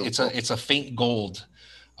because it's a faint gold.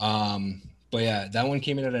 But yeah, that one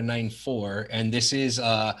came in at a 9.4, and this is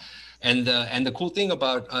and the cool thing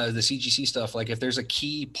about the CGC stuff, like if there's a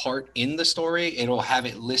key part in the story, it'll have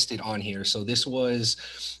it listed on here. So this was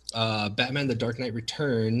Batman: The Dark Knight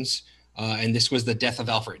Returns, and this was the death of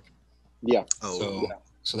Alfred. Yeah. So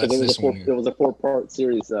that's this one here. It was a 4-part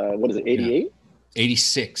series. What is it? 88? Yeah.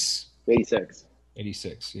 86. 86.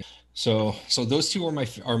 86. Yeah. So those two are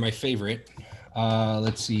my favorite.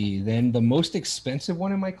 Let's see. Then the most expensive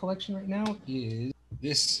one in my collection right now is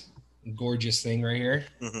this gorgeous thing right here.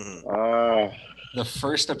 The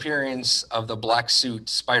first appearance of the black suit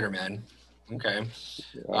Spider-Man. Okay.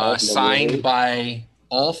 Signed by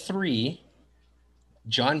all three,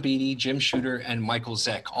 John Beatty, Jim Shooter, and Michael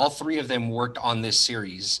Zeck. All three of them worked on this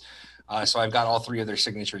series. So I've got all three of their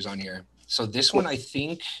signatures on here. So this one, I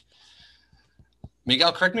think,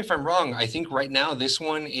 Miguel, correct me if I'm wrong. I think right now this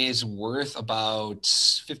one is worth about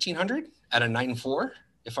 $1,500 at a 9.4,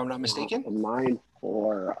 if I'm not mistaken.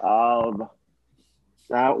 9.4.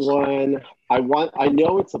 That one, I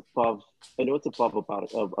know it's above about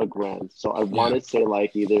a grand. So I want to say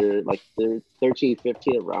like either like 13,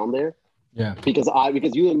 15 around there. Yeah. Because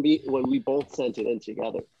you and me, when we both sent it in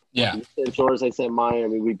together. Yeah. You sent yours, I sent mine. I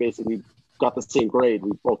mean, we basically got the same grade.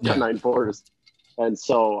 We both got 9.4s. And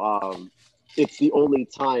so it's the only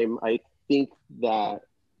time I think that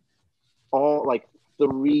all like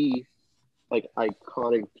three like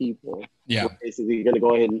iconic people were basically going to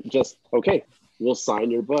go ahead and just, okay, we'll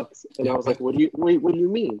sign your books. And I was like, what do you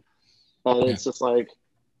mean? And it's just like,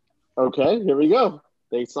 okay, here we go.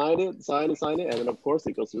 They sign it. And then of course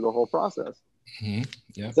it goes through the whole process. Mm-hmm.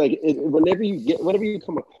 Yeah. It's like, whenever you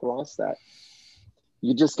come across that,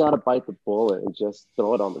 you just got to bite the bullet and just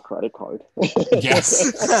throw it on the credit card.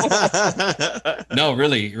 Yes. No,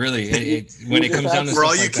 really. When it comes down to for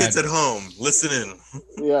all you like kids that, at home, listen in.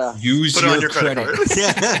 Yeah. Use Put it on your credit card.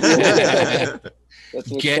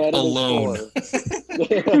 Get a loan.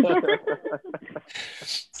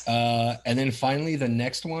 And then finally, the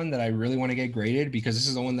next one that I really want to get graded, because this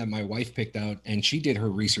is the one that my wife picked out and she did her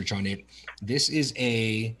research on it. This is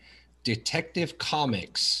a Detective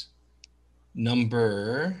Comics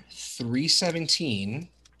number 317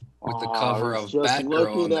 with the cover of Batgirl. I was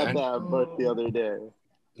looking at that book the other day.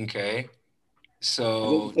 Okay.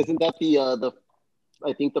 So isn't that the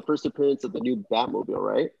I think the first appearance of the new Batmobile,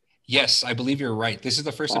 right? Yes, I believe you're right. This is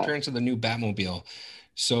the first appearance of the new Batmobile.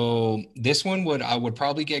 So this one would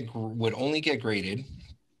only get graded.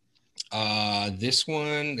 This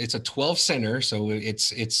one, it's a 12 center, so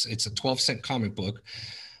it's a 12-cent comic book.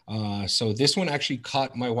 So this one actually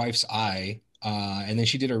caught my wife's eye, and then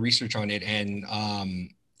she did her research on it, and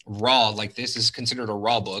raw, like this is considered a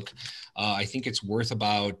raw book. I think it's worth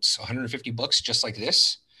about $150 just like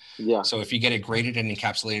this. Yeah. So if you get it graded and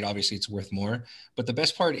encapsulated, obviously it's worth more. But the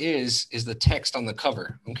best part is the text on the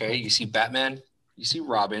cover. Okay, you see Batman, you see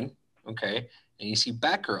Robin, okay, and you see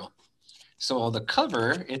Batgirl. So on the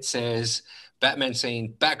cover, it says Batman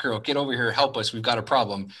saying, "Batgirl, get over here, help us, we've got a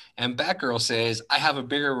problem." And Batgirl says, "I have a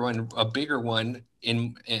bigger one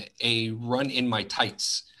in a run in my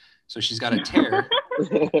tights." So she's got a tear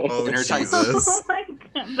in her tights. Oh my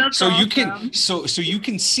God, that's So you awesome. can so you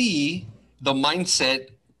can see the mindset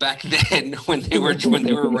back then when they were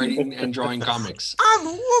writing and drawing comics. I'm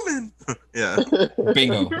a woman. Yeah.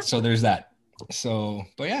 Bingo. So there's that. So,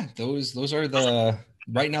 but yeah, those are the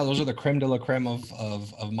right now. Those are the creme de la creme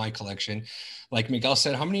of my collection. Like Miguel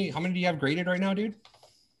said, how many do you have graded right now, dude?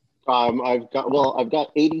 I've got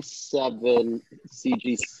 87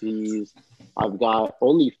 CGCs. I've got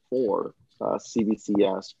only 4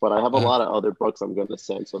 CBCS, but I have a lot of other books I'm going to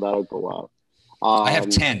send, so that'll go out. I have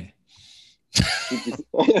 10.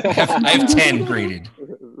 I have 10 graded.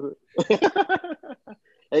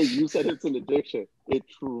 Hey, you said it's an addiction. It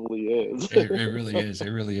truly is. It really is. It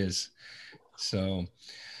really is. So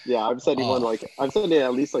yeah, I'm sending I'm sending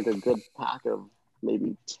at least like a good pack of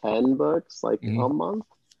maybe 10 books like a month,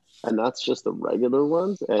 and that's just the regular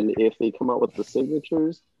ones. And if they come out with the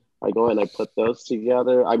signatures, I go and I put those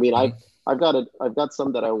together. I mean, I've got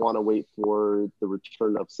some that I want to wait for the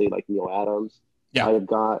return of, say, like Neil Adams. Yeah, I've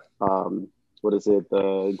got what is it?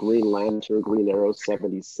 The Green Lantern, Green Arrow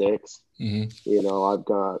 76. You know, I've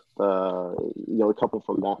got a couple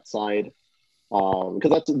from that side.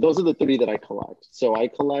 Because those are the 3 that I collect. So I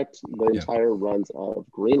collect the entire runs of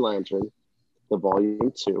Green Lantern, the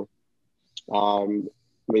Volume 2,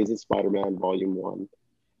 Amazing Spider-Man Volume 1,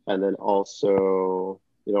 and then also,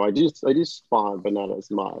 you know, I do Spawn, but not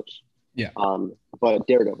as much. Yeah. But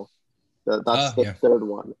Daredevil, that's the third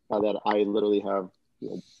one that I literally have,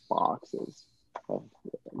 you know, boxes of,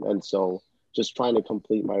 and so just trying to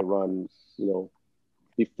complete my run, you know,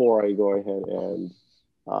 before I go ahead and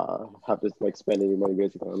have to like spend any money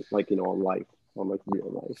basically on, like, you know, on life, on like real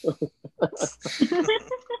life.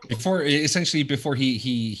 before he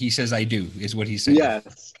says I do is what he said.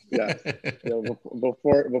 Yes, yeah. You know,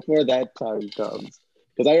 before that time comes,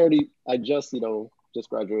 because I just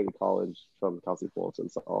graduated college from Cal State Fullerton,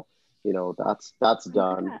 so you know that's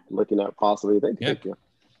done. Looking at possibly thank you.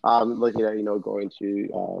 Looking at, you know, going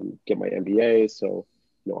to get my MBA, so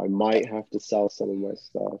you know I might have to sell some of my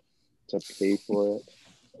stuff to pay for it.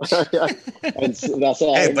 And so that's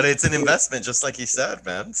all. Hey, but it's an investment, just like you said,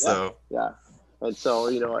 man. So yeah. And so,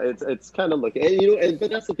 you know, it's kind of looking, and you know, but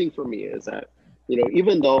that's the thing for me is that, you know,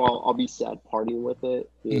 even though I'll be sad parting with it,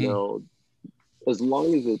 you know, as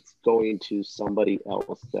long as it's going to somebody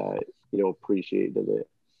else that, you know, appreciated it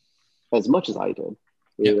as much as I did,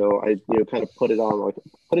 you know, I kind of put it on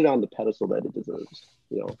the pedestal that it deserves,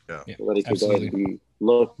 you know, that it can go ahead and be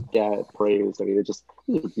looked at, praised. I mean, these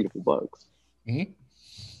are beautiful books.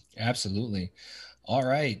 Absolutely. All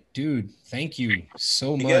right, dude. Thank you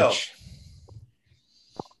so much.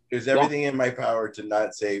 It was everything in my power to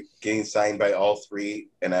not say getting signed by all 3,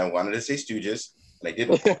 and I wanted to say Stooges, and I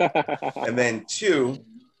didn't. And then 2,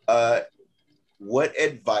 what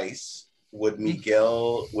advice would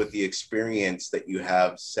Miguel, with the experience that you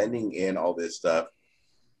have sending in all this stuff,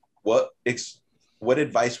 what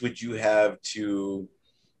advice would you have to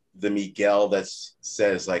the Miguel that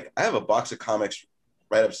says, like, I have a box of comics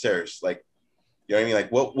right upstairs, like, you know what I mean?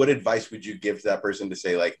 Like, what advice would you give to that person to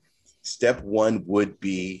say, like, step 1 would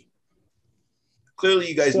be, clearly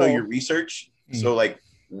you guys know your research. So like,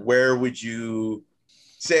 where would you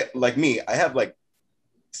say, like me, I have like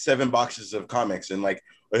 7 boxes of comics and like,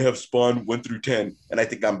 I have Spawn 1 through 10 and I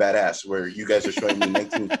think I'm badass, where you guys are showing me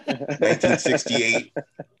 1968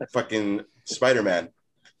 fucking Spider-Man.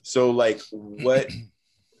 So like, what,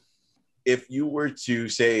 if you were to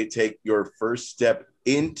say, take your first step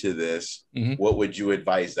into this, what would you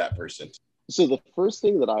advise that person to? So the first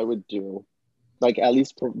thing that I would do, like, at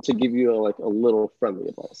least to give you a little friendly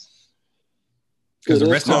advice. Because the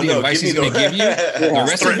rest of the advice he's going to give you, the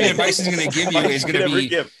rest of the advice he's going to give you is going to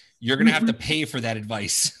be, you're going to have to pay for that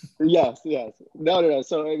advice. Yes. No.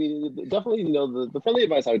 So, I mean, definitely, you know, the friendly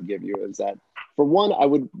advice I would give you is that, for one, I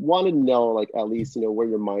would want to know, like, at least, you know, where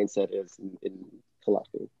your mindset is in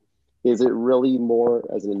collecting. Is it really more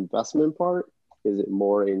as an investment part? Is it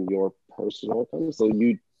more in your personal thing? So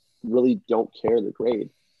you really don't care the grade.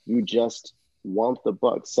 You just want the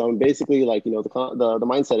book. So basically, like, you know, the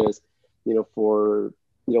mindset is, you know, for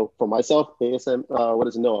myself, ASM,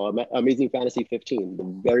 Amazing Fantasy 15, the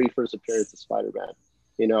very first appearance of Spider-Man.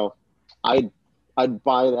 You know, I'd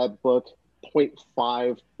buy that book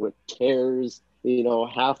 0.5 with tears, you know,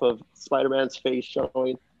 half of Spider-Man's face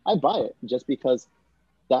showing. I'd buy it just because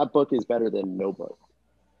that book is better than no book.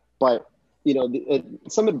 But, you know,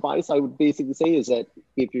 some advice I would basically say is that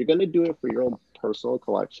if you're going to do it for your own personal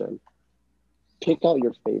collection, pick out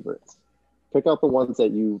your favorites. Pick out the ones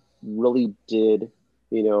that you really did,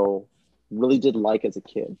 you know, like as a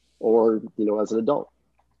kid or, you know, as an adult.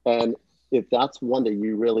 And if that's one that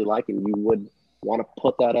you really like and you would want to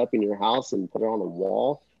put that up in your house and put it on the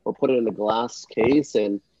wall or put it in a glass case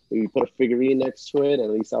and you put a figurine next to it, and at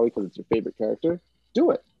least that way because it's your favorite character,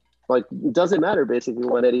 do it. Like, it doesn't matter basically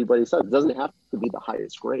what anybody says. It doesn't have to be the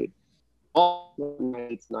highest grade. All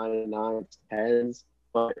 8s, 9s, 10s,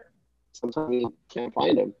 but sometimes you can't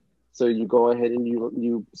find them. So you go ahead and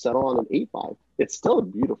you settle on an 8.5. It's still a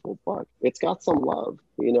beautiful book. It's got some love,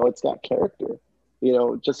 you know, it's got character. You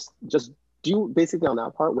know, just do basically on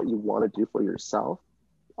that part what you want to do for yourself.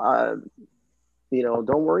 You know,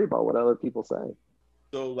 don't worry about what other people say.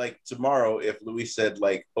 So like tomorrow, if Luis said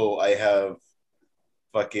like, oh, I have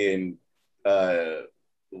fucking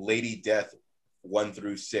Lady Death 1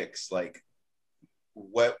 through 6, like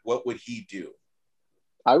what would he do?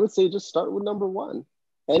 I would say just start with number 1.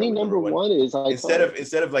 Any number one is iconic.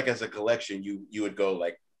 Instead of like as a collection, you would go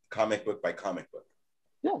like comic book by comic book.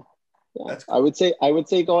 Yeah. That's cool. I would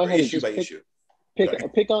say go ahead and issue just by issue.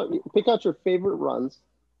 pick out your favorite runs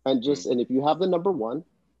and just and if you have the number 1,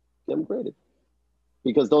 get them graded.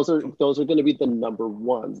 Because those are going to be the number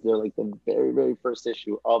 1s. They're like the very, very first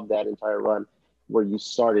issue of that entire run where you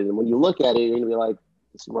started. And when you look at it, you're going to be like,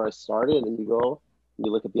 this is where I started. And you go and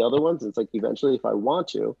you look at the other ones. And it's like, eventually, if I want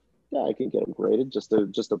to, yeah, I can get them graded just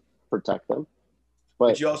to protect them.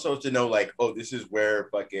 But you also have to know, like, oh, this is where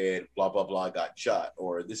fucking blah, blah, blah got shot.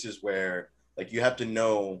 Or this is where, like, you have to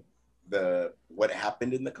know what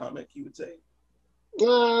happened in the comic, you would say?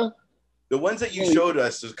 The ones that you showed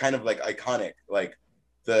us is kind of like iconic. Like,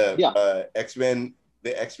 the X-Men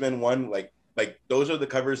one, like those are the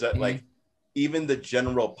covers that like even the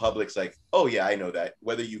general public's like, oh yeah, I know that.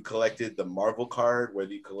 Whether you collected the Marvel card,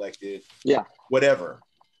 whether you collected whatever.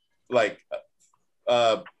 Like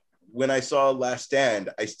when I saw Last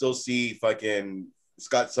Stand, I still see fucking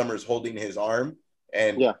Scott Summers holding his arm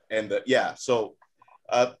so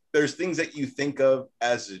there's things that you think of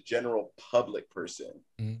as a general public person.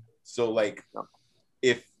 So like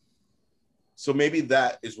So maybe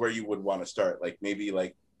that is where you would want to start. Like maybe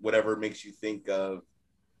like whatever makes you think of,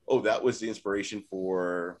 oh, that was the inspiration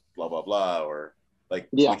for blah, blah, blah. Or like,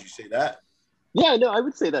 would you say that? Yeah, no, I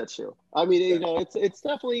would say that too. I mean, you know, it's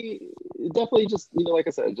definitely just, you know, like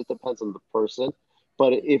I said, it just depends on the person.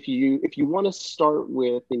 But if you want to start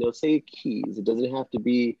with, you know, say keys, it doesn't have to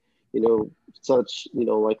be, you know, such, you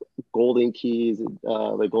know, like golden keys,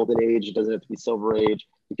 like golden age. It doesn't have to be silver age.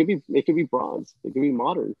 It could be bronze. It could be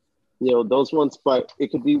modern. You know, those ones, but it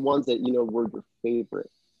could be ones that, you know, were your favorite.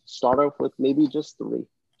 Start off with maybe just $3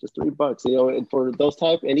 bucks. You know, and for those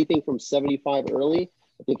type, anything from 75 early,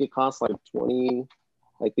 I think it costs like 20.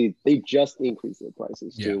 Like they just increased their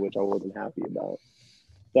prices too, which I wasn't happy about.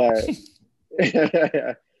 But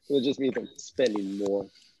it just means I'm spending more.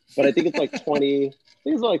 But I think it's like 20. I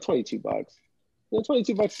think it's like 22 bucks. You know,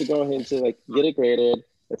 22 bucks to go ahead and to like get it graded.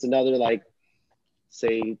 It's another like,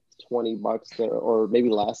 say, 20 bucks or maybe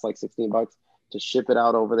less, like 16 bucks to ship it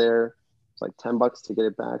out over there. It's like 10 bucks to get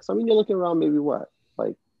it back. So I mean, you're looking around maybe what,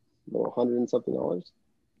 like $100 and something.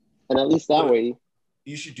 And at least that way,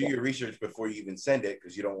 you should do your research before you even send it,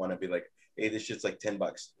 because you don't want to be like, hey, this shit's like 10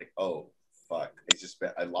 bucks. Like, oh fuck,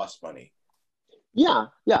 I lost money. Yeah.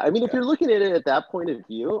 I mean, if you're looking at it at that point of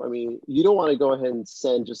view, I mean, you don't want to go ahead and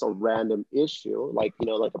send just a random issue, like, you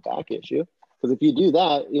know, like a back issue. Because if you do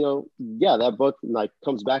that, you know, yeah, that book like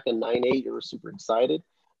comes back in 9.8, you're super excited,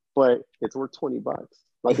 but it's worth 20 bucks.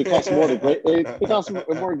 Like it costs more to grade. It costs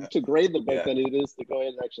more to grade the book than it is to go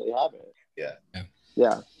ahead and actually have it.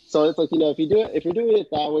 Yeah. So it's like, you know, if you're doing it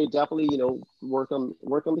that way, definitely, you know, work on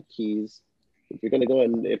the keys. If you're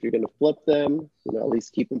gonna flip them, you know, at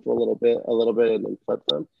least keep them for a little bit, and then flip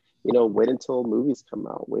them. You know, wait until movies come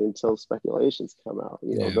out. Wait until speculations come out.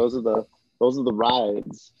 You know, those are the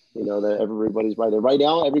rides, you know, that everybody's riding. Right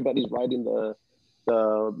now, everybody's riding the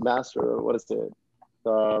master, what is it?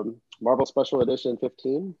 The Marvel Special Edition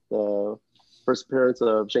 15, the first appearance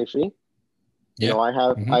of Shang-Chi. You know, I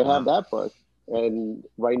have that book, and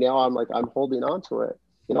right now I'm holding on to it.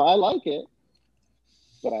 You know, I like it,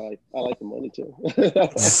 but I like the money too.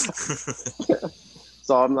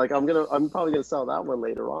 So I'm probably gonna sell that one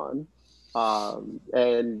later on.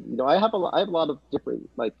 And you know, I have a lot of different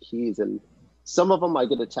like keys, and some of them I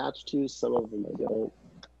get attached to, some of them I don't.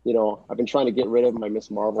 You know, I've been trying to get rid of my Miss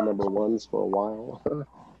Marvel #1s for a while.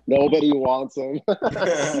 Nobody wants them.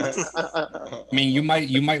 I mean, you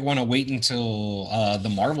might want to wait until the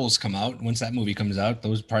Marvels come out. Once that movie comes out,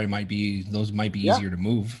 those might be easier to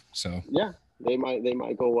move. So yeah, they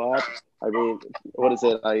might go up. I mean, what is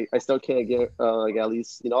it? I still can't get like at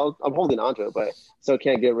least, you know, I'm holding on to it, but still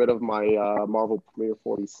can't get rid of my Marvel Premiere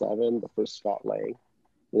 47, the first Scott Lang.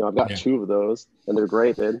 You know, I've got 2 of those, and they're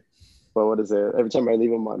great, dude. But what is it? Every time I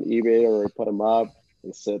leave them on eBay or I put them up,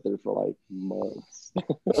 they sit there for like months.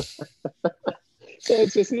 So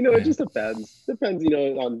it's just, you know, it just depends. Depends, you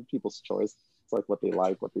know, on people's choice. It's like what they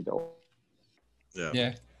like, what they don't.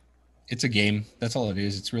 Yeah. It's a game. That's all it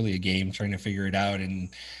is. It's really a game, trying to figure it out and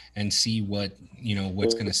see what, you know,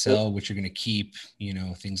 what's going to sell, what you're going to keep, you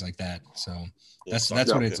know, things like that. So that's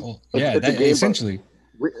what it's all. Yeah, it's that essentially.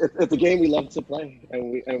 It's a game we love to play,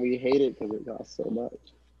 and we hate it because it costs so much.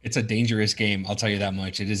 It's a dangerous game. I'll tell you that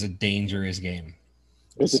much. It is a dangerous game.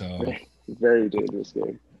 It's a very dangerous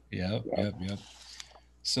game. Yep.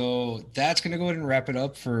 So that's going to go ahead and wrap it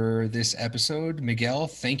up for this episode. Miguel,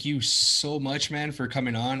 thank you so much, man, for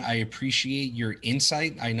coming on. I appreciate your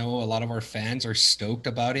insight. I know a lot of our fans are stoked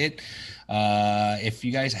about it. If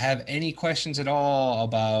you guys have any questions at all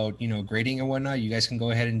about, you know, grading and whatnot, you guys can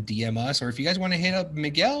go ahead and DM us. Or if you guys want to hit up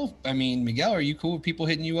Miguel, I mean, Miguel, are you cool with people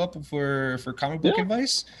hitting you up for comic book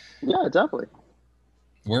advice? Yeah, definitely.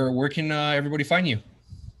 Where can everybody find you?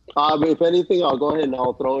 If anything, I'll go ahead and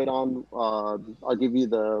I'll throw it on. I'll give you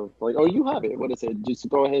you have it. What is it? Just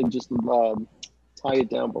go ahead and just tie it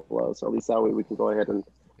down below. So at least that way we can go ahead and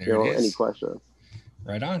any questions.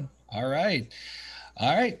 Right on. All right.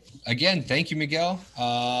 Again, thank you, Miguel.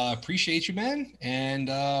 Appreciate you, man. And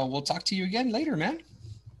we'll talk to you again later, man.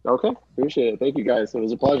 Okay. Appreciate it. Thank you, guys. It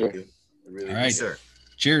was a pleasure. Really all right. Sir.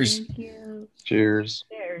 Cheers. Thank you. Cheers.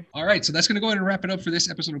 All right, so that's going to go ahead and wrap it up for this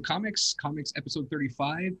episode of Comics episode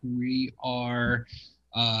 35. We are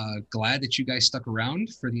glad that you guys stuck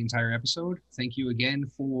around for the entire episode. Thank you again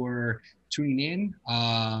for tuning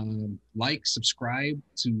in. Like, subscribe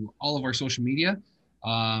to all of our social media.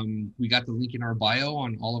 We got the link in our bio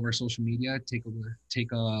on all of our social media. Take a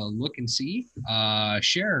look and see.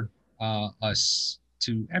 Share us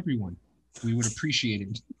to everyone. We would appreciate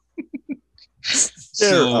it.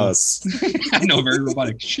 Share us. I know, very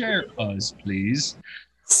robotic. Share us, please.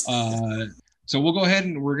 So we'll go ahead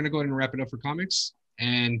and we're going to go ahead and wrap it up for comics.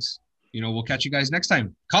 And, you know, we'll catch you guys next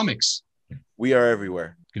time. Comics. We are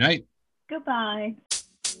everywhere. Good night. Goodbye.